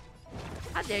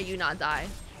 How dare you not die?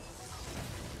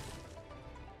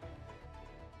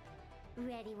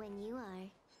 Ready when you are.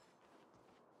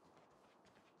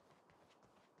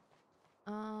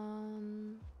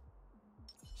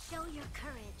 Show your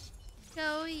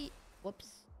courage. Whoops.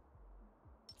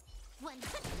 One.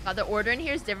 God, the order in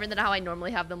here is different than how I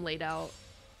normally have them laid out.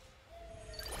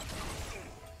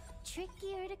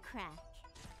 Trickier to crack.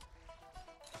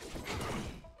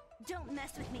 Don't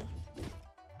mess with me.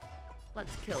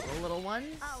 Let's kill the little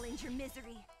ones. I'll end your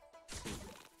misery.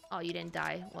 Oh, you didn't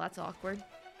die. Well, that's awkward.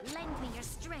 Lend me your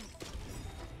strength.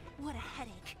 What a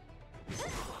headache.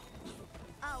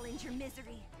 I'll end your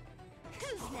misery.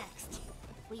 Who's next?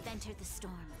 We've entered the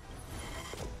storm.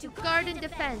 To guard and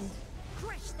defend.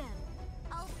 Crush them.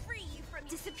 I'll free you from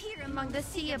disappear Among the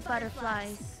sea of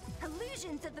butterflies.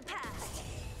 Illusions of the past.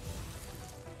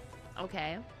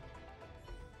 Okay.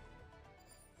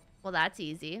 Well, that's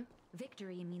easy.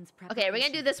 Victory means Okay, we're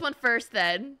gonna do this one first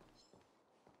then.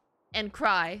 And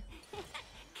cry.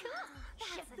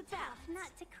 That's the tough nut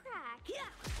to crack. Yeah.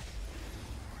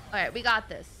 Alright, we got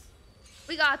this.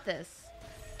 We got this.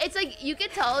 It's like, you can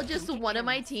tell just one of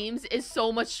my teams is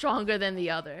so much stronger than the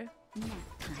other. A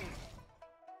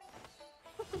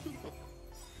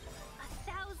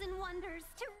thousand wonders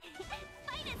to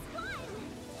fight as one.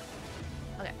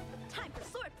 Okay. Time for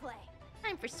swordplay.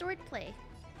 Time for swordplay.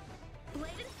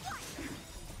 Blade and flight.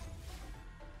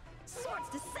 Swords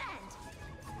descend.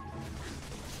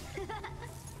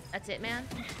 That's it, man.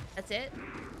 That's it.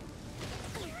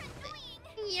 You're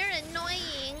annoying. You're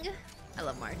annoying. I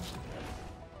love March.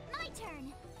 My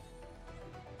turn.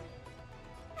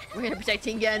 We're gonna protect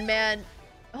Tingen, man.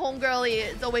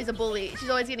 Homegirlie is always a bully. She's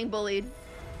always getting bullied.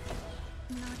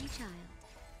 Naughty child.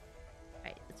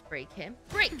 Alright, let's break him.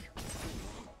 Break!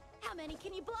 How many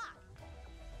can you block?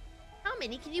 How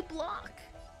many can you block?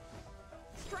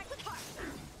 Strike with heart.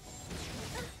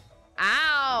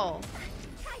 Ow!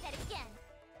 Try that again.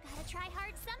 Gotta try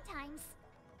hard sometimes.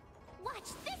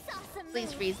 Watch this awesome move.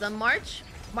 Please freeze them, March.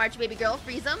 March, baby girl,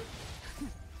 freeze them.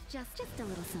 Just a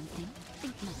little something.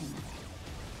 Think nothing of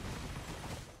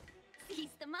it. Seize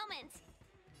the moment.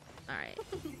 Alright.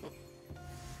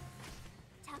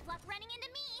 Tough luck running into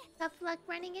me. Tough luck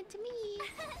running into me.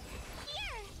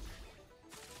 Here.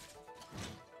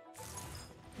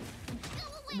 Go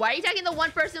away. Why are you attacking the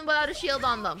one person without a shield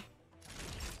on them?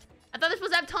 I thought this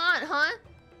was have taunt, huh?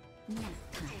 Nap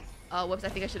time. Oh, whoops, I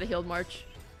think I should have healed March.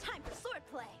 Time for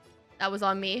swordplay. That was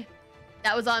on me.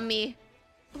 That was on me.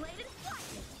 Blade and flight.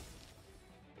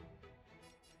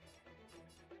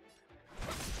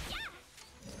 Yeah.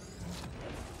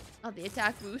 Oh, the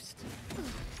attack boost.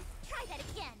 Try that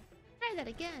again. Try that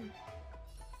again.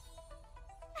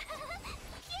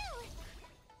 Phew.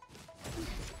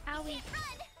 Owie. Can't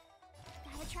run.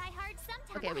 Gotta try hard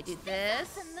sometimes. Okay, we do Watch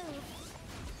this. awesome move.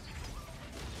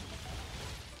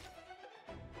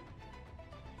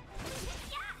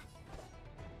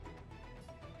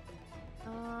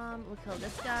 We'll kill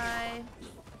this guy.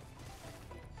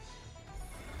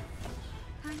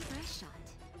 Time for a shot.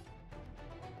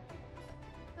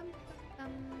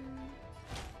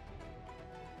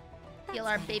 Heal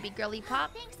our baby girly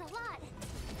pop. Thanks a lot.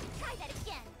 Try that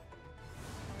again.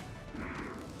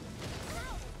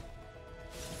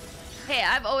 Hey,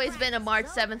 I've always been a March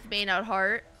 7th main at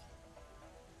heart.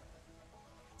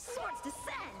 Swords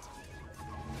descend.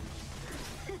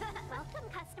 Welcome,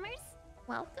 customers.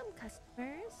 Welcome,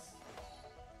 customers.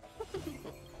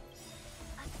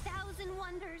 A thousand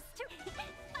wonders to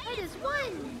Fight is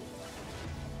one.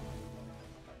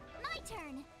 My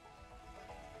turn.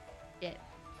 Yeah.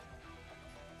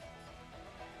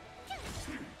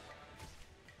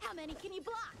 How many can you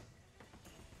block?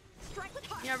 Strike with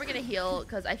heart. You know, we're gonna heal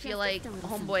because I feel like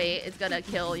Homeboy is gonna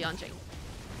kill Yanqing.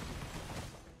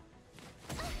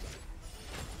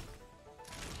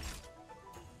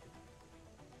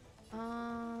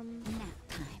 Nap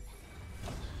time.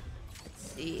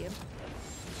 Let's see.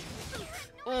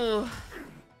 Oh,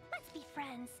 Let's be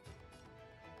friends.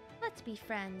 let's be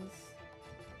friends.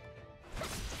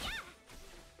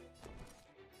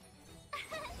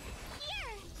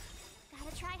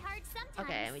 hard sometimes.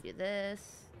 Okay, and we do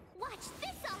this. Watch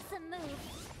this awesome move.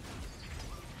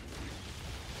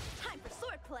 Time for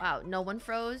swordplay. Wow, no one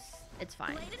froze. It's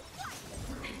fine. Blade and flight.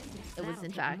 It was That'll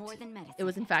in take fact. more than medicine. It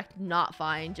was in fact not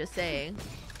fine. Just saying.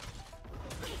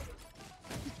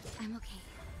 I'm okay.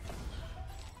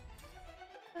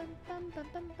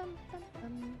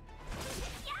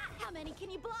 Yeah! How many can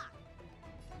you block?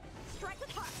 Strike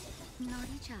with heart.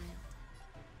 Naughty child.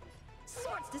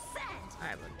 Swords descend. All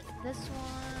right, we'll get this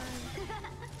one.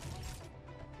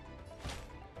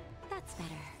 That's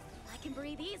better. I can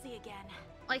breathe easy again.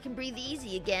 I can breathe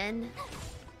easy again.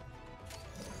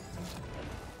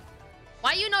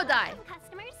 Why you no die? Welcome,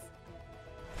 customers.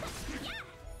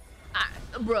 Ah,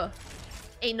 bruh.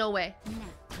 Ain't no way.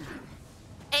 Nap time.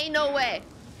 Ain't no way.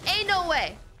 Ain't no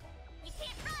way. You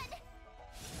can't run.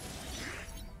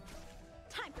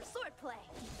 Time for swordplay.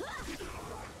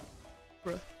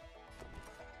 Bruh.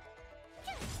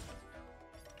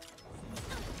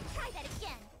 Try that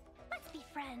again. Let's be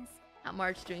friends. Not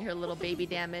March doing her little baby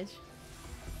damage.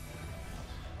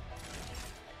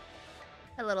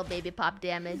 Her little baby pop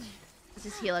damage. Let's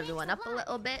just heal everyone up a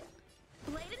little bit.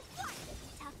 Blade and flight.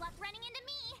 Tough luck running into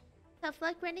me. Tough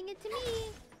luck running into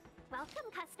me.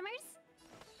 Welcome, customers.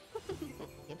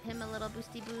 Give him a little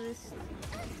boosty boost.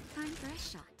 Time for a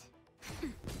shot.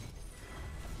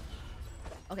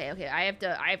 Okay, okay. I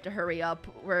have to hurry up.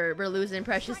 We're losing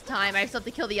precious time. I still have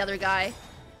to kill the other guy.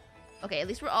 Okay, at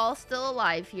least we're all still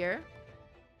alive here.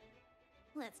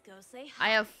 Let's go say hi. I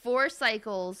have 4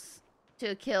 cycles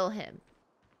to kill him.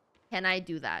 Can I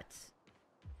do that?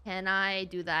 Can I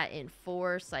do that in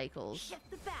 4 cycles? Shift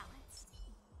the balance.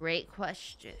 Great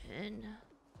question.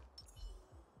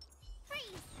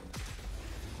 Freeze.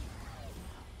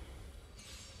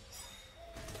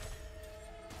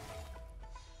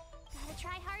 Gotta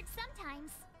try hard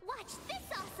sometimes. Watch this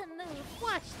awesome move.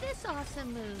 Watch this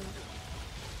awesome move.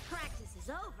 Practice is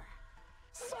over.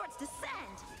 Swords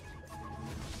descend.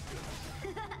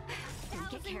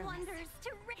 Thousand careless. wonders to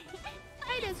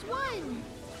Fight as one.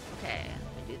 Okay,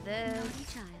 we do this. Naughty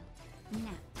child.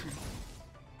 Nap time.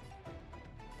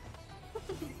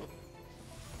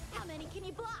 How many can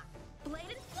you block? Blade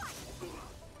and flight.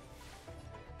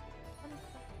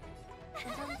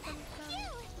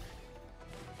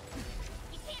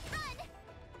 You can't run.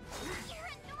 You're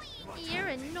annoying. You're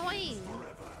annoying.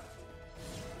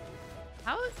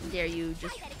 How dare you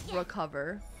just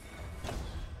recover?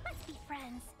 Let's be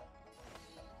friends.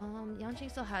 Yanqing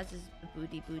still has his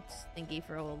booty boots thingy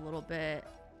for a little bit.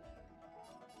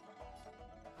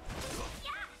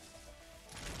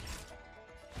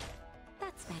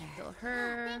 That's better. Kill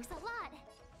her. Thanks a lot.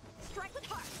 Strike with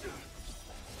heart.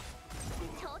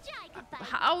 Told you I could fight.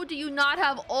 How do you not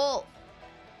have ult?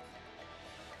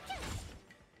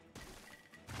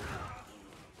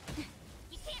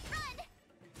 You can't run.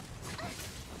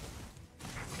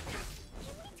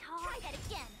 Can we talk? Try that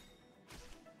again.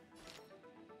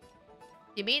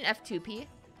 You mean F2P?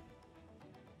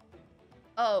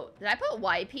 Oh, did I put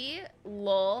YP?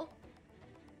 Lol.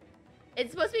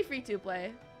 It's supposed to be free to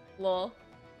play. Lol.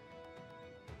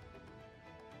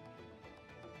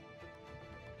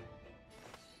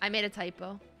 I made a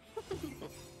typo.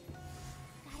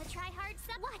 Gotta try hard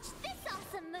some. Watch this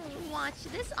awesome move. Watch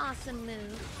this awesome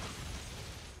move.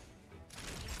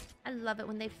 I love it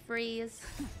when they freeze.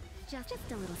 Just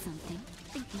a little something.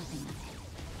 Think nothing of it.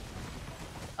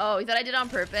 Oh, you thought I did it on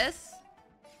purpose?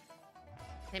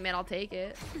 Hey man, I'll take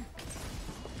it.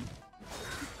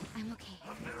 I'm okay.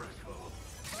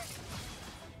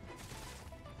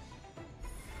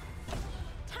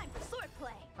 Time for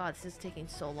swordplay. God, this is taking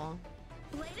so long.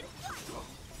 Blade and flight.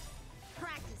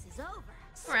 Practice is over.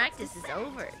 Practice is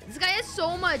over. This guy has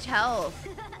so much health.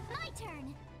 My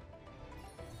turn.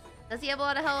 Does he have a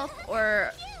lot of health?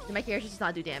 Or do my character just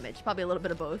not do damage? Probably a little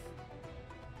bit of both.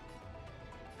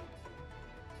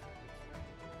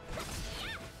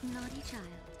 Naughty child.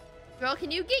 Girl,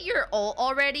 can you get your ult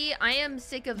already? I am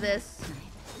sick of this.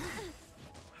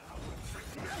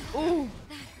 Ooh.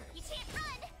 You can't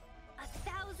run.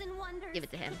 1,000 wonders. Give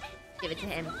it to him. Give it to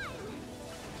him.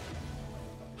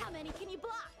 How many can you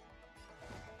block?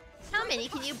 How many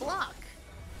can you block?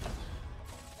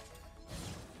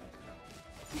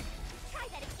 Try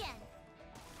that again.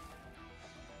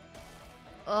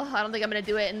 Oh, I don't think I'm gonna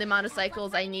do it in the amount of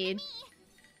cycles I need.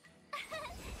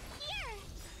 Here.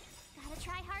 Gotta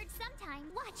try hard sometime.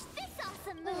 Watch this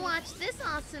awesome move. Watch this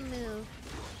awesome move.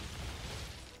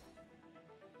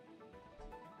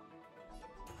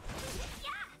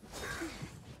 Yeah.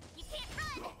 You can't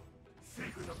run.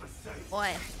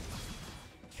 Boy.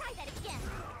 Try that again.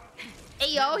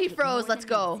 Hey yo, he froze. Let's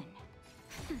go.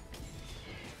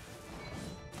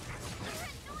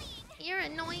 You're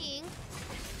annoying.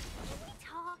 Can we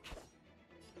talk?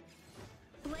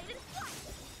 Bladed flight.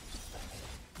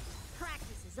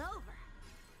 Practice is over.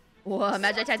 Whoa,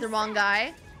 imagine I typed the wrong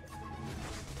guy.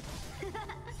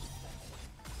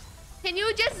 Can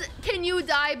you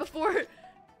die before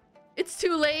it's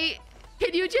too late?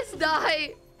 Can you just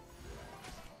die?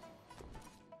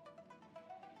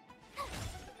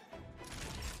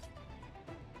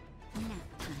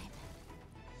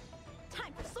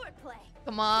 Time for swordplay.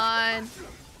 Come on.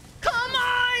 Come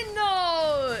on,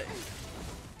 no!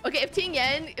 Okay, if Ting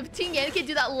Yan can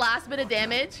do that last bit of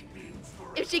damage,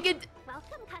 if she could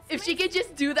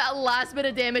just do that last bit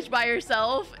of damage by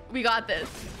herself, we got this.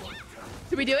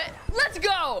 Did we do it? Let's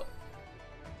go!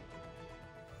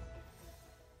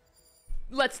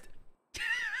 Let's...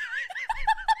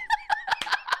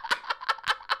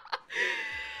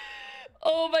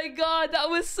 Oh my god, that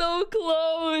was so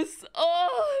close.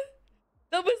 Oh,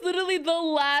 that was literally the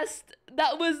last...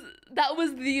 That was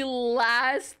the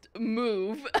last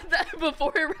move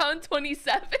before round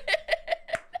 27.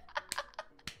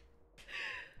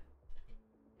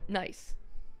 Nice.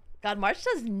 God, March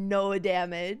does no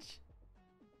damage.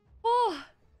 Oh.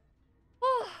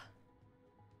 Oh.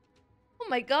 Oh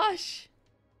my gosh.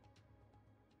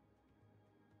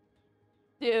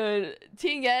 Dude,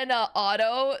 Ting-En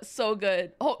auto, so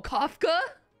good. Oh, Kafka?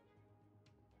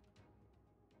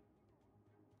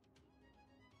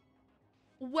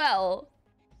 Well.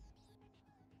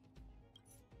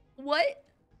 What?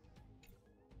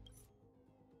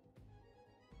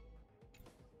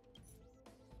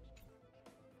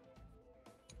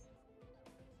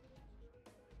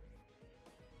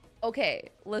 Okay,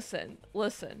 listen.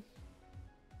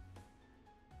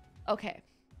 Okay.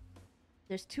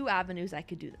 There's two avenues I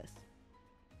could do this.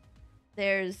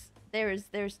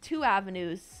 There's two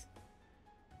avenues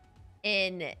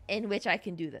in which I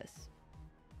can do this.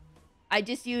 I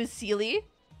just use Seele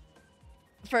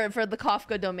for the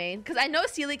Kafka domain, because I know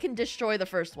Seele can destroy the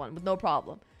first one with no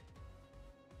problem.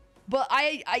 But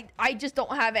I just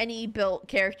don't have any built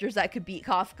characters that could beat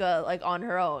Kafka like on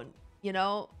her own, you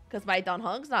know? Because my Dan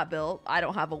Heng's not built. I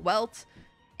don't have a Welt.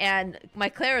 And my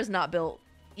Clara's not built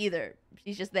either.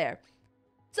 She's just there.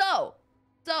 So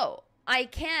I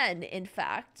can, in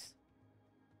fact,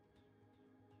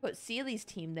 put Seele's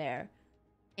team there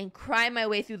and cry my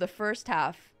way through the first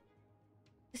half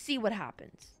to see what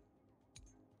happens.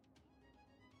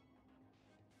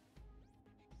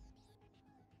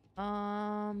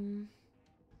 I'm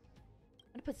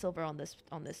gonna put Silver on this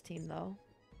team though.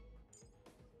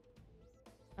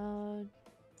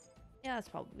 Yeah, that's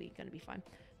probably gonna be fine.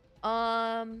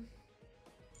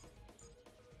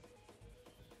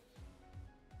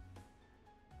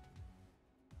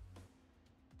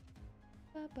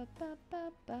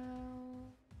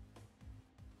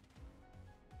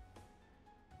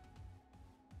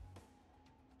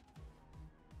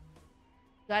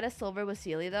 Got a Silver with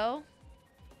Seele though.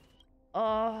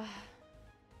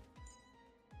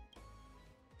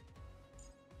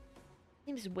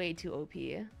 Seems way too OP.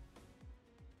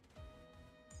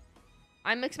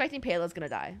 I'm expecting Payla's gonna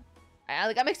die.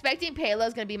 I'm expecting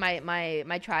Payla's gonna be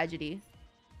my tragedy.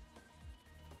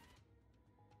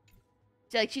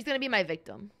 So, like, she's gonna be my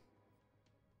victim.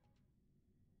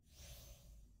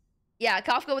 Yeah,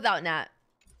 Kafka without Nat.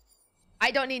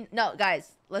 I don't need... No,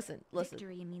 guys, listen.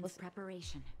 Victory means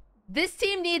preparation. This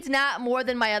team needs Nat more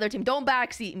than my other team. Don't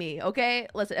backseat me, okay?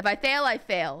 Listen, if I fail, I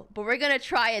fail. But we're gonna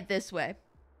try it this way.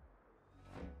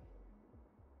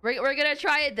 We're gonna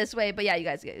try it this way. But yeah, you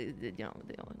guys, you know,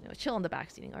 chill on the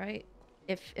backseating, all right?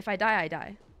 If I die, I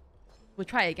die. We'll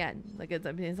try again. Like, I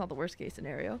mean, it's not the worst case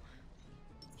scenario.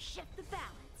 Shift the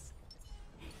balance.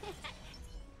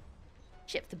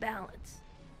 Shift the balance.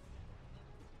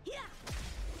 Yeah.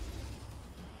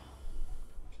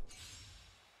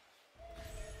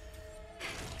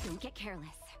 Don't get careless.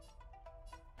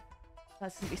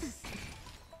 That's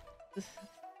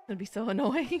gonna be so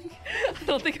annoying. I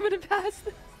don't think I'm gonna pass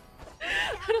this.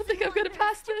 I don't think I'm gonna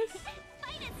pass this.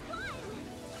 Fight is fun.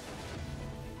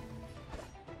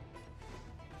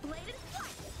 Bladed flight.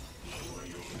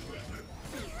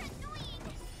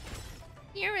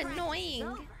 You're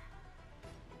annoying.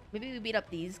 Maybe we beat up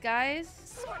these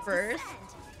guys first.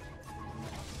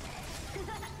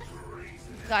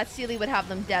 God, Seele would have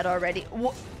them dead already.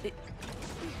 What?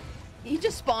 He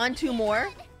just spawned two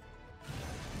more?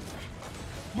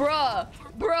 Bruh.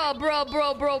 Wait.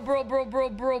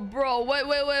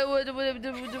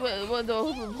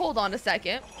 Hold on a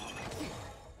second.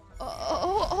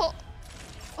 Hold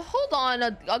on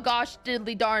a gosh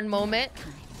diddly darn moment.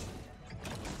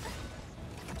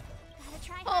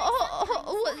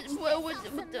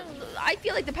 I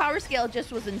feel like the power scale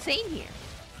just was insane here.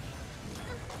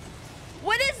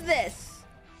 What is this?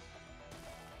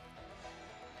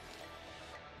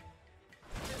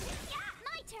 Yeah,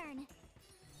 my turn.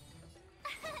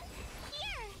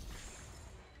 Here.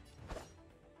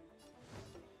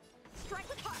 Strike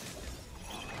with heart.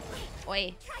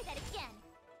 Oi. Try that again.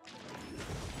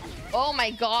 Oh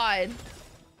my god.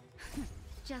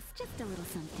 Just a little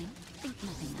something. Think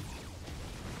nothing of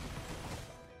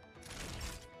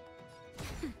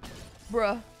it.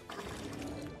 Bruh.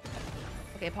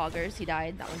 Okay, Poggers, he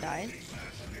died. That one died.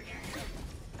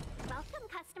 Welcome, We're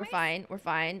customers. fine. We're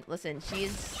fine. Listen, she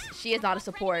is not a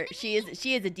support. She is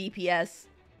a DPS.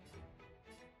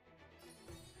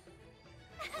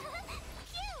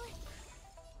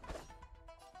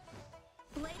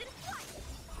 Bladed flight.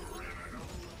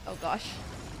 Oh gosh.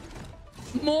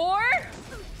 More?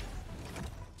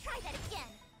 Try that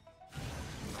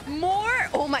again. More?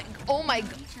 Oh my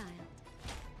Child.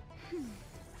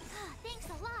 Thanks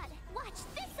a lot. Watch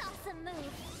this awesome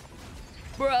move.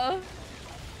 bruh.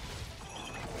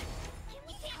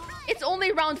 You can't run. It's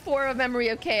only round 4 of Memory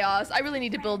of Chaos. I really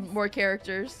need to build more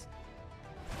characters.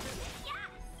 Yeah.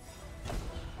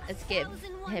 Let's give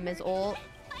him his ult.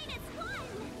 Fight is one.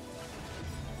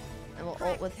 And we'll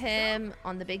ult with him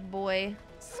on the big boy.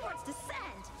 Swords descend.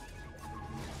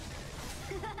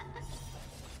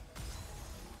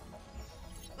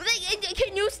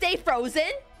 Can you stay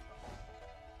frozen?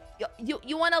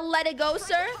 You want to let it go,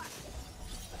 sir?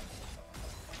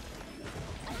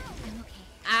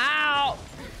 Ow!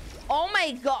 Oh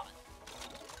my god!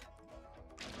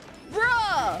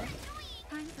 Bruh!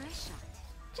 Time for a shot.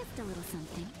 Just a little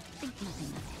something. Think nothing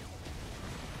of it.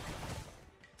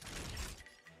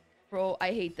 Bro,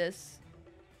 I hate this.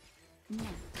 Nap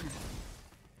time.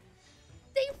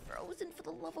 Stay frozen for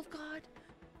the love of God.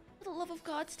 For the love of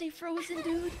God, stay frozen,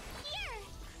 dude. Here.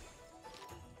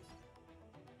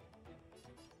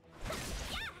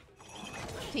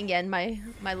 Again,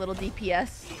 my little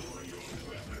DPS.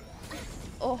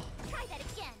 Oh, Try that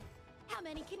again. How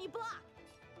many can you block?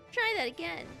 try that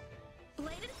again.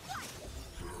 Bladed flight.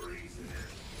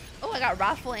 Oh, I got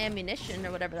wrathful ammunition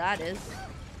or whatever that is.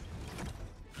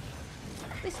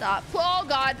 Please stop. Oh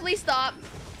god, please stop.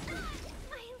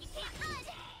 You can't run.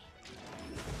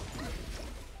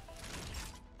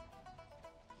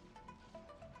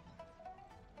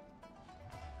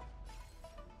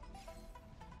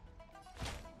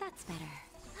 That's better.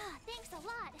 Thanks a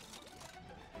lot.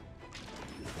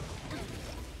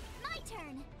 My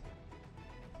turn.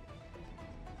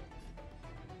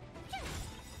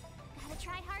 Gotta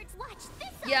try hard. Watch this.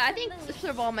 Yeah, I awesome think move.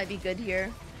 Serval might be good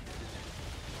here.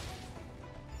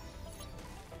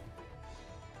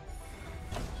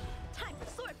 Time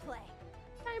for swordplay.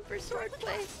 Time for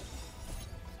swordplay.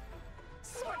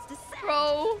 Swords descend.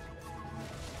 Bro,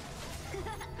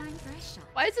 Time for a shot.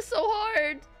 why is this so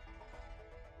hard?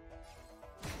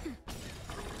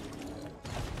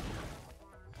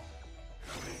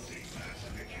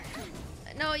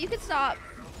 No, you can stop.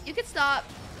 You can stop.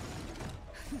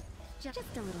 Just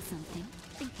a little something.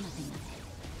 Think nothing of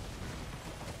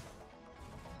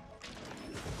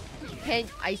it. Can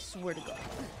I swear to God.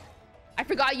 I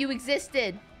forgot you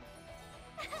existed.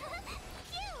 Phew.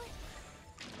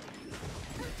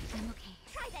 I'm okay.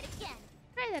 Try that again.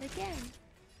 Try that again.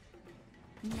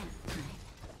 Nap time.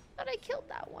 Thought I killed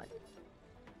that one.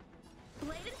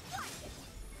 Bladed flight.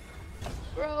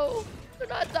 Bro, they're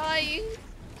not dying.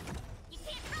 You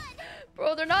can't run.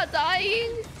 Bro, they're not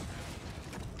dying.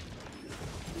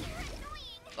 You're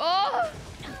annoying. Oh,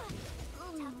 Tough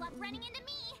luck running into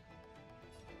me.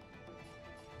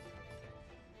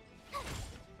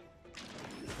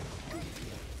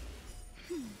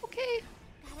 okay.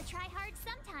 Gotta try hard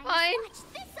sometimes. Fine. Watch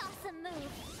this awesome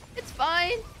move. It's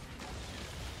fine.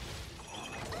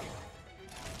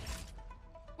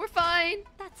 We're fine.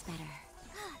 That's better.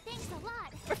 Thanks a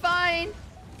lot. We're fine.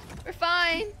 We're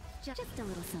fine. Just a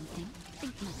little something.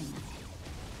 Think nothing of it.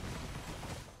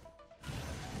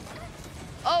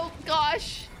 Oh,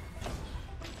 gosh.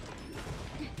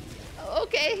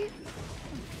 Okay.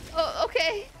 Oh,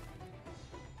 okay.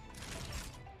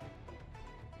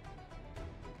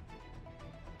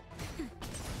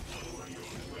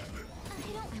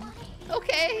 I don't want it.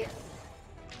 Okay.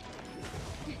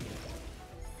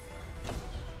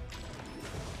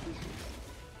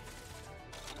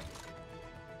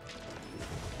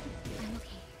 I'm okay.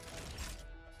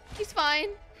 She's fine.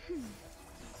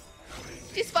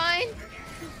 She's fine.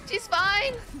 She's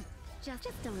fine. Just a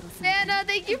little something. Anna,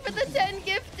 thank you for the 10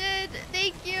 gifted.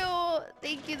 Thank you.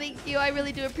 Thank you, thank you. I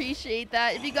really do appreciate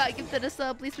that. If you got gifted a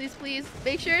sub, please, please, please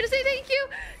make sure to say thank you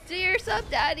to your sub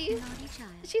daddy. Naughty child.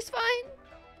 She's fine.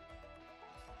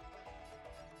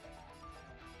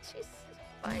 She's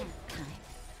fine.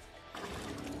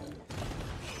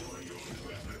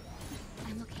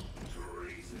 I'm okay.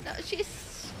 No, she's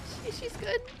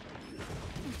good.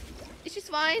 She's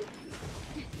fine.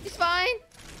 She's fine.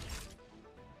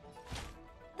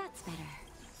 That's better.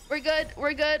 We're good.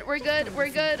 We're good. We're good. We're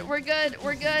good. We're good.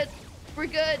 We're good. We're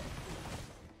good.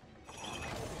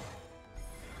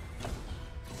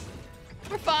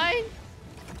 We're fine.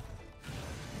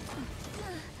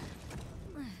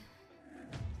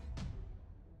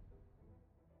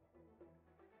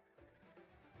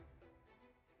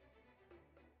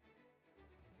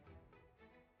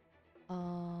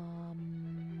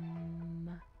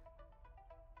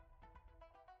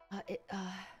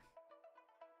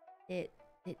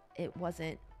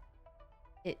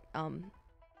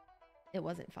 It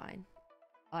wasn't fine.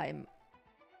 I'm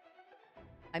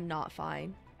not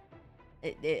fine.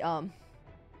 I'm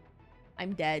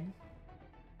dead.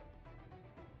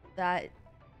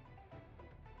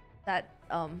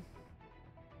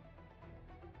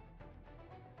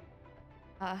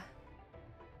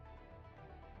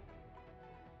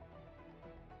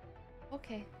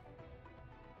 Okay.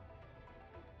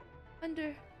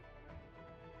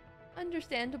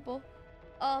 Understandable.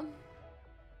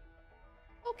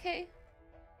 Okay.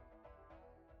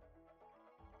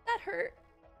 That hurt.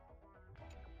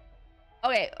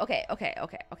 Okay.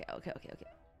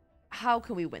 How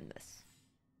can we win this?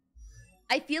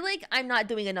 I feel like I'm not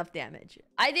doing enough damage.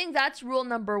 I think that's rule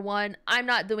number 1. I'm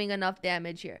not doing enough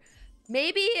damage here.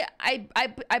 Maybe I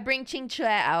bring Qing Chue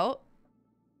out.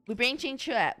 We bring Qing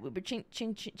Chue. We bring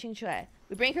Qing Chue.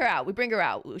 We bring her out. We bring her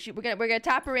out. We're gonna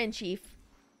tap her in, Chief.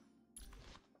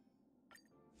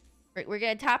 We're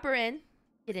gonna tap her in.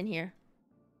 Get in here.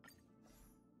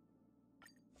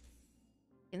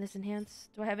 Can this enhance?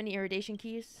 Do I have any irradiation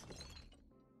keys?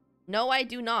 No, I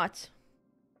do not.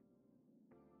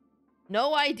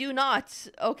 No, I do not.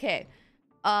 Okay.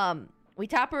 We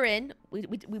tap her in. We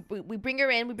bring her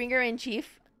in. We bring her in,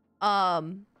 Chief.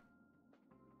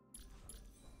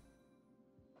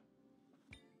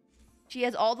 She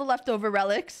has all the leftover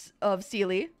relics of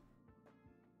Seele.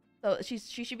 So she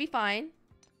should be fine.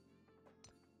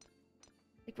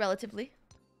 Like, relatively.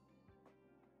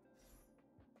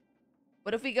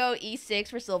 What if we go E6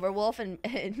 for Silverwolf and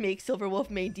make Silverwolf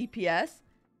main DPS?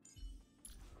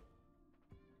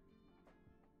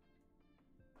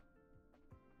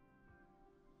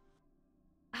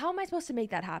 How am I supposed to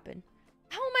make that happen?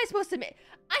 How am I supposed to make...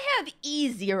 I have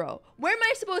E0. Where am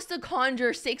I supposed to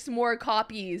conjure 6 more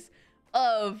copies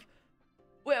of...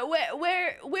 Where am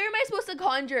I supposed to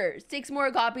conjure 6 more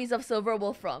copies of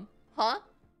Silverwolf from? Huh?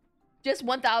 Just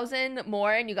 1,000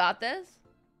 more and you got this?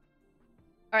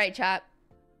 Alright, chat.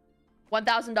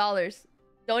 $1,000.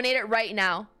 Donate it right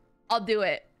now. I'll do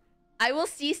it. I will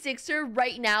see Sixer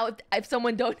right now if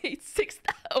someone donates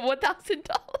 $1,000.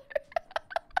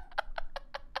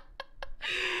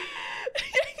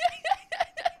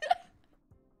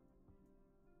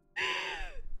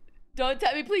 Don't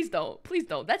tell me, please don't. Please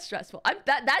don't. That's stressful.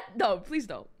 No, please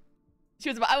don't.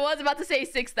 I was about to say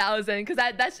 6,000 because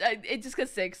it just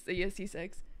cause 6, the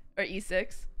ESC6 or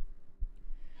E6.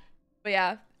 But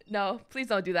yeah, no, please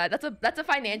don't do that. That's a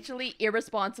financially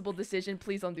irresponsible decision.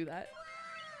 Please don't do that.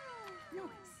 Nice.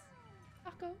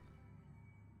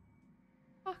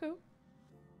 Paco.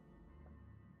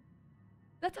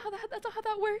 That's not how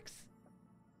that works.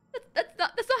 That's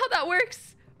not how that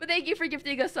works. But thank you for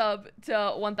gifting a sub to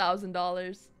 $1,000. All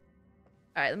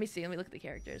right, let me see. Let me look at the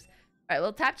characters. All right,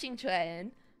 we'll tap Qing Chue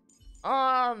in.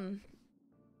 How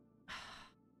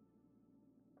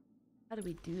do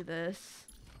we do this?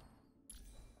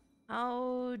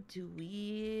 How do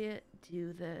we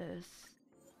do this?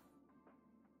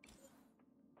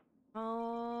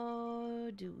 How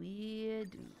do we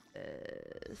do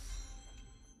this?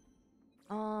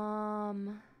 Wow,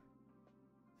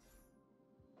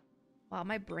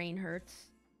 my brain hurts.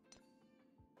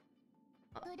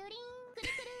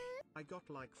 I got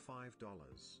like $5.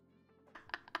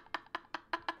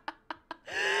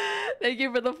 Thank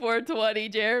you for the 420,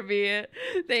 Jeremy.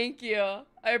 Thank you.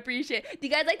 I appreciate it. Do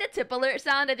you guys like the tip alert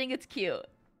sound? I think it's cute.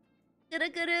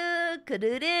 Isn't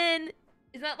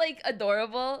that like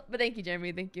adorable? But thank you,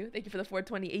 Jeremy. Thank you. Thank you for the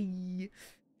 420.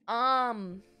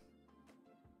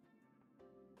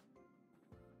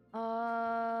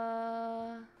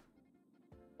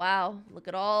 Wow, look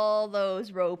at all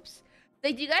those ropes.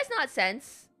 Like, do you guys not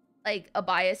sense like a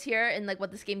bias here in like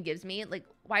what this game gives me. Like,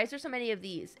 why is there so many of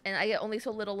these and I get only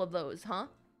so little of those, huh?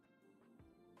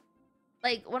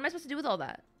 Like, what am I supposed to do with all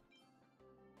that?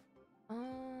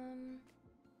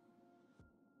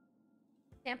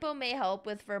 Sampo may help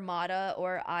with Fermata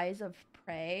or Eyes of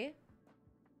Prey.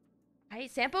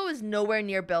 Sampo is nowhere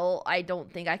near Bill. I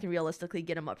don't think I can realistically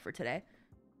get him up for today.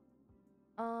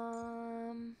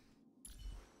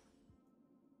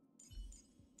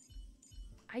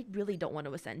 I really don't want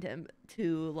to ascend him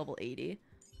to level 80.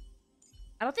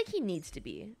 I don't think he needs to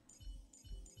be.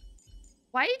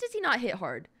 Why does he not hit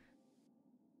hard?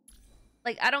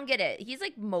 Like, I don't get it. He's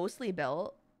like mostly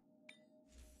built.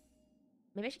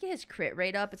 Maybe I should get his crit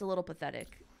rate up. It's a little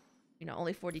pathetic. You know,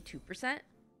 only 42%.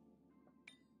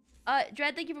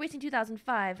 Dread, thank you for wasting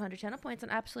 2,500 channel points on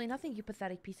absolutely nothing, you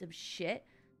pathetic piece of shit.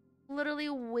 Literally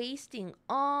wasting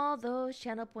all those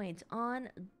channel points on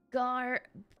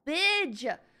garbage.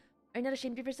 Are you not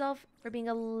ashamed of yourself for being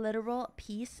a literal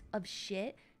piece of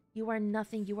shit? You are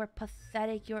nothing. You are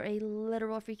pathetic. You're a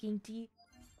literal freaking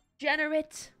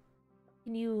degenerate.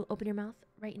 Can you open your mouth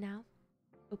right now?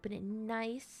 Open it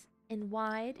nice and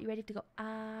wide. You ready to go?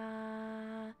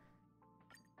 Ah.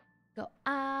 Go.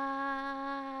 Ah.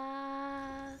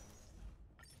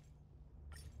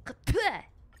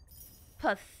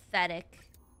 Pathetic.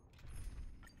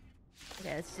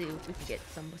 Okay, let's see if we can get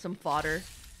some fodder.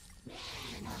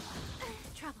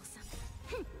 Troublesome.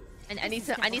 And I need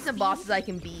some bosses I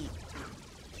can beat.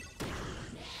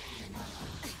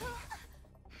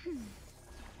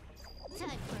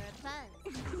 Time for a fun.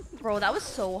 Bro, that was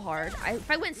so hard.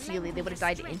 If I went Seele, they would have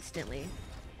died instantly.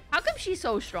 How come she's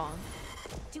so strong?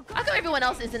 How come everyone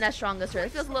else isn't as strong as her?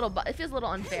 It feels a little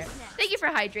unfair. Thank you for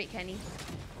hydrate, Kenny.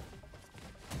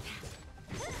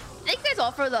 Thank you guys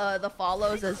all for the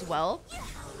follows as well.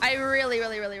 I really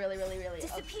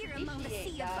Disappear among the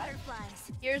sea of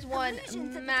butterflies. Here's one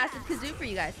massive kazoo for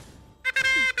you guys.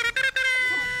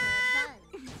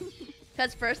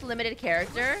 Because first limited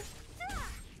character.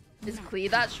 Is Klee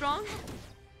that strong?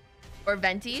 Or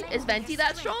Venti? Is Venti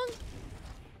that strong?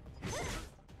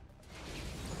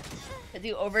 Because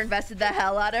you overinvested the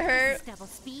hell out of her.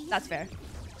 That's fair.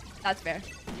 That's fair.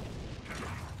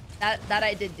 That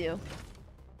I did do.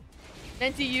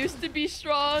 Venti used to be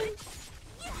strong.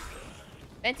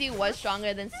 Venti was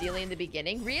stronger than Seele in the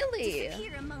beginning. Really?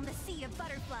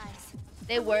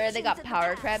 They were. They got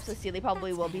power creep, so Seele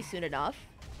probably will be soon enough.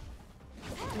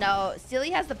 No,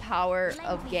 Seele has the power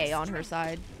of gay on her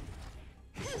side.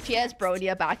 She has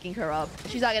Bronya backing her up.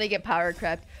 She's not gonna get power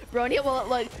crept. Bronya will,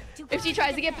 like, if she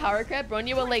tries to get power crept,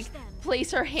 Bronya will, like,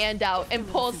 place her hand out and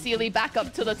pull Seele back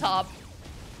up to the top.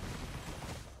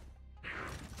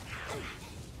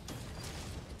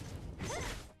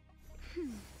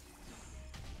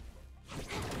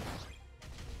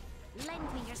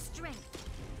 Lend me your strength.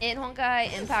 In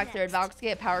Honkai, Impact, Third Valks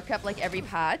get power crept like every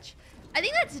patch. I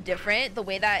think that's different, the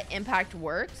way that Impact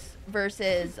works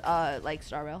versus, like,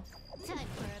 Star Rail. Time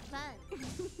for a fun.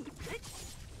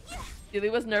 Seele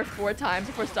was nerfed 4 times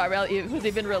before Star Rail was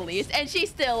even released, and she's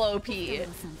still OP.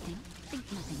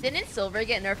 Didn't Silver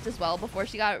get nerfed as well before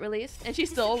she got released? And she's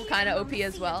still kind of OP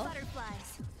as well.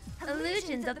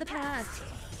 Illusions of the past.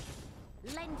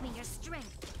 Lend me your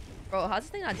strength. Bro, how's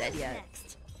this thing not dead yet?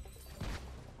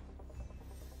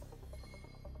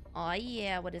 Oh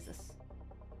yeah, what is this?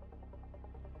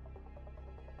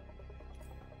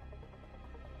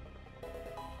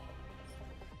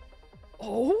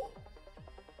 Oh?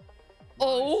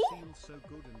 Oh? Seele so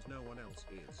good and no one else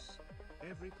is.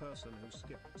 Every person who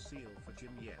skipped Seele for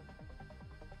Jin Yen.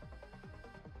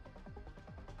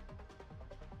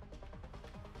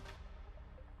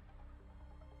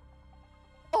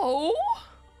 Oh?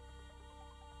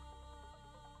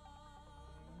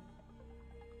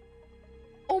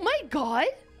 Oh my god?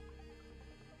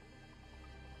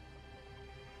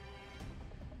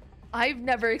 I've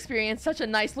never experienced such a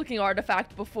nice looking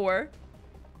artifact before.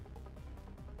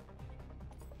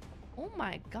 Oh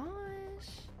my gosh.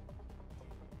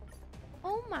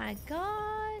 Oh my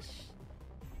gosh.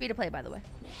 Free to play, by the way.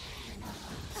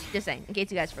 Just saying, in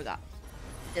case you guys forgot.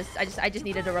 I just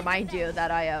needed to remind you that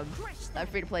I am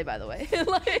free to play, by the way.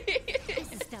 Like,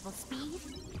 This is double speed.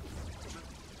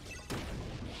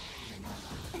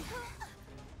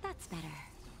 That's better.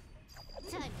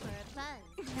 Time for a buzz.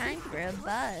 time for a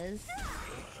buzz.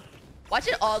 Watch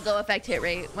it all go affect hit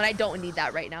rate when I don't need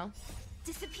that right now.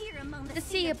 Disappear among The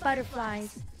sea of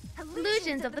butterflies.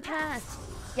 Illusions of the past.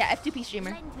 Yeah, F2P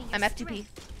streamer. I'm F2P.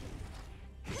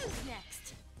 Who's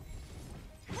next?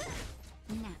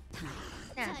 Nap time.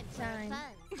 Nap Time for a time.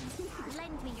 buzz.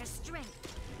 Lend me your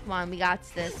strength. Come on, we got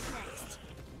this. Who's next?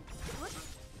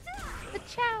 But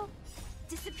ciao.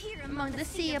 Disappear Among the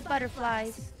sea of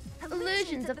butterflies.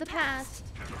 Illusions of the past.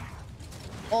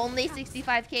 Only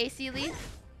 65k, Seele?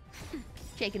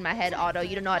 Shaking my head, Otto.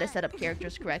 You don't know how to set up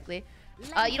characters correctly.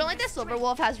 You don't like that Silver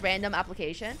Wolf has random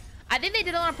application? I think they did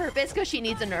it on purpose because she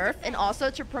needs a nerf, and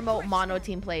also to promote mono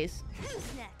team plays.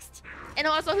 Who's next? And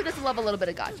also, who doesn't love a little bit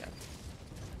of gacha?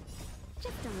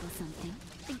 Just a little something.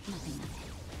 Think nothing of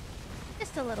it.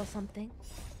 Just a little something.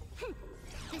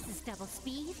 This is double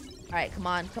speed. All right, come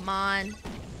on, come on. Nap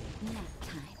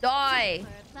time. Die.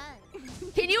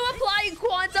 Can you apply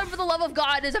Quantum for the love of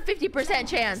God? There's a 50%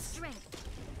 chance. Strength.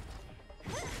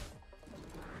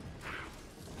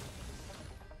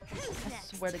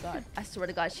 I swear to God. I swear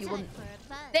to God, she will.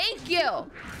 Thank you.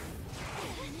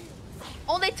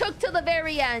 Only took till the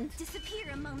very end. Disappear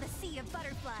among the sea of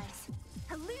butterflies.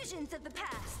 Illusions of the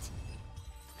past.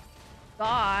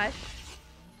 Gosh.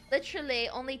 Literally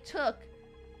only took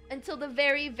until the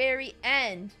very, very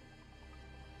end.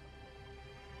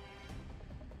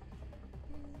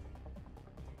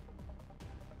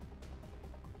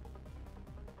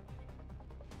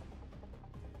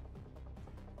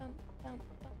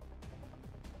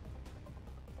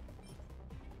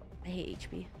 I hate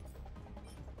HP.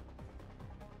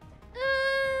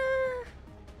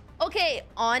 Okay,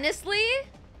 honestly,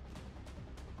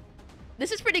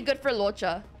 this is pretty good for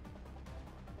Locha.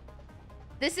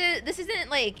 This isn't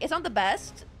like, it's not the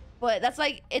best, but that's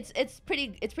like it's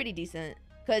pretty decent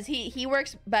because he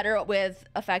works better with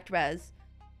effect res.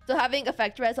 So having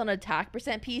effect res on attack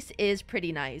percent piece is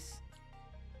pretty nice.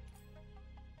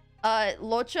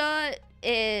 Locha,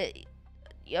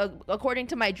 according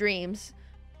to my dreams,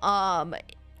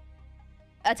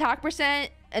 attack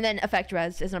percent and then effect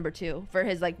res is number 2 for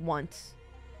his like once.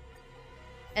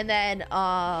 And then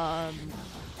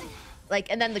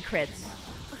like, and then the crits.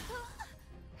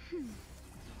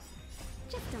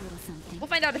 Just a little something. We'll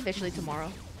find out officially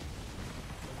tomorrow.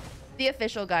 The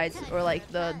official guides, or like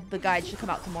the guide should come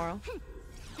out tomorrow.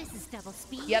 This is double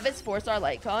speed. You have his 4-star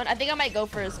light cone. I think I might go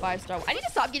for his 5-star. I need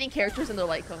to stop getting characters in their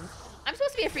light cones. I'm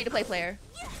supposed to be a free-to-play player.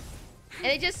 And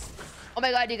it just... Oh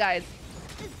my god, you guys.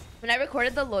 When I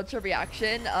recorded the Locha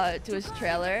reaction to his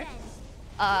trailer,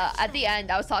 at the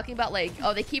end, I was talking about like,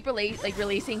 oh, they keep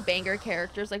releasing banger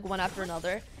characters like one after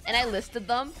another. And I listed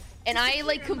them. And I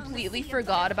like completely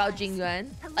forgot about Jingyuan.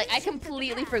 Like I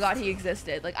completely forgot he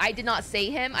existed. Like I did not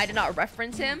say him. I did not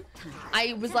reference him.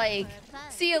 I was like,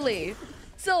 Seele,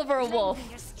 Silver Wolf,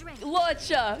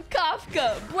 Locha,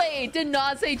 Kafka, Blade. Did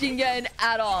not say Jingyuan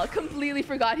at all. Completely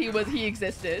forgot he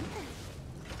existed.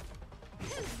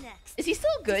 Is he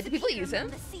still good? Do people use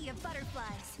him?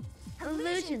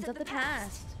 Illusions of the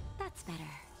past. That's better.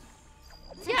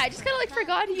 Yeah, I just kind of like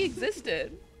forgot he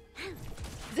existed.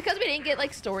 Is it because we didn't get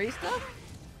like story stuff?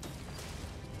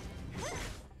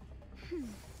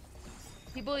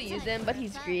 People use him, but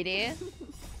he's greedy.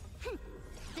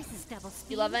 This is double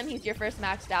speed. You love him? He's your first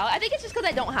maxed out? I think it's just because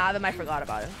I don't have him. I forgot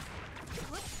about him.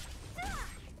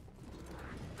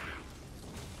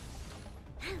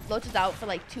 Locha's out for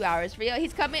like 2 hours for you.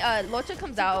 He's coming. Locha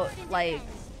comes out like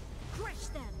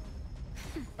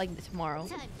tomorrow.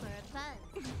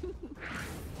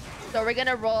 So we're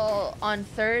gonna roll on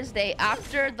Thursday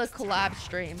after the collab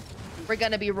stream. We're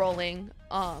gonna be rolling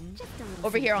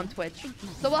over here on Twitch.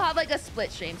 So we'll have like a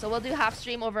split stream. So we'll do half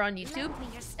stream over on YouTube,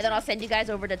 and then I'll send you guys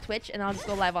over to Twitch, and I'll just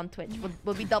go live on Twitch.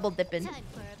 We'll be double dipping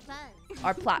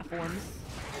our platforms.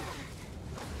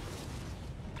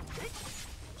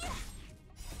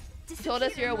 You told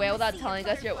us you're a whale without telling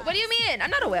us you're. What do you mean? I'm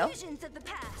not a whale.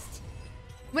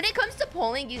 When it comes to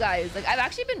polling, you guys, like I've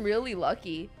actually been really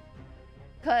lucky.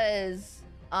 Because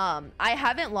I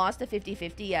haven't lost a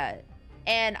 50-50 yet.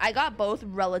 And I got both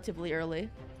relatively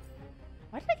early.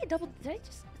 Why did I get double? Did I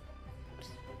just...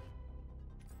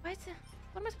 Why is it...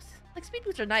 What am I supposed to... Like, speed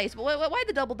boots are nice, but why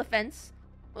the double defense?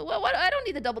 What? I don't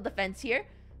need the double defense here.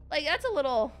 Like, that's a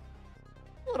little...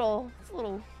 It's a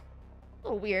little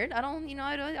weird. I don't... You know,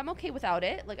 I'm okay without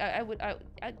it. Like, I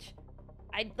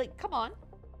like, come on.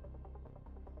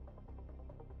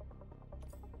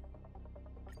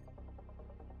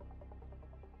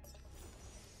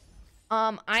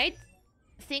 I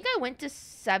think I went to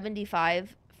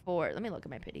 75 for... Let me look at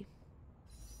my pity.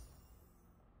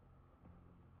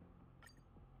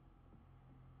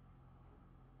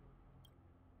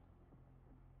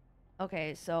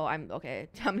 Okay, so I'm... Okay,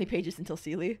 how many pages until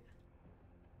Seele?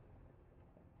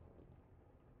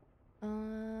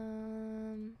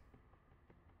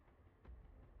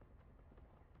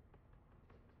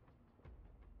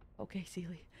 Okay,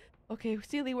 Seele. Okay,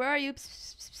 Seele, where are you?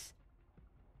 Psst, psst, psst.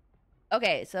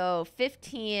 Okay, so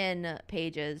 15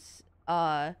 pages.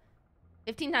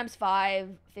 15 times 5,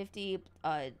 50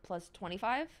 plus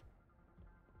 25.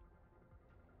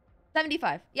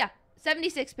 75. Yeah,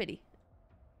 76 pity.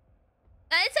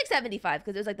 It's like 75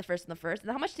 because it was like the first and the first.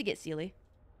 And how much to get Seele?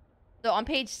 So on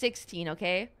page 16,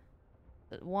 okay?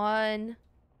 1,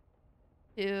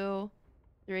 2,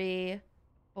 3,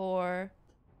 4,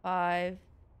 5,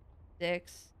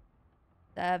 6,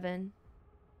 7,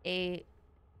 8,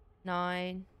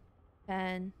 9,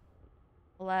 10,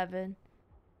 11,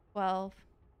 12,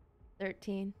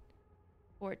 13,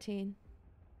 14,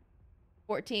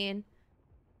 14,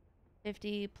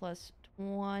 50 plus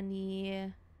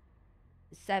 20,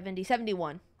 70,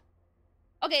 71.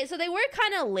 Okay, so they were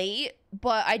kind of late,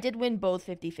 but I did win both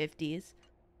 50-50s.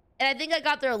 And I think I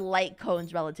got their light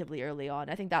cones relatively early on.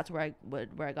 I think that's where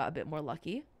I got a bit more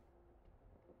lucky.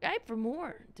 Guide for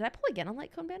more. Did I pull again on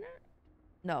light cone banner?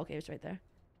 No, okay, it's right there.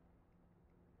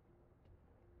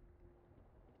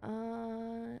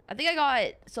 I think I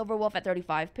got Silver Wolf at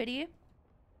 35 pity.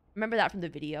 Remember that from the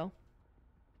video.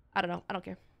 I don't know. I don't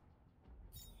care.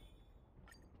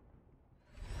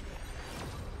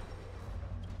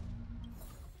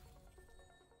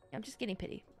 Yeah, I'm just getting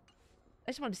pity.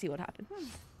 I just wanted to see what happened. I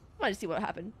wanted to see what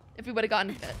happened. If we would have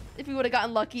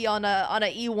gotten lucky on a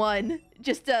E1,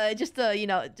 you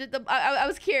know, I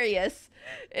was curious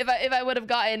if I would have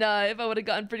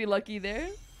gotten pretty lucky there.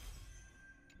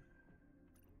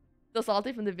 Still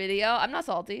salty from the video? I'm not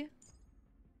salty.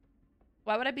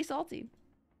 Why would I be salty?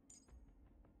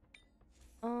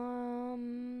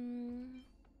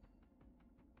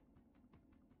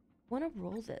 Want to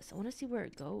roll this. I want to see where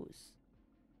it goes.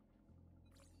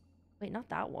 Wait, not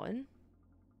that one.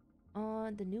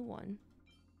 The new one.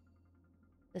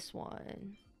 This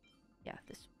one. Yeah,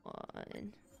 this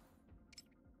one.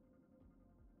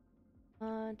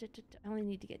 I only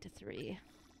need to get to 3.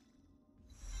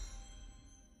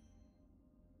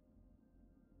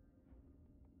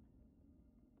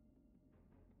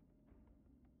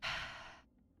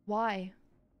 Why?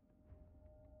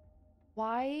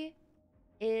 Why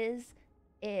is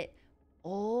it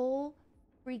all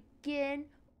freaking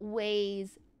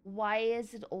ways? Why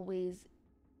is it always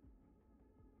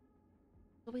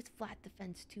flat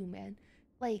defense too, man?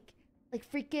 Like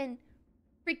freaking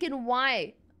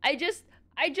why? I just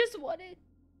wanted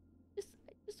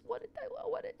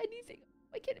anything.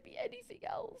 Why can't it be anything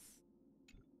else?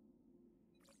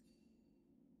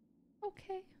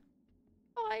 Okay.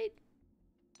 Fine.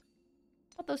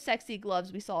 What those sexy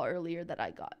gloves we saw earlier that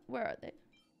I got? Where are they?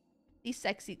 These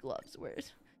sexy gloves,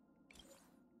 where's...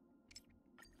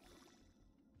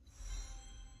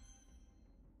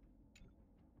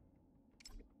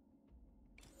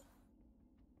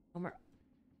 Homer.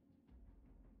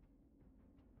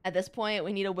 At this point,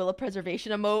 we need a Will of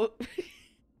Preservation emote.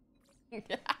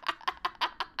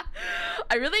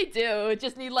 I really do.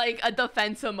 Just need like a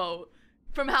defense emote.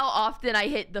 From how often I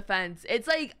hit defense. It's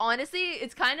like, honestly,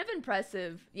 it's kind of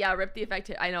impressive. Yeah, rip the effect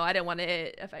hit. I know, I didn't want to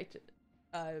hit effect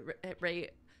hit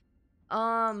rate.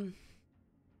 I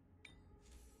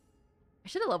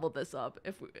should have leveled this up.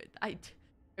 I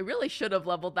really should have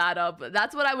leveled that up.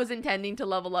 That's what I was intending to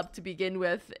level up to begin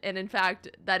with. And in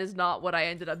fact, that is not what I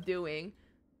ended up doing.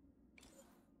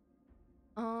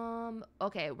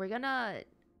 Okay, we're gonna...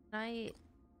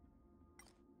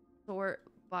 sort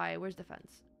by... Where's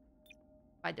defense?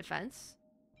 By defense.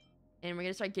 And we're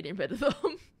gonna start getting rid of them.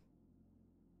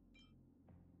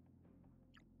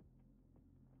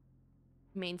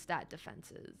 Main stat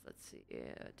defenses. Let's see.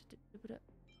 10%.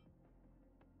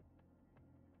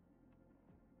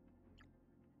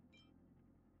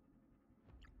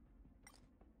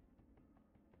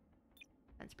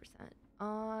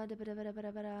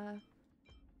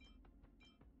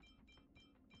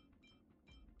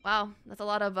 Wow, that's a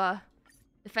lot of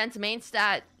defense main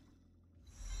stat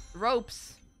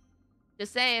ropes.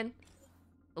 Just saying.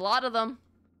 A lot of them.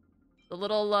 A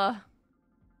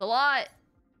lot.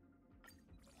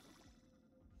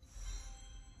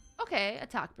 Okay,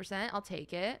 attack percent. I'll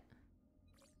take it.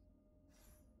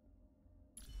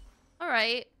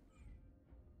 Alright.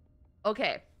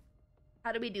 Okay.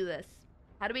 How do we do this?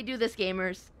 How do we do this,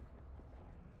 gamers?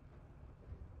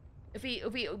 If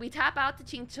we tap out the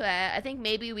Qing Cue, I think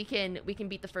maybe we can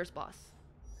beat the first boss.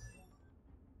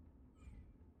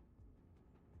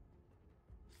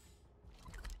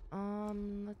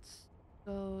 Let's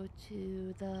go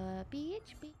to the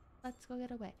beach. Let's go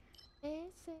get away.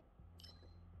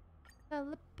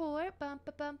 Teleport. Bum.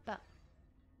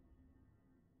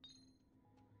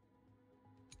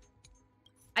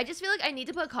 I just feel like I need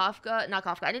to put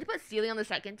I need to put Seele on the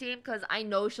second team because I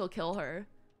know she'll kill her.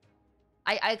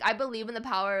 I believe in the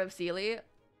power of Seele.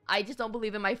 I just don't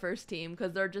believe in my first team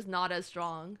because they're just not as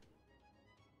strong.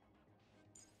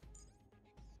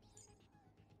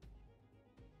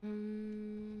 I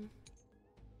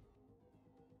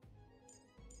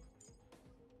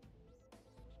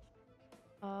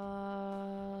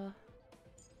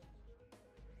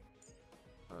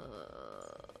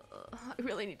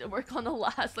really need to work on the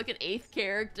last, like, an 8th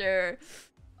character.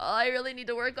 Oh, I really need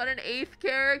to work on an 8th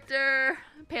character.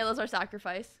 Payload's our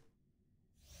sacrifice.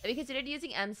 Have you considered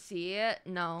using MC?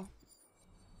 No.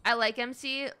 I like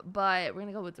MC, but we're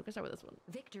gonna start with this one.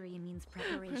 Victory means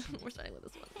preparation. We're starting with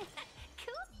this one. Cool.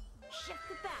 Shift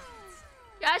the balance.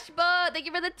 Joshba, thank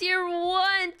you for the tier 1.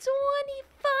 25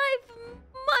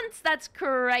 months. That's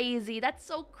crazy. That's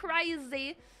so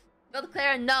crazy. Build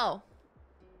Clara, no.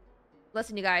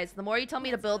 Listen, you guys, the more you tell me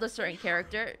to build a certain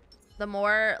character, the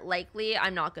more likely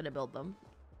I'm not gonna build them.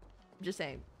 I'm just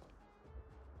saying.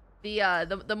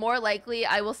 The more likely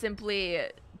I will simply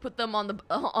put them on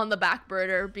the back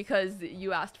burner because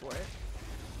you asked for it.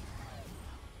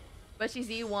 But she's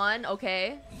E1,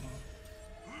 okay.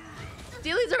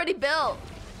 Seele's already built.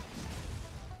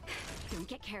 Don't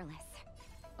get careless.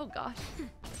 Oh gosh.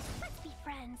 Let's be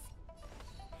friends.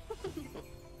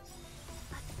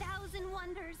 1,000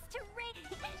 wonders to rate.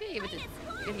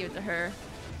 Give it to her.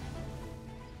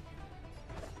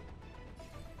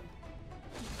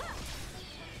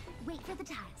 Wait for the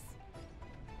tiles.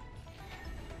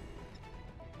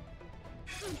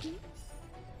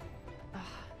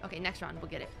 Okay, next round, we'll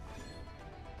get it.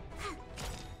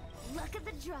 Luck of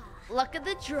the draw. Luck of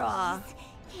the draw.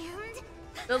 And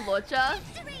The Locha.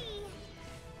 victory.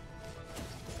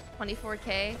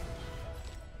 24k.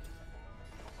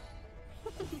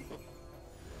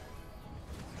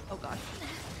 Oh gosh.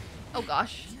 Oh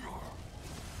gosh.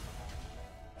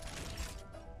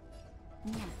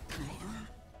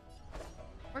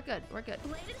 We're good. We're good.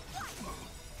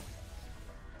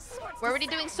 We're already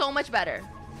doing so much better.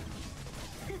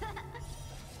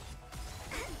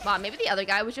 Wow, maybe the other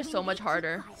guy was just so much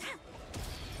harder.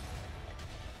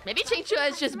 Maybe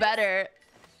Chingchua is just better.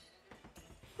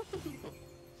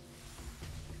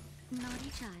 Naughty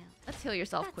child. Let's heal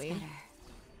yourself, That's Queen. better.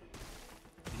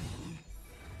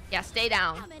 Yeah, stay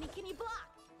down. How many can you block?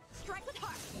 Strike with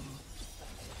heart.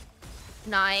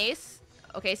 Nice.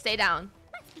 Okay, stay down.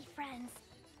 Let's be friends.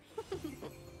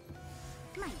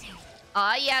 My turn.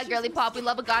 Aw, yeah, girly pop. We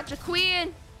love a gotcha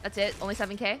queen. That's it. Only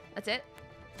 7k. That's it.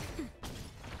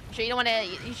 Sure, you don't want to.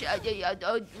 You should.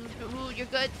 You're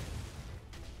good.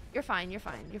 You're fine. You're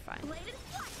fine. You're fine.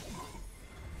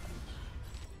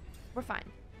 We're fine.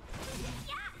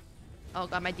 Oh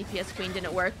god, my DPS queen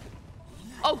didn't work.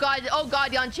 Oh god,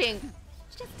 Yanqing.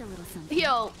 Just a little something.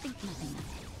 Heal. Think nothing of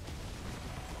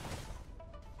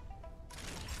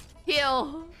it.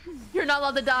 Heal. You're not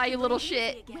allowed to die, you little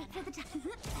shit. Wait for the time.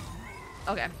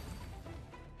 Okay.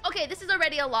 Okay, this is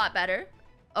already a lot better.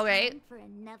 Okay. Time for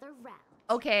another round.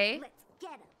 Okay. Let's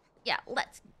get him. Yeah,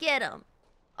 let's get him.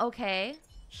 Okay.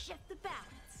 Shift the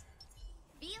balance.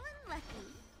 Feeling lucky.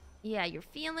 Yeah, you're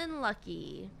feeling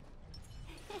lucky.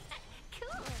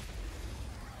 Cool.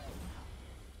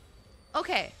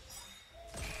 Okay.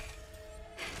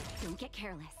 Don't get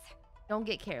careless. Don't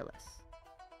get careless.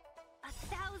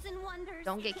 1,000 wonders.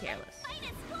 Don't get careless. Fight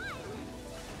is fun.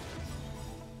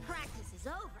 Practice is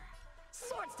over.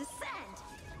 Swords descend.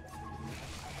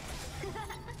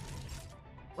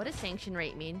 What does sanction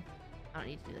rate mean? I don't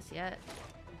need to do this yet.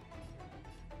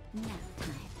 Now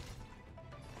time.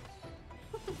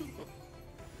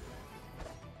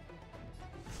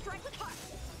 Strike with heart.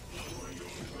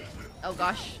 Oh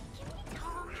gosh. Can we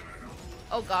talk?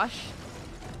 Oh gosh.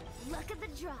 Luck of the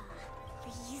draw.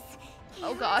 Please.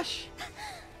 Oh gosh.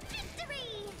 Victory.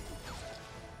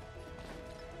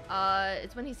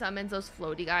 It's when he summons those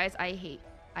floaty guys. I hate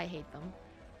them.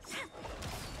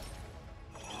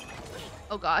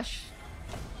 Oh gosh.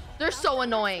 They're so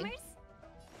annoying.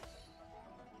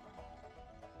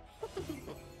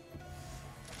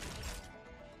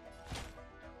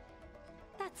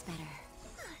 That's better.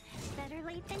 Better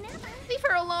late than never. Leave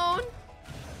her alone.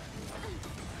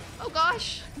 Oh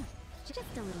gosh. Just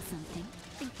a little something.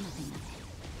 Think nothing of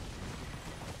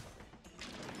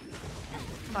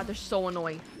it. God, they're so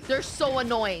annoying. They're so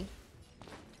annoying.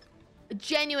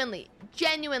 Genuinely.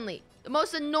 Genuinely. The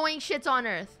most annoying shits on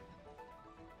earth.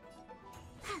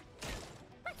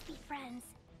 Let's be friends.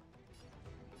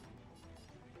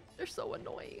 They're so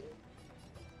annoying.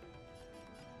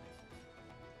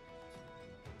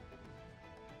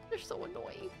 They're so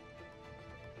annoying.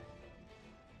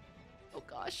 Oh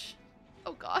gosh.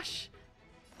 Oh gosh.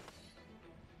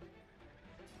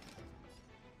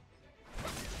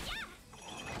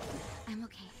 I'm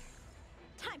okay.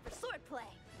 Time for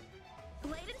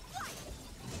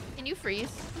you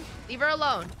freeze? Leave her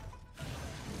alone.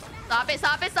 Stop it,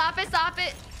 stop it, stop it, stop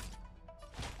it.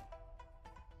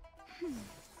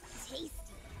 Tasty.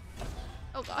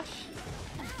 Oh gosh.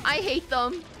 I hate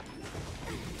them.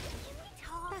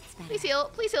 That's better.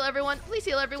 Please heal everyone. Please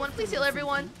heal everyone. Please heal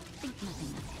everyone. Think nothing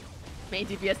of it. Main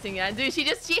DPS thing, yeah. Dude, she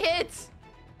hits.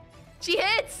 She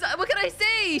hits. What can I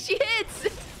say? She hits.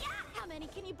 Yeah! How many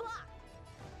can you block?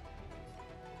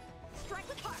 Strike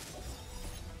with heart.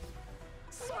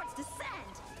 Swords descend.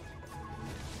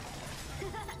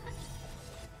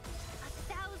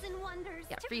 1,000 wonders.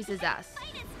 Yeah, to freeze his prevent ass.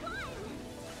 fight is fun.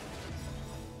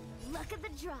 Look at the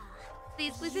draw.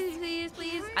 Please, please, please, please,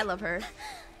 please. I love her.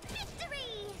 Victory!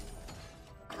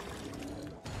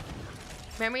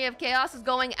 Memory of Chaos is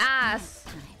going ass.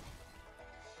 Time.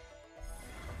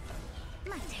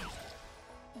 My turn.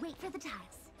 Wait for the tiles.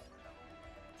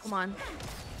 Come on.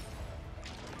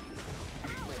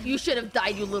 You should have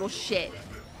died, you little shit.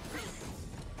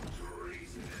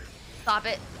 Stop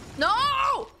it.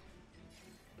 No!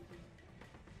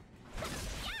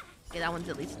 Okay, that one's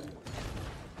at least.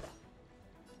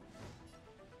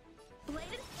 Blade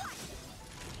and flight.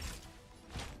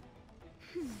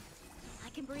 I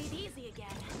can breathe easy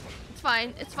again. It's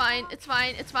fine. It's fine. It's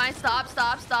fine. It's fine. Stop.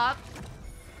 Stop. Stop.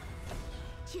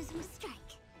 Choose your strike.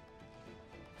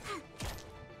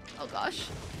 Oh gosh.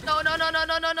 No. No. No. No.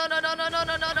 No. No. No. No. No. No. No.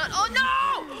 No. No. No. Oh no!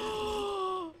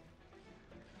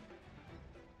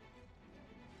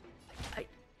 I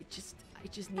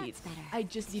just need. That's better. I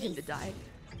just need him to die.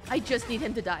 I just need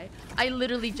him to die. I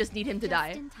literally just need him to Just die.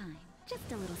 in time.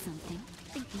 Just a little something.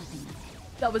 Think nothing of it.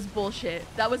 That was bullshit.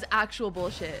 That was actual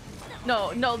bullshit.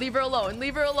 No, no, leave her alone.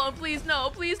 Leave her alone. Please,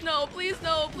 no. Please, no. Please,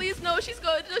 no. Please, no. She's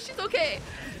good. No, she's okay.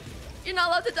 You're not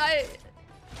allowed to die.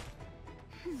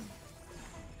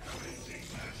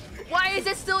 Why is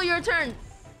it still your turn?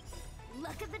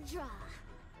 Look at the draw.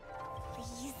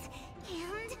 Freeze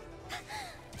and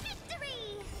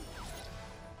victory!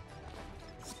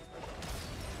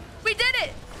 We did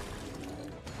it!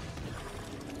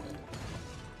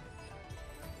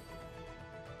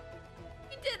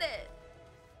 We did it!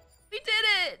 We did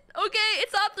it! Okay,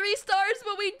 it's not 3 stars,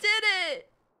 but we did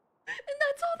it! And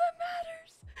that's all that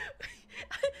matters.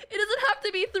 It doesn't have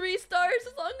to be 3 stars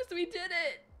as long as we did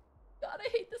it. God, I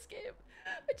hate this game.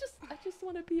 I just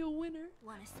want to be a winner.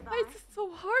 Wanna spy? Why is this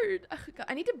so hard? Ugh, God,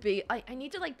 I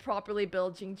need to like properly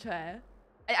build Jingche.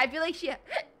 I feel like she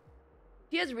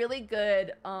has really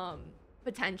good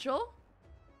potential.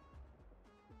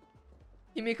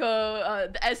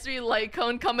 Himiko, the S3 light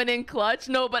cone coming in clutch.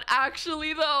 No, but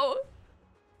actually though.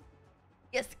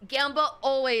 Yes, Gamba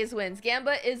always wins.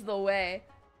 Gamba is the way.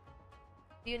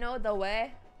 Do you know the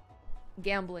way?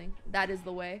 Gambling. That is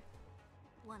the way.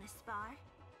 Wanna spar?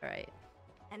 Alright.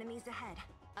 Enemies ahead.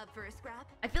 Up for a scrap?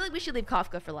 I feel like we should leave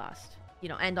Kafka for last. You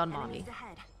know, end on mommy. Enemies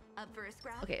ahead. Up for a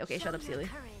scrap? Okay, okay, shut up, Show your Seele.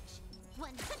 courage.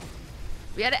 One.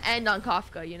 We had to end on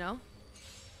Kafka, you know?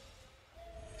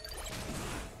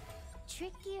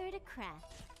 Trickier to crack.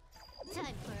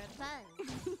 Time for a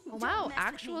buzz. Oh wow, mess with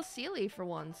actual me. Seele for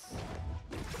once.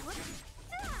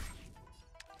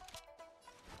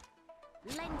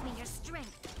 Lend me your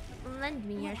strength. Lend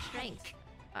me your What a strength.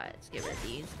 Alright, let's get rid of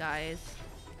these guys.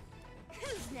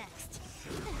 Who's next?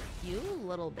 You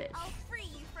little bitch. I'll free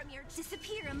you from your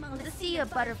disappear among The sea of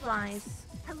butterflies.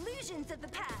 illusions of the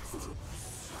past.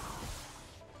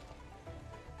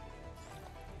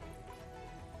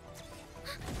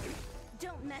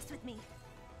 Don't mess with me.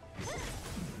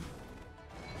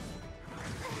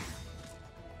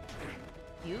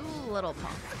 You little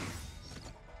punk.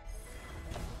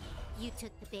 You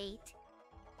took the bait.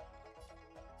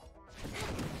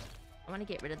 I want to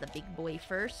get rid of the big boy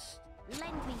first.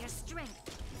 Lend me your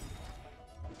strength.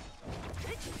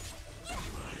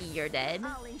 You're dead.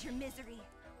 I'll end your misery.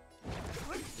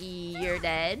 You're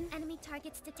dead. Enemy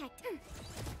targets detected.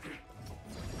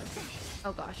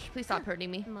 Oh gosh, please stop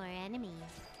hurting me. More enemies.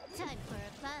 Time for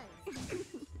a buzz.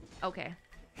 Okay.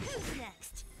 Who's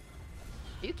next?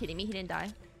 Are you kidding me? He didn't die.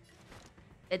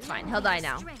 It's fine. He'll die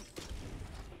now. Strength.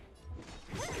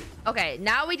 Okay,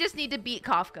 now we just need to beat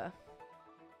Kafka.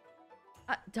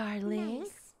 Darling.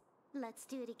 Nice. Let's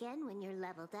do it again when you're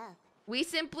leveled up. We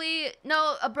simply...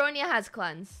 No, Abronia has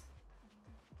cleanse.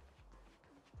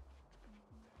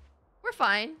 We're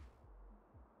fine.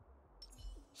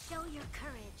 Show your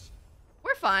courage.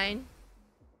 We're fine.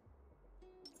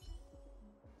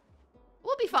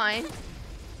 We'll be fine.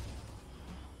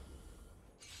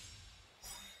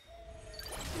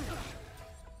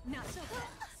 Not so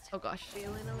fast. Oh gosh.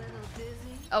 Feeling a little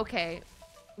dizzy? Okay.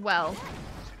 Well.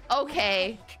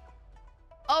 Okay.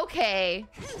 Okay.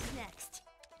 Who's next?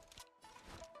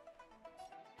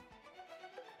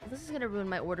 This is gonna ruin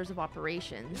my orders of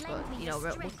operations, but you know,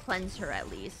 we'll cleanse her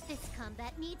at least. This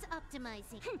combat needs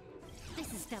optimizing.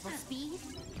 This is double speed.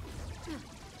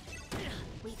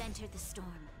 We've entered the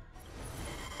storm.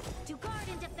 To guard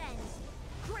and defend.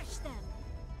 Crush them.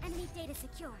 Enemy data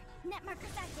secured. Net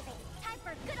markers activated. Time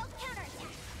for good old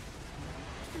counterattack.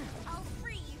 I'll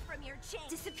free you from your chain.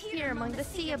 Disappear Here among the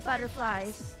sea of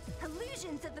butterflies.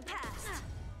 Illusions of the past.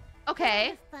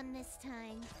 Okay. Fun this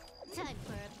time. Time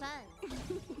for a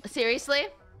buzz. Seriously?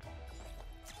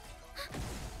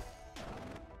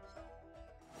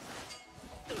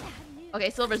 Okay,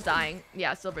 Silver's dying.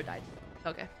 Yeah, Silver died.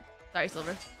 Okay. Sorry,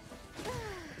 Silver.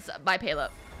 Bye,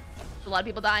 Payload. A lot of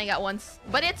people dying at once.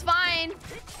 But it's fine!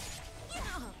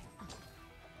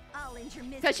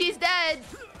 Because she's dead!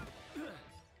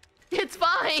 It's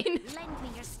fine! Lend me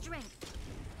your strength.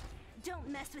 Don't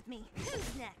mess with me.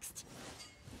 Who's next?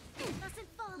 Mustn't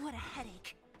fall. What a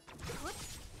headache.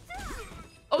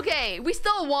 Okay, we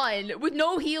still won with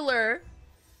no healer.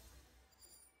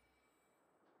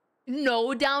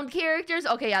 No down characters?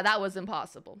 Okay, yeah, that was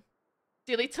impossible.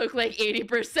 Seele took like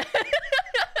 80%.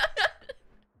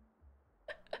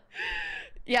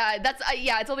 Yeah, that's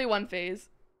yeah, it's only one phase.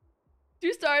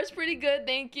 2 stars, pretty good.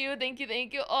 Thank you, thank you,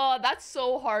 thank you. Oh, that's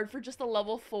so hard for just a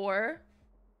level 4.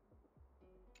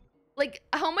 Like,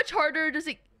 how much harder does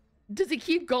it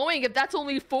keep going if that's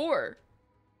only 4?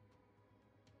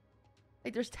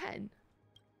 Like, there's 10.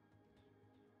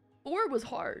 4 was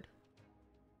hard.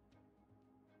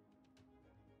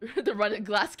 The running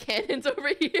glass cannons over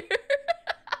here.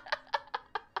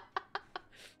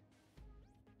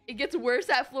 It gets worse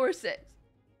at floor 6.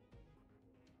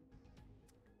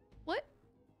 What?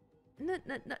 Nani?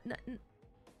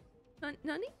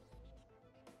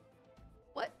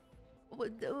 What?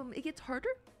 It gets harder?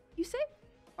 You say?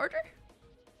 Harder?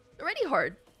 Already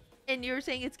hard. And you're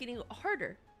saying it's getting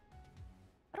harder.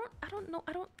 I don't know.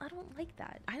 I don't like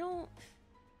that. I don't.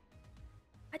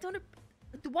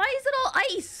 Why is it all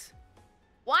ice?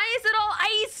 Why is it all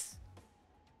ice?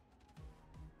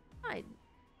 Fine.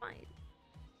 Fine.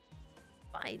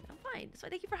 Fine. I'm fine. So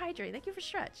thank you for hydrating. Thank you for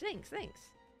stretch. Thanks. Thanks.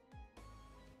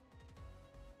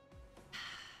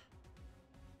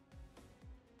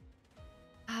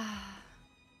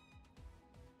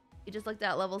 You just looked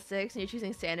at level 6 and you're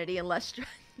choosing sanity and less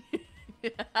strength.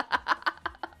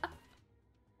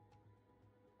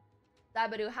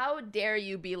 Sabadu, how dare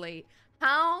you be late?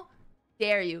 How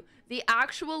dare you? The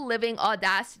actual living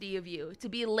audacity of you to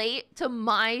be late to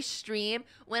my stream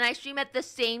when I stream at the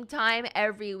same time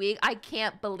every week. I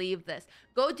can't believe this.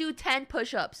 Go do 10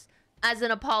 push-ups as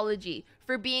an apology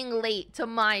for being late to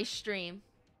my stream.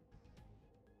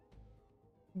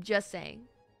 Just saying.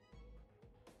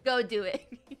 Go do it.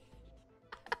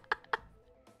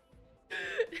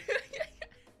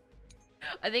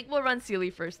 I think we'll run Seele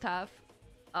first half.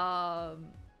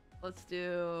 Let's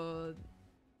do...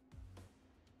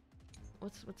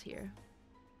 What's here?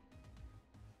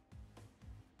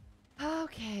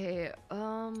 Okay,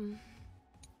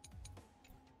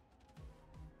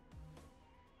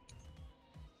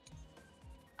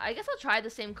 I guess I'll try the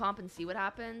same comp and see what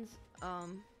happens.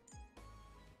 Bum,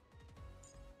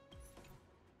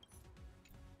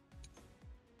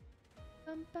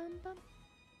 bum, bum.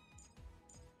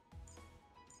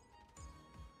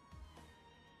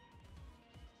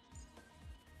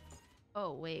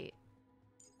 Oh, wait.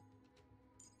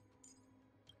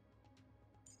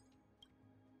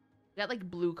 Got like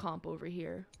blue comp over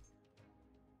here.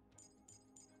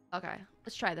 Okay,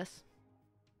 let's try this.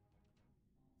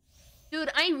 Dude,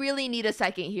 I really need a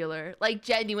second healer. Like,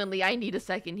 genuinely, I need a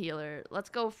second healer. Let's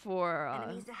go for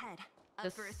Enemies ahead.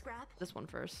 Up for a scrap? This one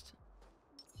first.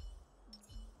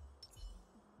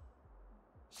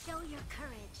 Show your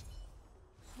courage.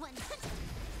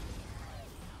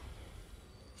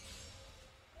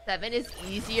 7 is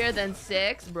easier than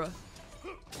 6, bro.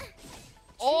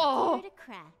 Oh!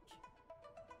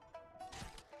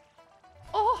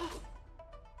 Oh!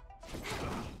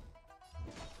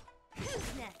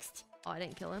 Who's next? Oh, I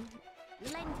didn't kill him.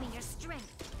 Lend me your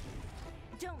strength.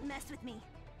 Don't mess with me.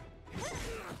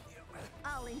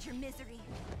 I'll end your misery.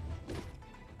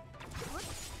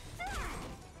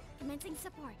 Commencing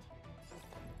support.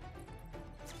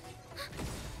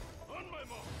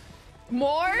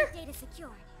 More? Data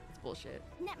secured. It's bullshit.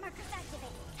 Net markers activated.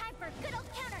 Time for good old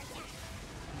counterattack.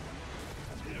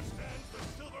 Here stands the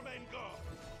Silvermane God.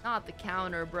 Not the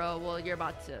counter, bro. Well, you're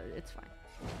about to. It's fine.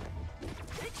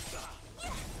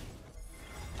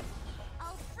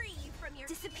 I'll free you from your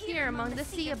Disappear among the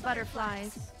sea of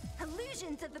butterflies.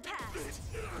 Illusions of the past.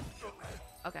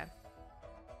 Okay.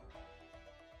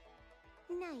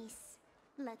 Nice.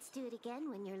 Let's do it again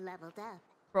when you're leveled up.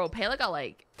 Bro, Pela got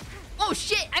like... Oh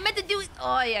shit! I meant to do it!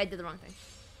 Oh yeah, I did the wrong thing.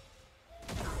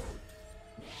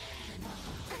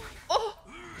 Oh!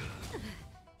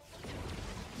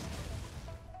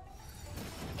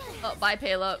 Oh, bye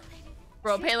Pela.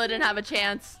 Bro, Pela didn't have a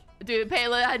chance. Dude,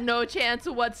 Pela had no chance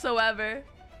whatsoever.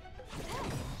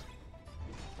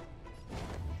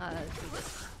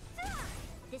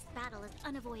 This battle is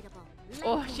unavoidable.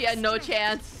 Oh, she had no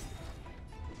chance.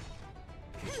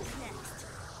 Who's next?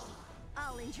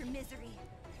 I'll end your misery.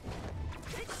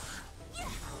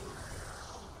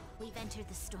 We've entered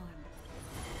the storm.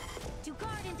 To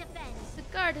guard and defend. To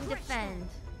guard and defend.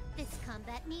 This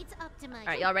combat needs optimizing.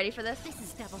 Alright, y'all ready for this? This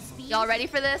is double speed. Y'all ready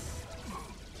for this?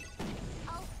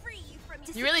 I'll free you from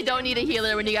You really don't need a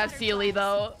healer when you got Seele,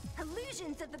 though.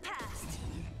 illusions of the past.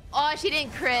 Oh, she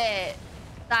didn't crit.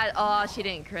 Oh, she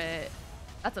didn't crit.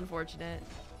 That's unfortunate.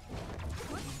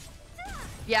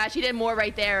 Yeah, she did more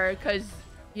right there, because,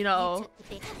 you know.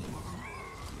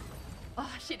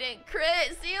 Oh, she didn't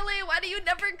crit. Seele, why do you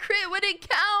never crit when it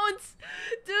counts?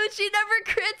 Dude, she never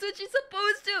crits when she's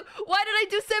supposed to. Why did I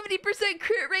do 70%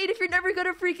 crit rate if you're never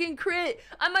gonna freaking crit?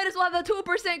 I might as well have a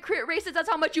 2% crit rate since that's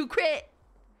how much you crit.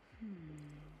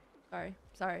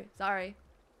 Sorry.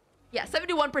 Yeah,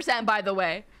 71% by the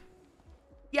way.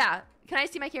 Yeah, can I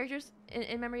see my characters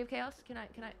in Memory of Chaos? Can I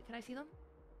see them?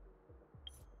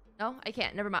 No, I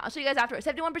can't. Never mind. I'll show you guys afterwards.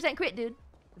 71% crit, dude.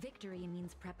 Victory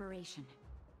means preparation.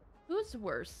 Who's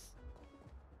worse?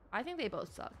 I think they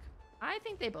both suck. I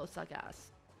think they both suck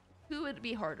ass. Who would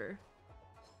be harder?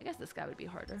 I guess this guy would be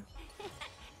harder.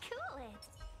 Cool it.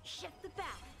 Shift the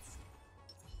balance.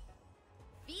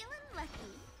 Feeling lucky.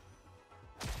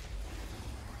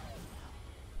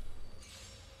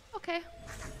 Okay.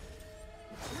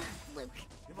 Luke.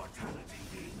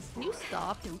 Can you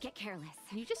stop? Don't get careless.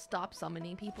 Can you just stop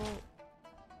summoning people?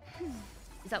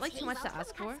 Is that like too much to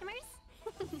ask for?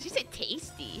 She said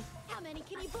tasty. How many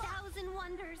can you blow? 1,000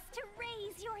 wonders to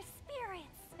raise your spirits.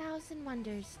 1,000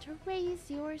 wonders to raise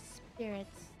your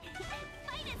spirits.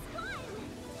 Fight is fun.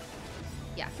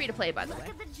 Yeah, free to play by the way. Look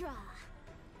at the draw.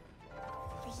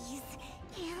 Freeze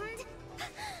and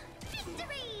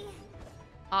victory.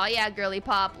 Oh yeah, girly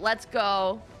pop. Let's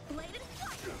go. Bladed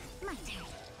flight. My turn.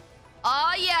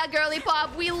 Oh yeah, girly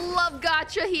pop. We love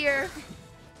gotcha here.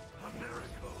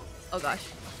 Oh gosh.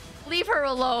 Leave her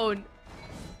alone.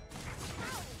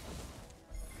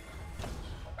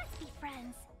 Let's be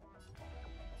friends.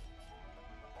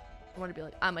 I want to be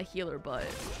like, I'm a healer, but...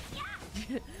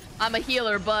 I'm a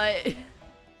healer, but...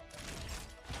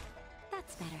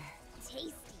 That's better.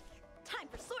 Tasty. Time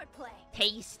for swordplay.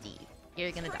 Tasty.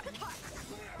 You're gonna die.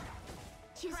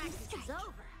 Practice is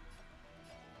over.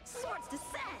 Swords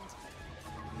descend.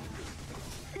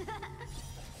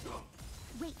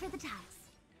 Wait for the tiles.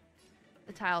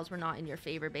 The tiles were not in your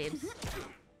favor, babes.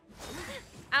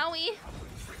 Owie!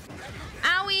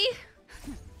 Owie!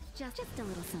 Just a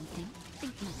little something.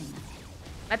 Think nothing of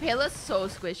it. My Pela's so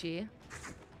squishy.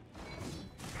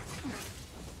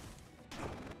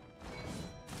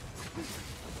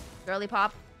 Girly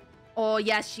pop. Oh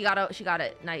yes, she got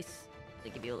it. Nice. They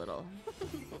give you a little.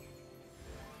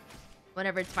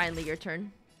 Whenever it's finally your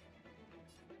turn.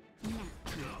 Now,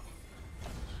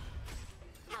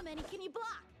 How many can you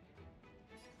block?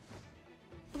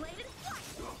 Bladed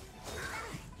flight.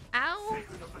 Ow!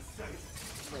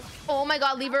 Oh my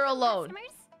god, leave her alone.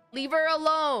 Customers? Leave her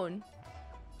alone.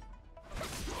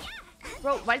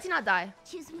 Bro, why does he not die?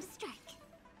 Choosing to strike.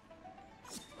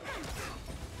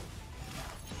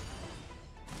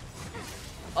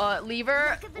 Leave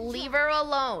her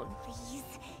alone. Freeze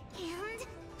and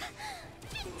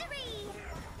victory.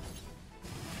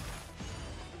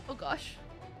 Oh gosh.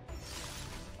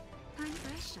 time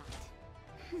for a shot.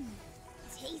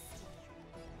 Tasty.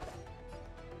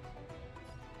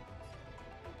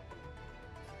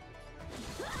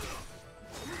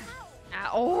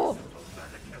 Oh!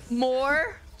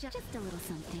 More? Just a little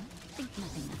something. Think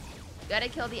nothing of it. Gotta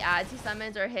kill the ads he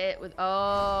summons or hit with.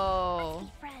 Oh.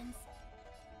 Be friends.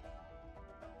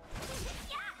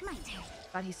 My turn.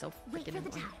 God, he's so Wait freaking for the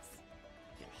annoying. tiles.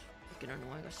 Freaking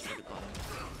annoying. I swear to God.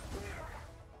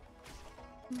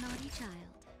 Naughty child.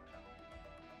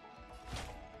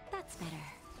 That's better.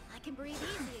 I can breathe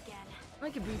easy again. I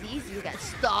can breathe easy. You gotta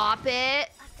stop it.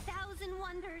 1,000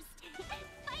 wonders.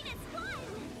 Fight is fun.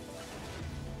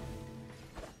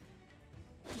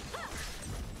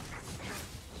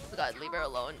 Oh God, leave her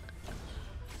alone.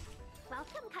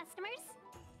 Welcome, customers.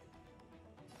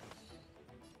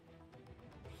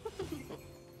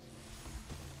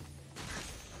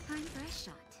 Time for a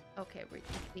shot. Okay, we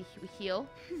heal.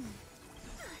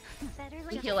 Better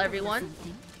We late heal than everyone.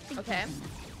 Something. Think Okay. nothing of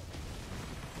it.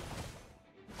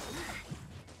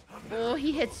 Oh,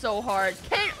 he hits so hard.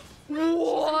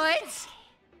 What?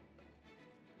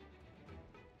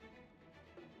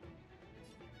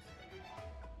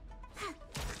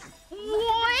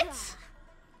 What?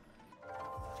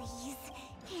 Freeze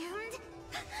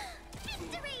and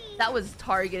victory. That was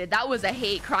targeted. That was a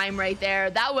hate crime right there.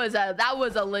 That was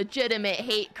a legitimate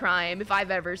hate crime if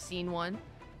I've ever seen one.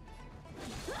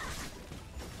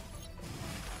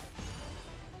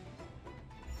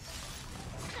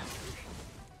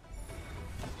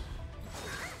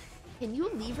 Can you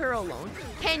leave her alone?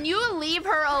 Can you leave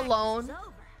her alone?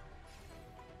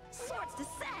 Swords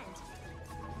descend.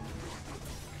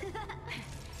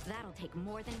 That'll take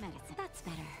more than medicine. That's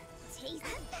better. Taste.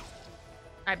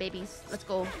 Alright, babies. Let's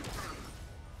go.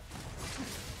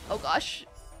 Oh gosh.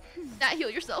 Nat, heal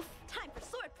yourself. Time for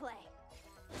swordplay.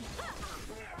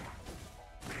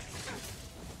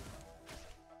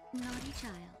 Naughty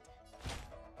child.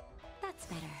 That's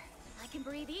better. I can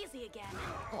breathe easy again.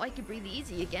 Oh, I can breathe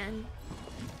easy again.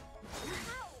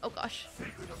 Oh gosh.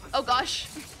 Oh gosh.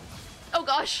 Oh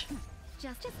gosh.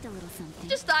 Just a little something.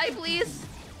 Just die, please.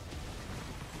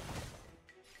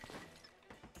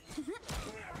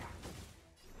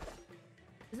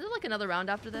 Is there like another round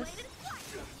after this?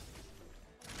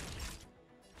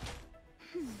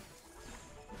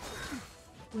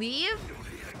 Leave?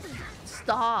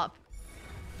 Stop.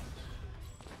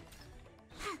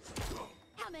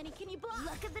 How many can you block?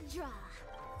 Look at the draw.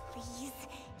 Freeze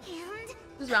and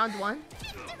This is round 1.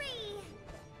 victory.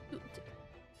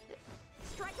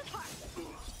 Strike with heart.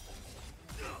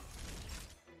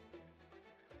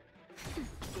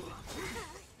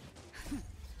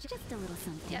 Just a little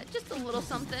something. Yeah, just a little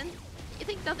something. You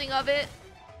think nothing of it?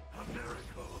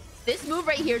 This move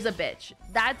right here is a bitch.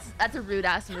 That's a rude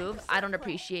ass move. I don't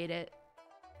appreciate it.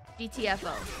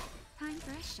 GTFO. Time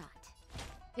for a shot.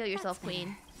 Heal yourself,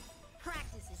 queen.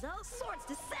 Practice is all swords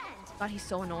descend. God, he's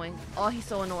so annoying. Oh, he's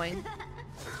so annoying.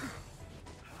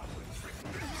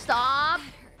 Stop.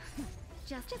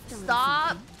 Just a little Stop.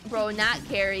 something. Bro, not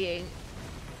carrying.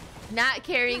 Not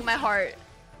carrying my heart.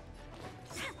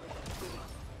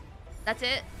 That's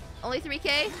it? Only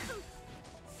 3k?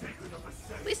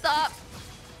 Please stop.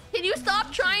 Can you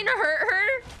stop trying to hurt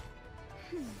her?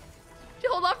 She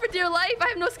hold on for dear life. I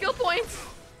have no skill points.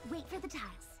 Wait for the tiles.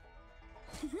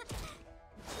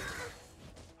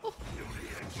 Oh.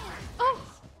 Oh.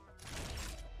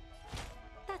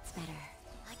 That's better.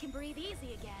 I can breathe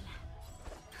easy again.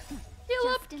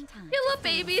 Heal up. Just in time. Heal up, Just a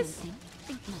little babies. something.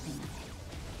 Think nothing of it.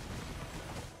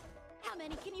 How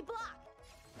many can you block?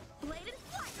 Blade and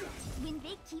flight. When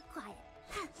they keep quiet.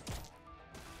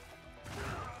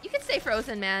 You can stay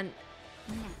frozen, man.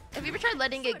 Now, Have you ever tried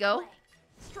letting it go?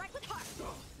 Strike with heart.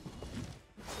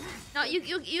 No,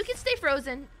 you can stay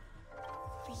frozen.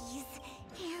 Freeze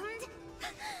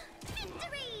and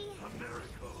victory.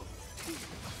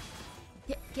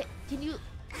 Can you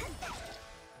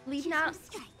leave now?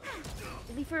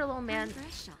 Leave her alone, man. time for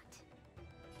a shot.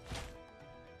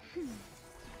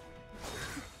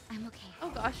 I'm okay. Oh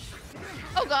gosh.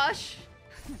 Oh gosh.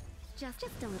 Just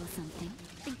a little something.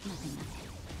 Think nothing of it.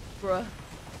 Bruh.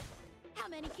 How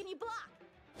many can you block?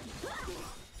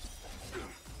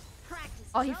 Practice.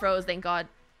 Oh, he froze, thank God.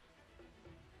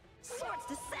 Swords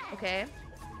descend. Okay.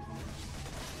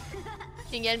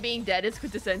 King Yen being dead is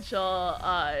quintessential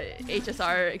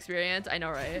HSR experience. I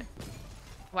know, right?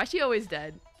 Why is she always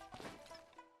dead?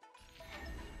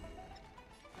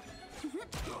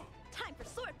 Time for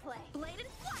swordplay. Blade and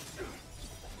flight.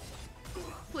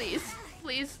 Please.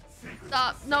 Please.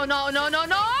 Stop. No, no, no, no,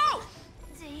 no!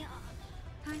 Day off.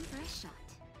 Time for a shot.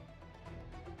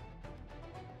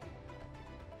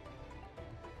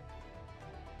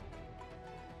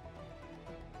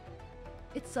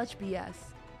 It's such BS.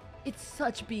 It's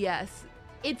such BS.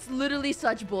 It's literally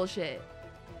such bullshit.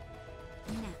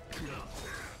 Nap time.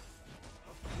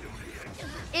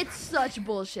 It's such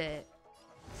bullshit.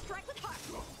 Strike with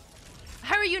heart.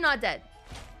 How are you not dead?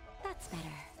 That's better.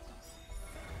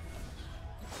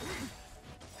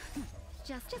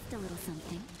 Just a little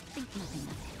something. Think nothing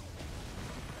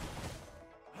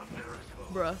of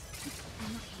it. Bruh.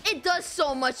 It does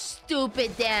so much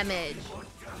stupid damage.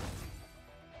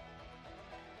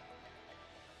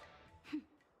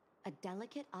 A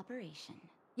delicate operation.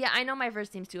 Yeah, I know my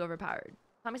first team's too overpowered.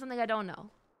 Tell me something I don't know.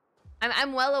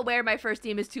 I'm well aware my first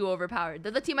team is too overpowered.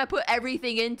 They're the team I put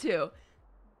everything into.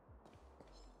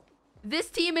 This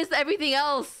team is everything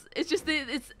else. It's just,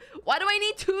 it's... Why do I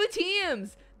need 2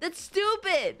 teams? That's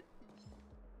stupid.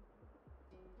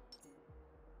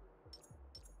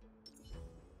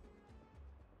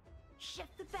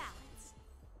 Shift the balance.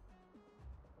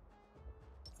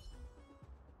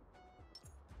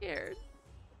 Scared.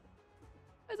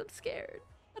 I'm scared.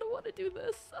 I don't want to do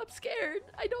this. I'm scared.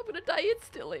 I know I'm gonna die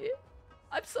instantly.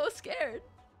 I'm so scared.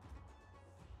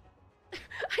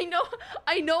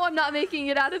 I know I'm not making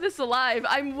it out of this alive.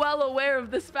 I'm well aware of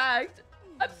this fact.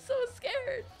 I'm so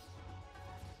scared.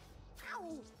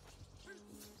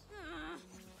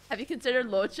 Have you considered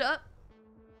Locha?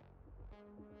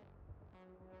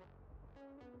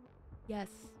 Yes.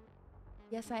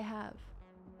 Yes, I have.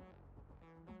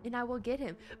 And I will get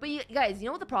him. But you guys, you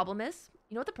know what the problem is?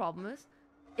 You know what the problem is?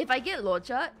 If I get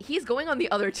Locha, he's going on the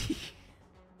other team.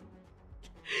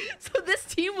 So this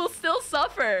team will still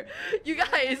suffer. You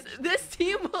guys, this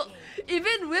team will,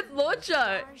 even with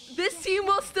Locha, this team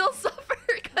will still suffer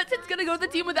because it's gonna go to the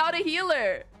team without a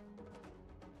healer.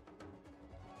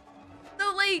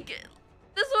 So like,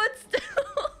 this one's still...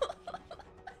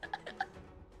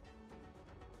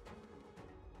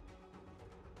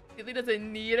 Seele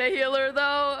doesn't need a healer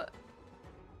though.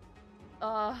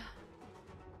 I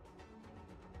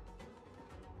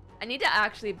need to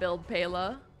actually build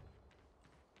Pela.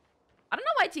 I don't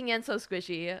know why Tingyan's so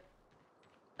squishy.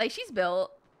 Like, she's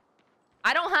built.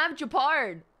 I don't have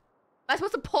Japard. Am I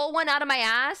supposed to pull one out of my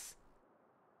ass?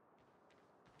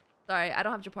 Sorry, I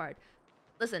don't have Japard.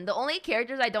 Listen, the only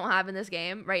characters I don't have in this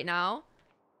game right now,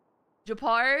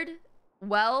 Japard,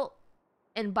 Well,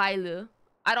 and Bailu.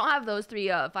 I don't have those three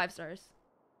 5 stars.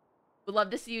 Would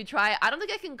love to see you try. I don't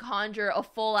think I can conjure a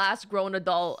full-ass grown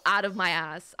adult out of my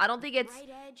ass. I don't think it's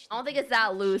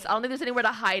that loose. I don't think there's anywhere to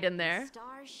hide in there.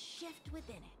 Stars shift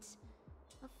within it.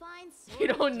 A fine You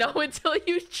don't know until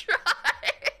you try.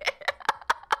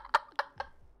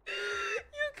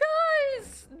 You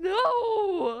guys,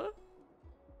 no.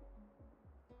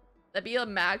 That'd be a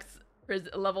max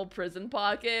level prison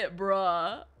pocket,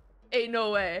 bruh. Ain't no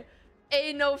way.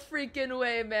 Ain't no freaking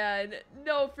way, man.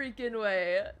 No freaking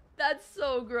way. That's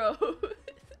so gross.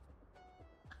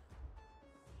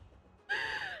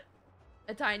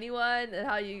 A tiny one? And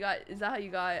how you got? Is that how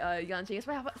you got Yanqing?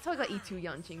 That's how I got E2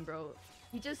 Yanqing, bro.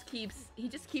 He just keeps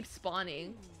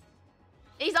spawning.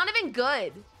 He's not even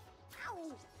good.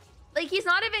 Like, he's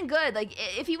not even good. Like,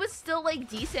 if he was still like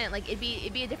decent, like it'd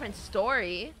be a different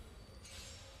story.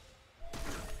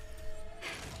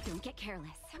 Don't get careless.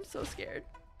 I'm so scared.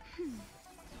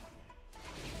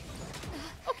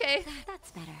 Okay.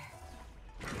 That's better.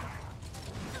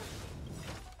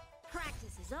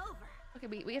 Practice is over. Okay,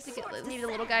 we have to need the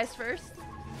little guys first.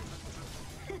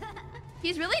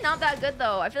 He's really not that good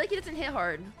though. I feel like he doesn't hit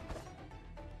hard.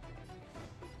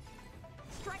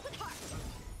 Strike with heart.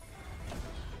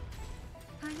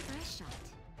 Time for a shot.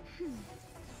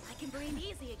 I can breathe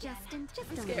easy again. Just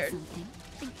I'm a scared. little something.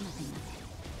 Think nothing of it.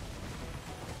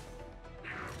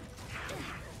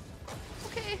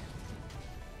 Okay.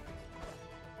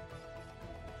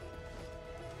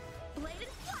 Blade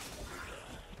and flight.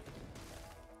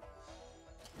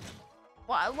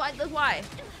 Why? Why?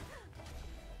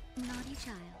 Naughty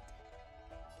child.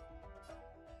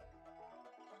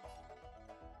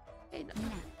 Hey, no.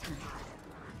 Nap time.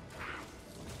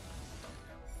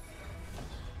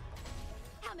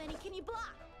 How many can you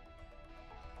block?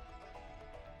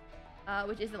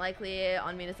 Which isn't likely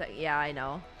on Mina second. Yeah, I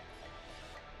know.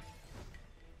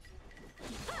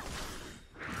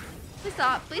 Please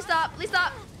stop! Please stop! Please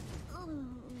stop!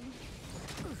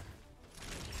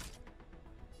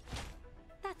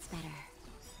 That's better.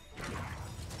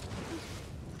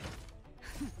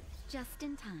 Just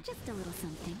in time. Just a little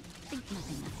something. Think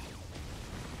nothing of it.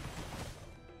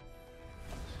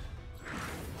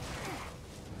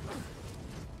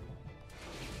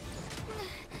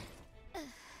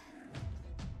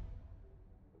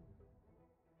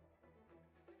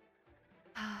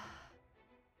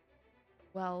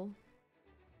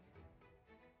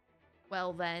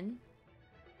 Well then.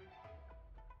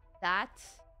 That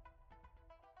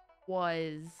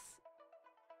was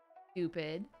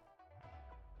stupid.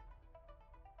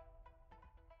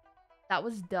 That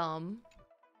was dumb.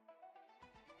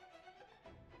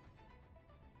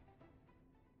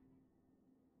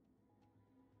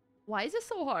 Why is this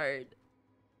so hard?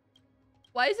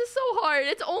 Why is this so hard?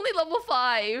 It's only level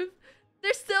 5.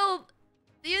 There's still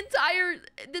the entire...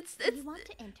 It's You want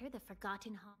to enter the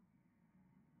Forgotten Hall?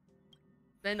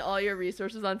 Spend all your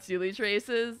resources on Seele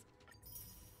traces.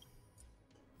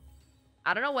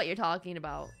 I don't know what you're talking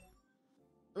about.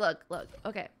 Look,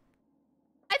 okay.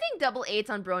 I think double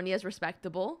 8s on Bronya is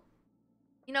respectable.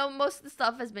 You know, most of the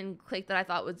stuff has been clicked that I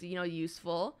thought was, you know,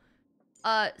 useful.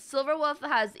 Silverwolf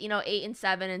has, you know, 8 and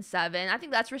 7 and 7. I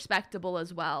think that's respectable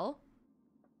as well.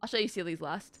 I'll show you Seele's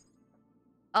last.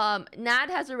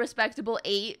 Nad has a respectable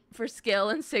 8 for skill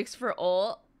and 6 for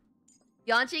ult.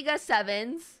 Yanqing got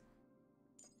 7s.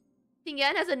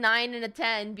 Tingen has a 9 and a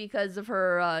 10 because of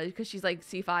her, because she's like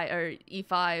C5 or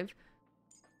E5.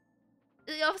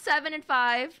 7 and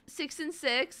 5, 6 and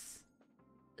 6,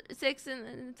 6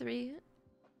 and 3,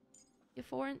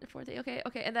 4 and 4. Okay,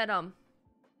 okay, and then I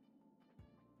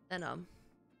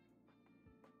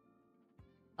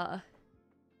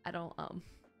don't know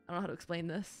how to explain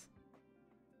this.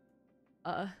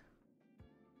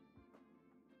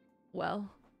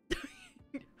 Well.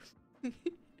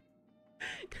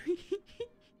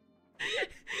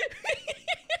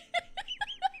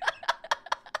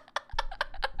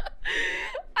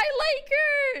 I like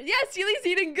her. Yeah, Seele's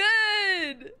eating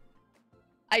good.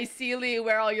 I Seele,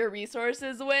 where all your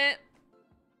resources went.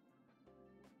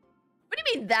 What do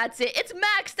you mean that's it? It's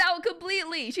maxed out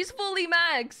completely. She's fully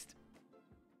maxed.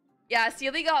 Yeah,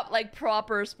 Seele got like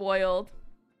proper spoiled.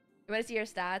 You want to see her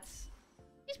stats?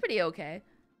 She's pretty okay.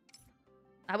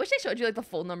 I wish I showed you like the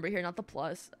full number here, not the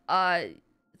plus.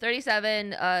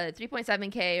 37,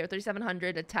 3.7k or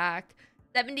 3700 attack,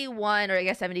 71 or I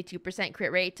guess 72%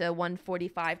 crit rate to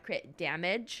 145 crit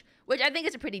damage, which I think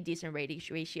is a pretty decent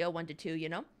ratio, 1 to 2, you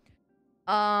know.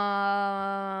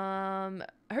 Her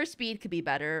speed could be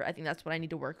better. I think that's what I need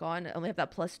to work on. I only have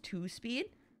that +2 speed.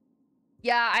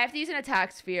 Yeah, I have to use an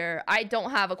attack sphere. I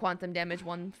don't have a quantum damage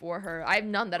one for her. I have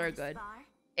none that are good,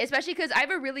 especially because I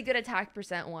have a really good attack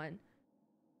percent one.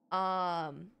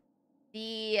 Like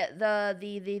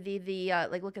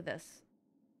look at this.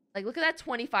 Like look at that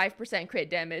 25% crit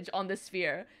damage on the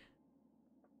sphere.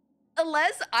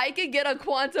 Unless I could get a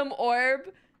quantum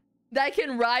orb that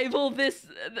can rival this,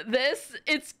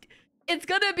 it's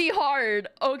gonna be hard,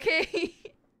 okay?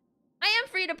 I am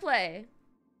free to play.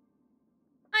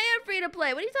 I am free to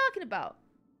play. What are you talking about?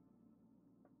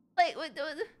 Like,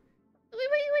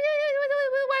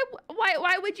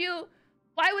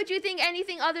 why would you think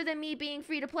anything other than me being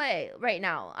free to play right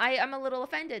now? I'm a little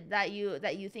offended that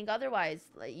you think otherwise.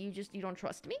 Like you don't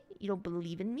trust me. You don't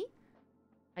believe in me.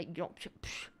 You don't.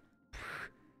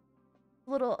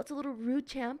 It's a little rude,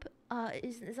 champ.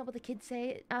 Is that what the kids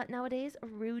say nowadays? A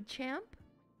rude champ?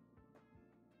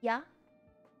 Yeah.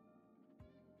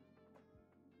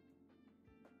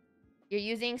 You're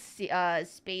using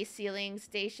Space Sealing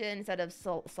Station instead of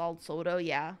Salt Soda,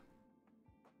 yeah.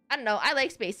 I don't know. I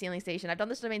like Space Sealing Station. I've done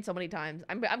this domain so many times.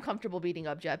 I'm comfortable beating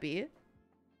up Jeppy.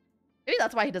 Maybe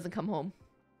that's why he doesn't come home.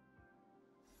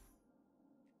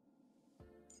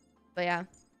 But yeah.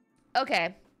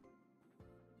 Okay.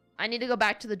 I need to go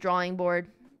back to the drawing board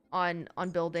on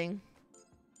building.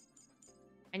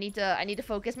 I need to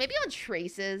focus maybe on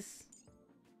traces.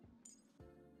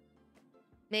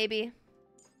 Maybe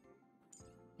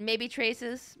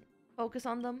traces. Focus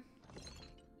on them.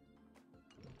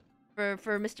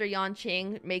 For Mr.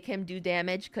 Yanqing, make him do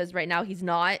damage because right now he's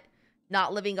not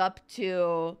living up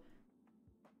to.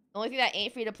 The only thing that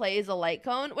ain't free to play is a light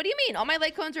cone. What do you mean? All my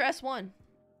light cones are S1.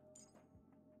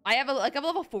 I have a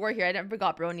level 4 here. I never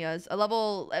got Bronia's. A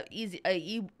level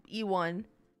E1.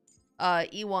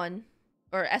 E1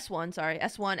 or S1, sorry.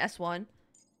 S1.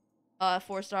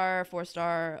 4-star,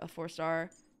 4-star, a 4-star.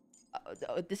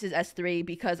 This is S3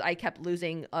 because I kept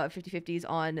losing 50/50s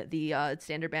on the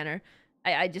standard banner.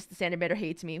 The standard banner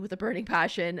hates me with a burning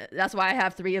passion. That's why I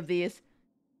have 3 of these.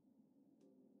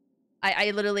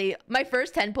 I literally, my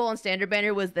first 10 pull on standard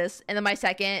banner was this, and then my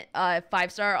second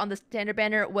 5-star on the standard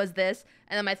banner was this,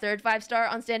 and then my third 5-star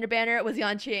on standard banner was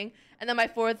Yanqing, and then my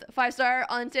fourth 5-star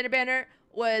on standard banner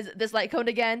was this light cone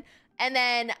again, and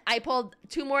then I pulled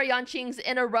 2 more Yanqings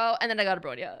in a row, and then I got a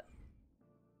Bronya.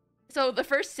 So the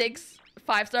first 6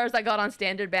 5-stars I got on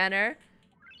standard banner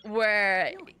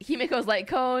were Himiko's light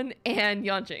cone and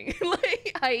Yanqing.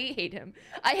 Like, I hate him.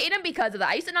 I hate him because of that.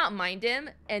 I used to not mind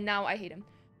him, and now I hate him.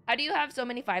 How do you have so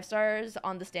many 5-stars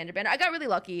on the standard banner? I got really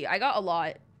lucky. I got a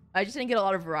lot. I just didn't get a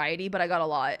lot of variety, but I got a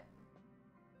lot.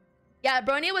 Yeah,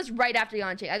 Bronya was right after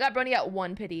Yanqing. I got Bronya at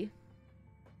 1 pity.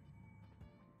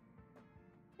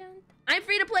 I'm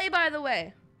free to play, by the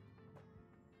way.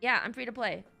 Yeah, I'm free to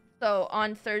play. So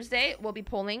on Thursday, we'll be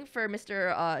polling for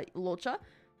Mr. Locha.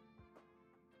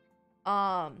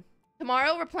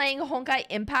 Tomorrow we're playing Honkai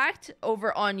Impact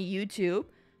over on YouTube.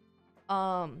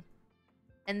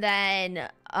 And then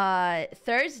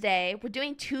Thursday we're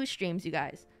doing 2 streams, you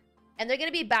guys, and they're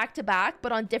gonna be back to back,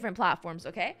 but on different platforms.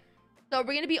 Okay, so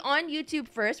we're gonna be on YouTube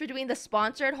first. We're doing the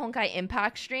sponsored Honkai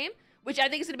Impact stream, which I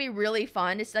think is gonna be really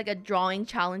fun. It's like a drawing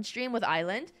challenge stream with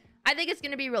Island. I think it's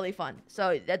gonna be really fun.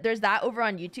 So there's that over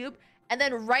on YouTube, and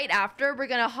then right after we're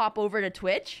gonna hop over to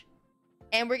Twitch,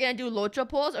 and we're gonna do Locha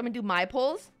polls. I'm gonna do my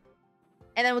polls,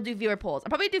 and then we'll do viewer polls. I'll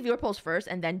probably do viewer polls first,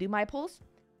 and then do my polls,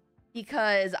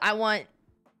 because I want.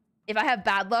 If I have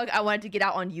bad luck, I want it to get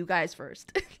out on you guys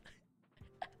first.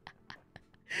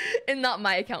 and not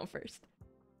my account first.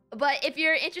 But if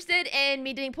you're interested in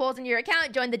me doing polls in your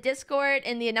account, join the Discord.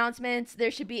 In the announcements, there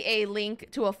should be a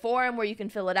link to a forum where you can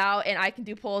fill it out, and I can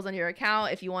do polls on your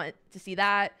account if you want to see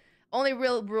that. Only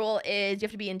real rule is you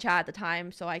have to be in chat at the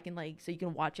time so I can so you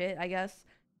can watch it, I guess.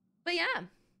 But yeah.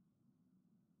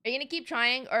 Are you gonna keep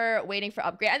trying or waiting for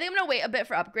upgrade? I think I'm gonna wait a bit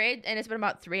for upgrade, and it's been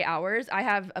about 3 hours. I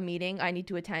have a meeting I need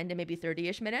to attend in maybe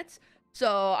 30-ish minutes.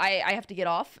 So I have to get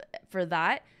off for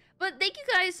that. But thank you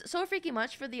guys so freaking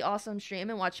much for the awesome stream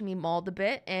and watching me mauled a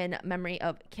bit in memory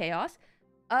of chaos.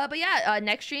 But yeah,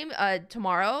 next stream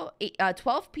tomorrow,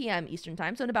 12 p.m. Eastern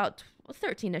time, so in about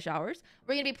 13-ish hours,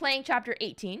 we're going to be playing Chapter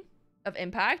 18 of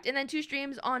Impact, and then 2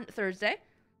 streams on Thursday,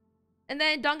 and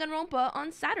then Danganronpa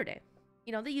on Saturday.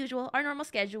 You know, the usual, our normal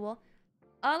schedule.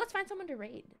 Let's find someone to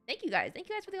raid. Thank you guys. Thank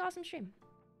you guys for the awesome stream.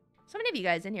 So many of you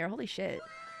guys in here. Holy shit.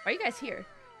 Why are you guys here?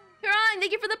 Huron,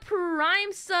 thank you for the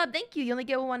Prime sub. Thank you. You only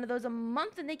get one of those a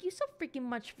month, and thank you so freaking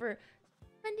much for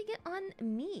spending it on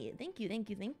me. Thank you, thank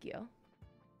you, thank you.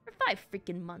 For 5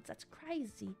 freaking months. That's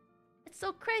crazy. It's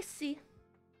so crazy.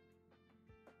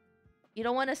 You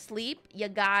don't want to sleep? You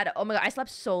gotta. Oh my god, I slept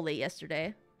so late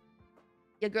yesterday.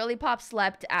 Your girly pop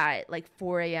slept at like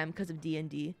 4 a.m. because of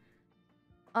D&D.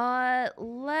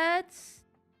 Let's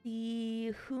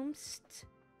see. Whomst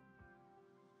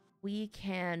we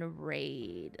can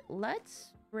raid.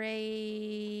 Let's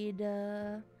raid.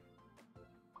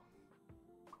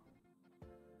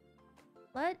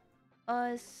 Let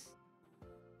us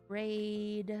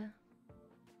raid.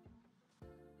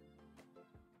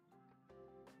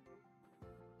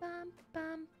 Bum,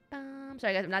 bum, bum.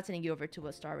 Sorry guys, I'm not sending you over to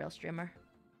a Star Rail streamer.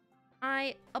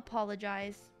 I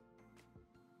apologize.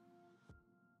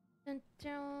 Dun,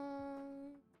 dun.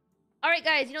 Alright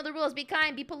guys, you know the rules. Be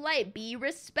kind, be polite, be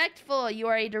respectful. You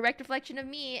are a direct reflection of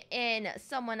me in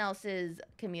someone else's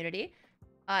community.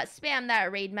 Spam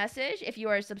that raid message. If you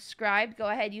are subscribed, go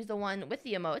ahead, use the one with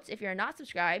the emotes. If you're not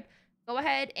subscribed, go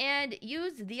ahead and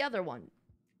use the other one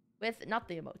with not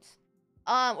the emotes.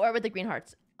 Or with the green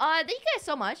hearts. Thank you guys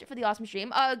so much for the awesome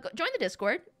stream. Join the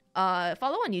Discord.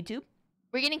 Follow on YouTube.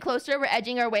 We're getting closer. We're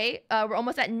edging our way. We're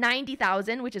almost at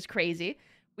 90,000, which is crazy.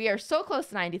 We are so close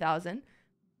to 90,000.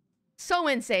 So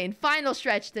insane. Final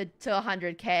stretch to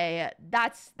 100K.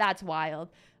 That's wild.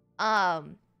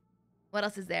 What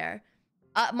else is there?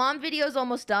 Mom video's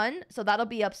almost done, so that'll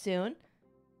be up soon.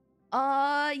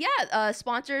 Yeah,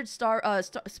 sponsored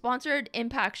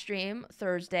Impact stream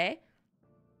Thursday.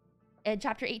 And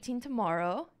Chapter 18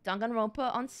 tomorrow.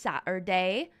 Danganronpa on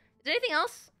Saturday. Is there anything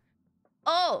else?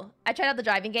 Oh, I tried out the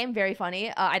driving game. Very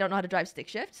funny. I don't know how to drive stick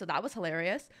shift, so that was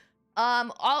hilarious.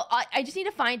 I just need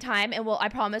to find time, and I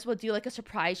promise we'll do like a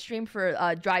surprise stream for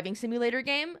a driving simulator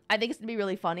game. I think it's gonna be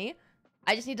really funny.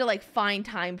 I just need to like find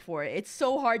time for it. It's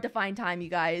so hard to find time, you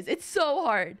guys. It's so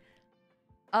hard.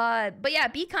 But yeah,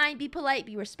 be kind, be polite,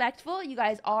 be respectful. You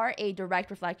guys are a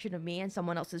direct reflection of me and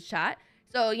someone else's chat.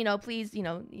 So, you know, please, you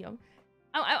know,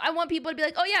 I want people to be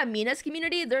like, oh yeah, Mina's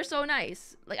community, they're so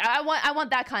nice. Like I want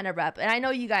that kind of rep, and I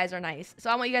know you guys are nice. So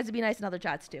I want you guys to be nice in other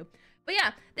chats too. But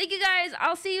yeah, thank you guys.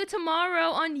 I'll see you tomorrow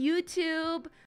on YouTube.